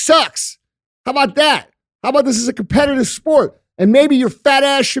and he sucks. How about that? How about this is a competitive sport? And maybe your fat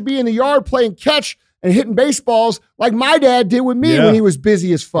ass should be in the yard playing catch and hitting baseballs like my dad did with me when he was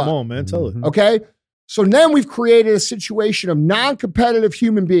busy as fuck. Come on, man. Tell it. Okay? So then we've created a situation of non-competitive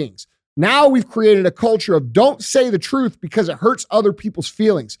human beings. Now we've created a culture of don't say the truth because it hurts other people's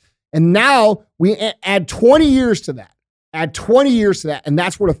feelings. And now we add 20 years to that. Add 20 years to that. And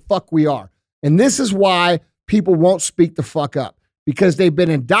that's where the fuck we are. And this is why people won't speak the fuck up, because they've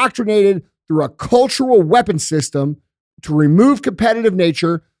been indoctrinated through a cultural weapon system to remove competitive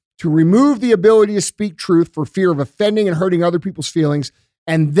nature, to remove the ability to speak truth for fear of offending and hurting other people's feelings.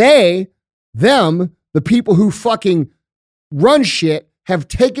 And the people who fucking run shit, have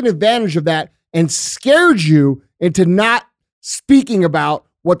taken advantage of that and scared you into not speaking about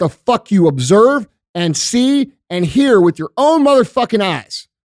what the fuck you observe and see and hear with your own motherfucking eyes.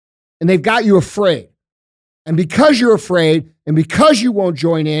 And they've got you afraid. And because you're afraid, and because you won't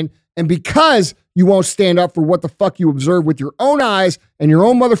join in, and because you won't stand up for what the fuck you observe with your own eyes and your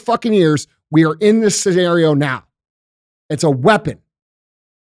own motherfucking ears, we are in this scenario now. It's a weapon.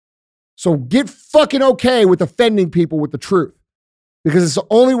 So get fucking okay with offending people with the truth, because it's the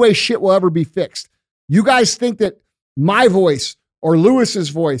only way shit will ever be fixed. You guys think that my voice or Lewis's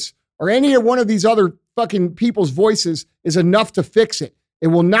voice or any one of these other fucking people's voices is enough to fix it. It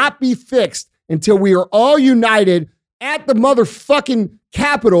will not be fixed until we are all united at the motherfucking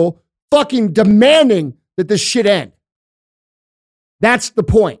Capitol fucking demanding that this shit end. That's the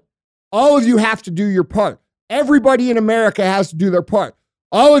point. All of you have to do your part. Everybody in America has to do their part.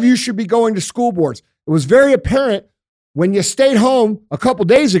 All of you should be going to school boards. It was very apparent when you stayed home a couple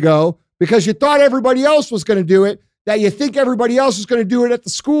days ago because you thought everybody else was going to do it, that you think everybody else is going to do it at the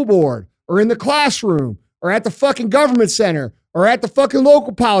school board or in the classroom or at the fucking government center or at the fucking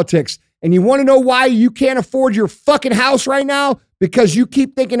local politics. And you want to know why you can't afford your fucking house right now? Because you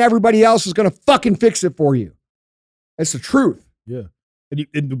keep thinking everybody else is going to fucking fix it for you. That's the truth. Yeah. And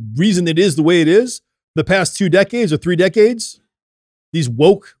the reason it is the way it is, the past 2 decades or 3 decades, these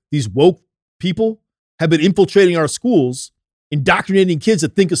woke people have been infiltrating our schools, indoctrinating kids to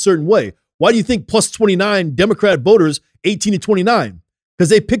think a certain way. Why do you think plus 29 Democrat voters, 18 to 29? Because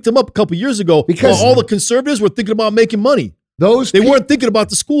they picked them up a couple years ago because all the conservatives were thinking about making money. They weren't thinking about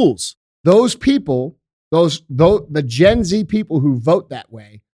the schools. Those people, the Gen Z people who vote that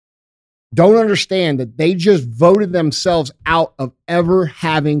way, don't understand that they just voted themselves out of ever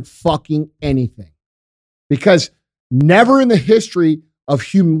having fucking anything. Because never in the history of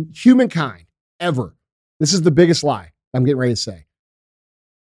humankind, ever, this is the biggest lie I'm getting ready to say,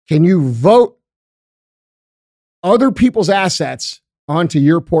 can you vote other people's assets onto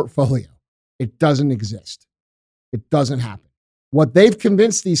your portfolio? It doesn't exist. It doesn't happen. What they've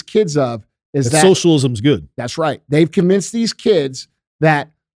convinced these kids of is that socialism's good. That's right. They've convinced these kids that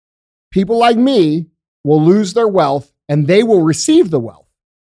people like me will lose their wealth and they will receive the wealth.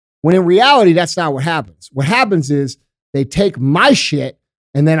 When in reality, that's not what happens. What happens is they take my shit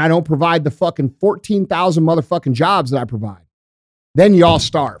and then I don't provide the fucking 14,000 motherfucking jobs that I provide, then y'all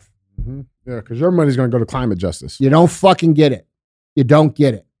starve. Mm-hmm. Yeah, because your money's going to go to climate justice. You don't fucking get it. You don't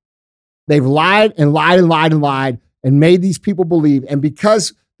get it. They've lied and lied and lied and lied and made these people believe. And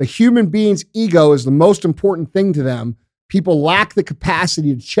because the human being's ego is the most important thing to them, people lack the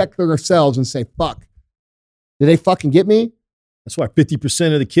capacity to check themselves and say, fuck, did they fucking get me? That's why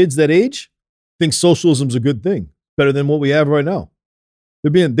 50% of the kids that age think socialism's a good thing, better than what we have right now.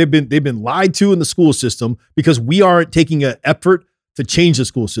 They've been lied to in the school system because we aren't taking an effort to change the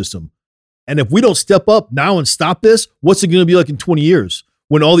school system. And if we don't step up now and stop this, what's it going to be like in 20 years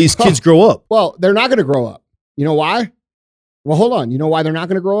when all these kids grow up? Well, they're not going to grow up. You know why? Well, hold on. You know why they're not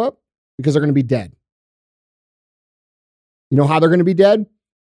going to grow up? Because they're going to be dead. You know how they're going to be dead?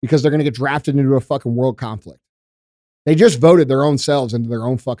 Because they're going to get drafted into a fucking world conflict. They just voted their own selves into their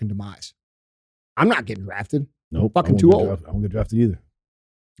own fucking demise. I'm not getting drafted. Nope. Fucking too old. I won't get drafted either.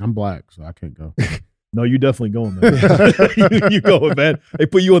 I'm black, so I can't go. No, you definitely going, man. you going, man. They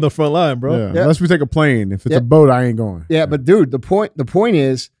put you on the front line, bro. Yeah. Unless we take a plane. If it's a boat, I ain't going. Yeah, but dude, the point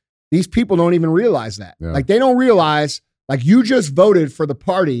is, these people don't even realize that. Yeah. Like, they don't realize, like, you just voted for the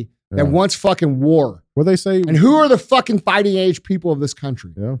party that wants fucking war. What they say? And who are the fucking fighting age people of this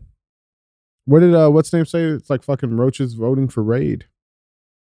country? Yeah. What did what's his name say? It's like fucking roaches voting for Raid.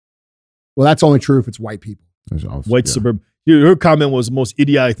 Well, that's only true if it's white people. White suburban. Her comment was the most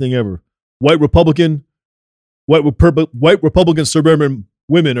idiotic thing ever. White Republican suburban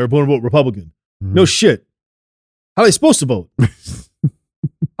women are going to vote Republican. Mm-hmm. No shit. How are they supposed to vote? How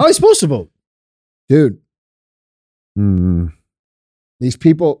are they supposed to vote? Dude. Mm-hmm. These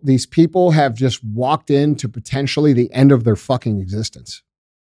people have just walked into potentially the end of their fucking existence.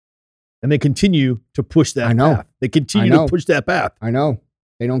 And they continue to push that path. They continue to push that path. I know.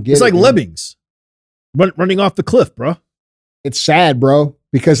 They don't get it. It's like lemmings running off the cliff, bro. It's sad, bro.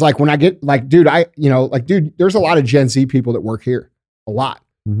 Because like when I get like, dude, there's a lot of Gen Z people that work here. A lot.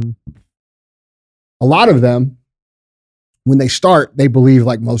 Mm-hmm. A lot of them, when they start, they believe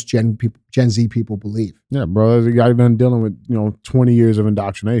like most Gen Z people believe. Yeah, bro. There's a guy been dealing with, 20 years of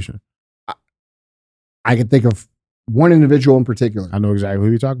indoctrination. I can think of one individual in particular. I know exactly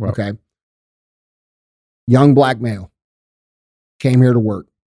who you're talking about. Okay. Young black male. Came here to work.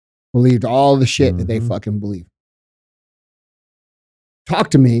 Believed all the shit that they fucking believe.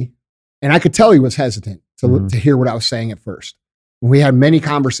 Talked to me, and I could tell he was hesitant to hear what I was saying at first. We had many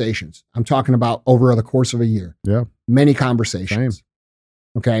conversations. I'm talking about over the course of a year. Yeah. Many conversations. Same.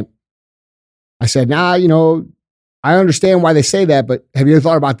 Okay. I said, nah, I understand why they say that, but have you ever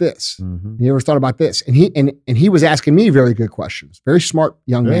thought about this? Mm-hmm. You ever thought about this? And he was asking me very good questions. Very smart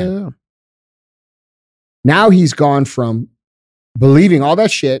young man. Yeah. Now he's gone from believing all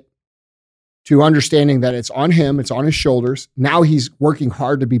that shit to understanding that it's on him, it's on his shoulders. Now he's working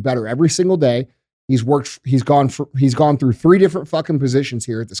hard to be better every single day. He's gone through 3 different fucking positions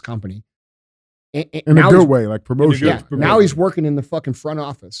here at this company. In a good way, like promotion. Yeah. Now he's working in the fucking front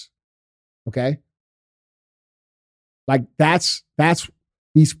office. Okay. Like that's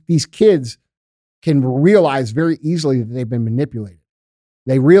these kids can realize very easily that they've been manipulated.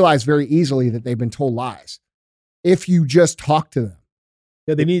 They realize very easily that they've been told lies. If you just talk to them.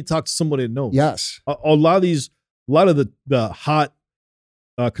 Yeah, they need to talk to somebody that knows. Yes. A lot of the hot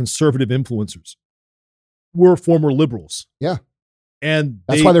conservative influencers were former liberals. Yeah. And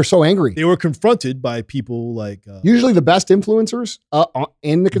that's why they're so angry. They were confronted by people like... usually the best influencers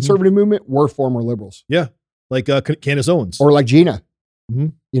in the conservative movement were former liberals. Yeah. Like Candace Owens. Or like Gina.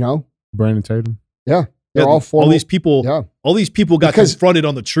 Mm-hmm. Brandon Tatum. Yeah. They're all former. All these people got confronted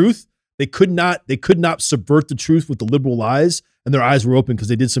on the truth. They could not subvert the truth with the liberal lies, and their eyes were open because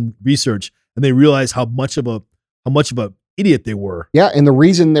they did some research and they realized how much of a idiot they were. Yeah, and the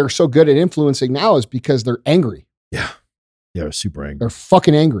reason they're so good at influencing now is because they're angry. Yeah, they're super angry. They're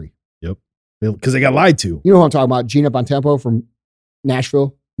fucking angry. Yep, because they got lied to. You know who I'm talking about? Gina Bontempo from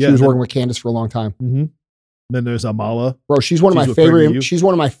Nashville. She was working with Candace for a long time. Mm-hmm. Then there's Amala. Bro, she's one of my favorite. She's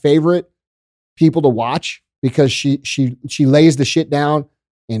one of my favorite people to watch because she lays the shit down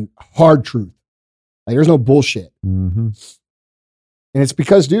in hard truth. Like there's no bullshit. Mm-hmm. And it's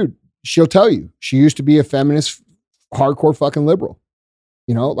because, dude, she'll tell you she used to be a feminist, hardcore fucking liberal.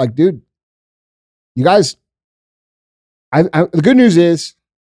 Like, dude, you guys. The good news is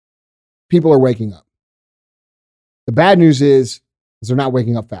people are waking up. The bad news is they're not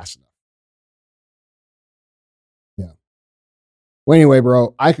waking up fast enough. Yeah. Well, anyway,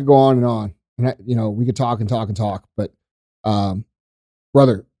 bro, I could go on, and we could talk and talk and talk, but,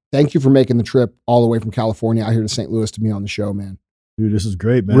 brother, thank you for making the trip all the way from California out here to St. Louis to be on the show, man. Dude, this is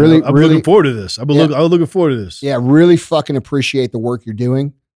great, man. Really, I'm really looking forward to this. I was looking forward to this. Yeah, really fucking appreciate the work you're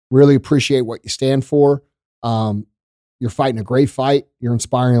doing. Really appreciate what you stand for. You're fighting a great fight. You're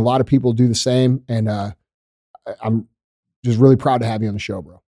inspiring a lot of people to do the same. And I'm just really proud to have you on the show,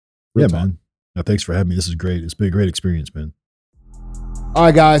 bro. Real talk. Man. No, thanks for having me. This is great. It's been a great experience, man. All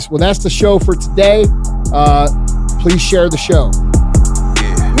right, guys. Well, that's the show for today. Please share the show.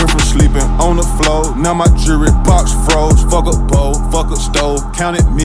 Went from sleeping on the floor, now my jewelry box froze. Fuck a bowl, fuck a stove, counted me.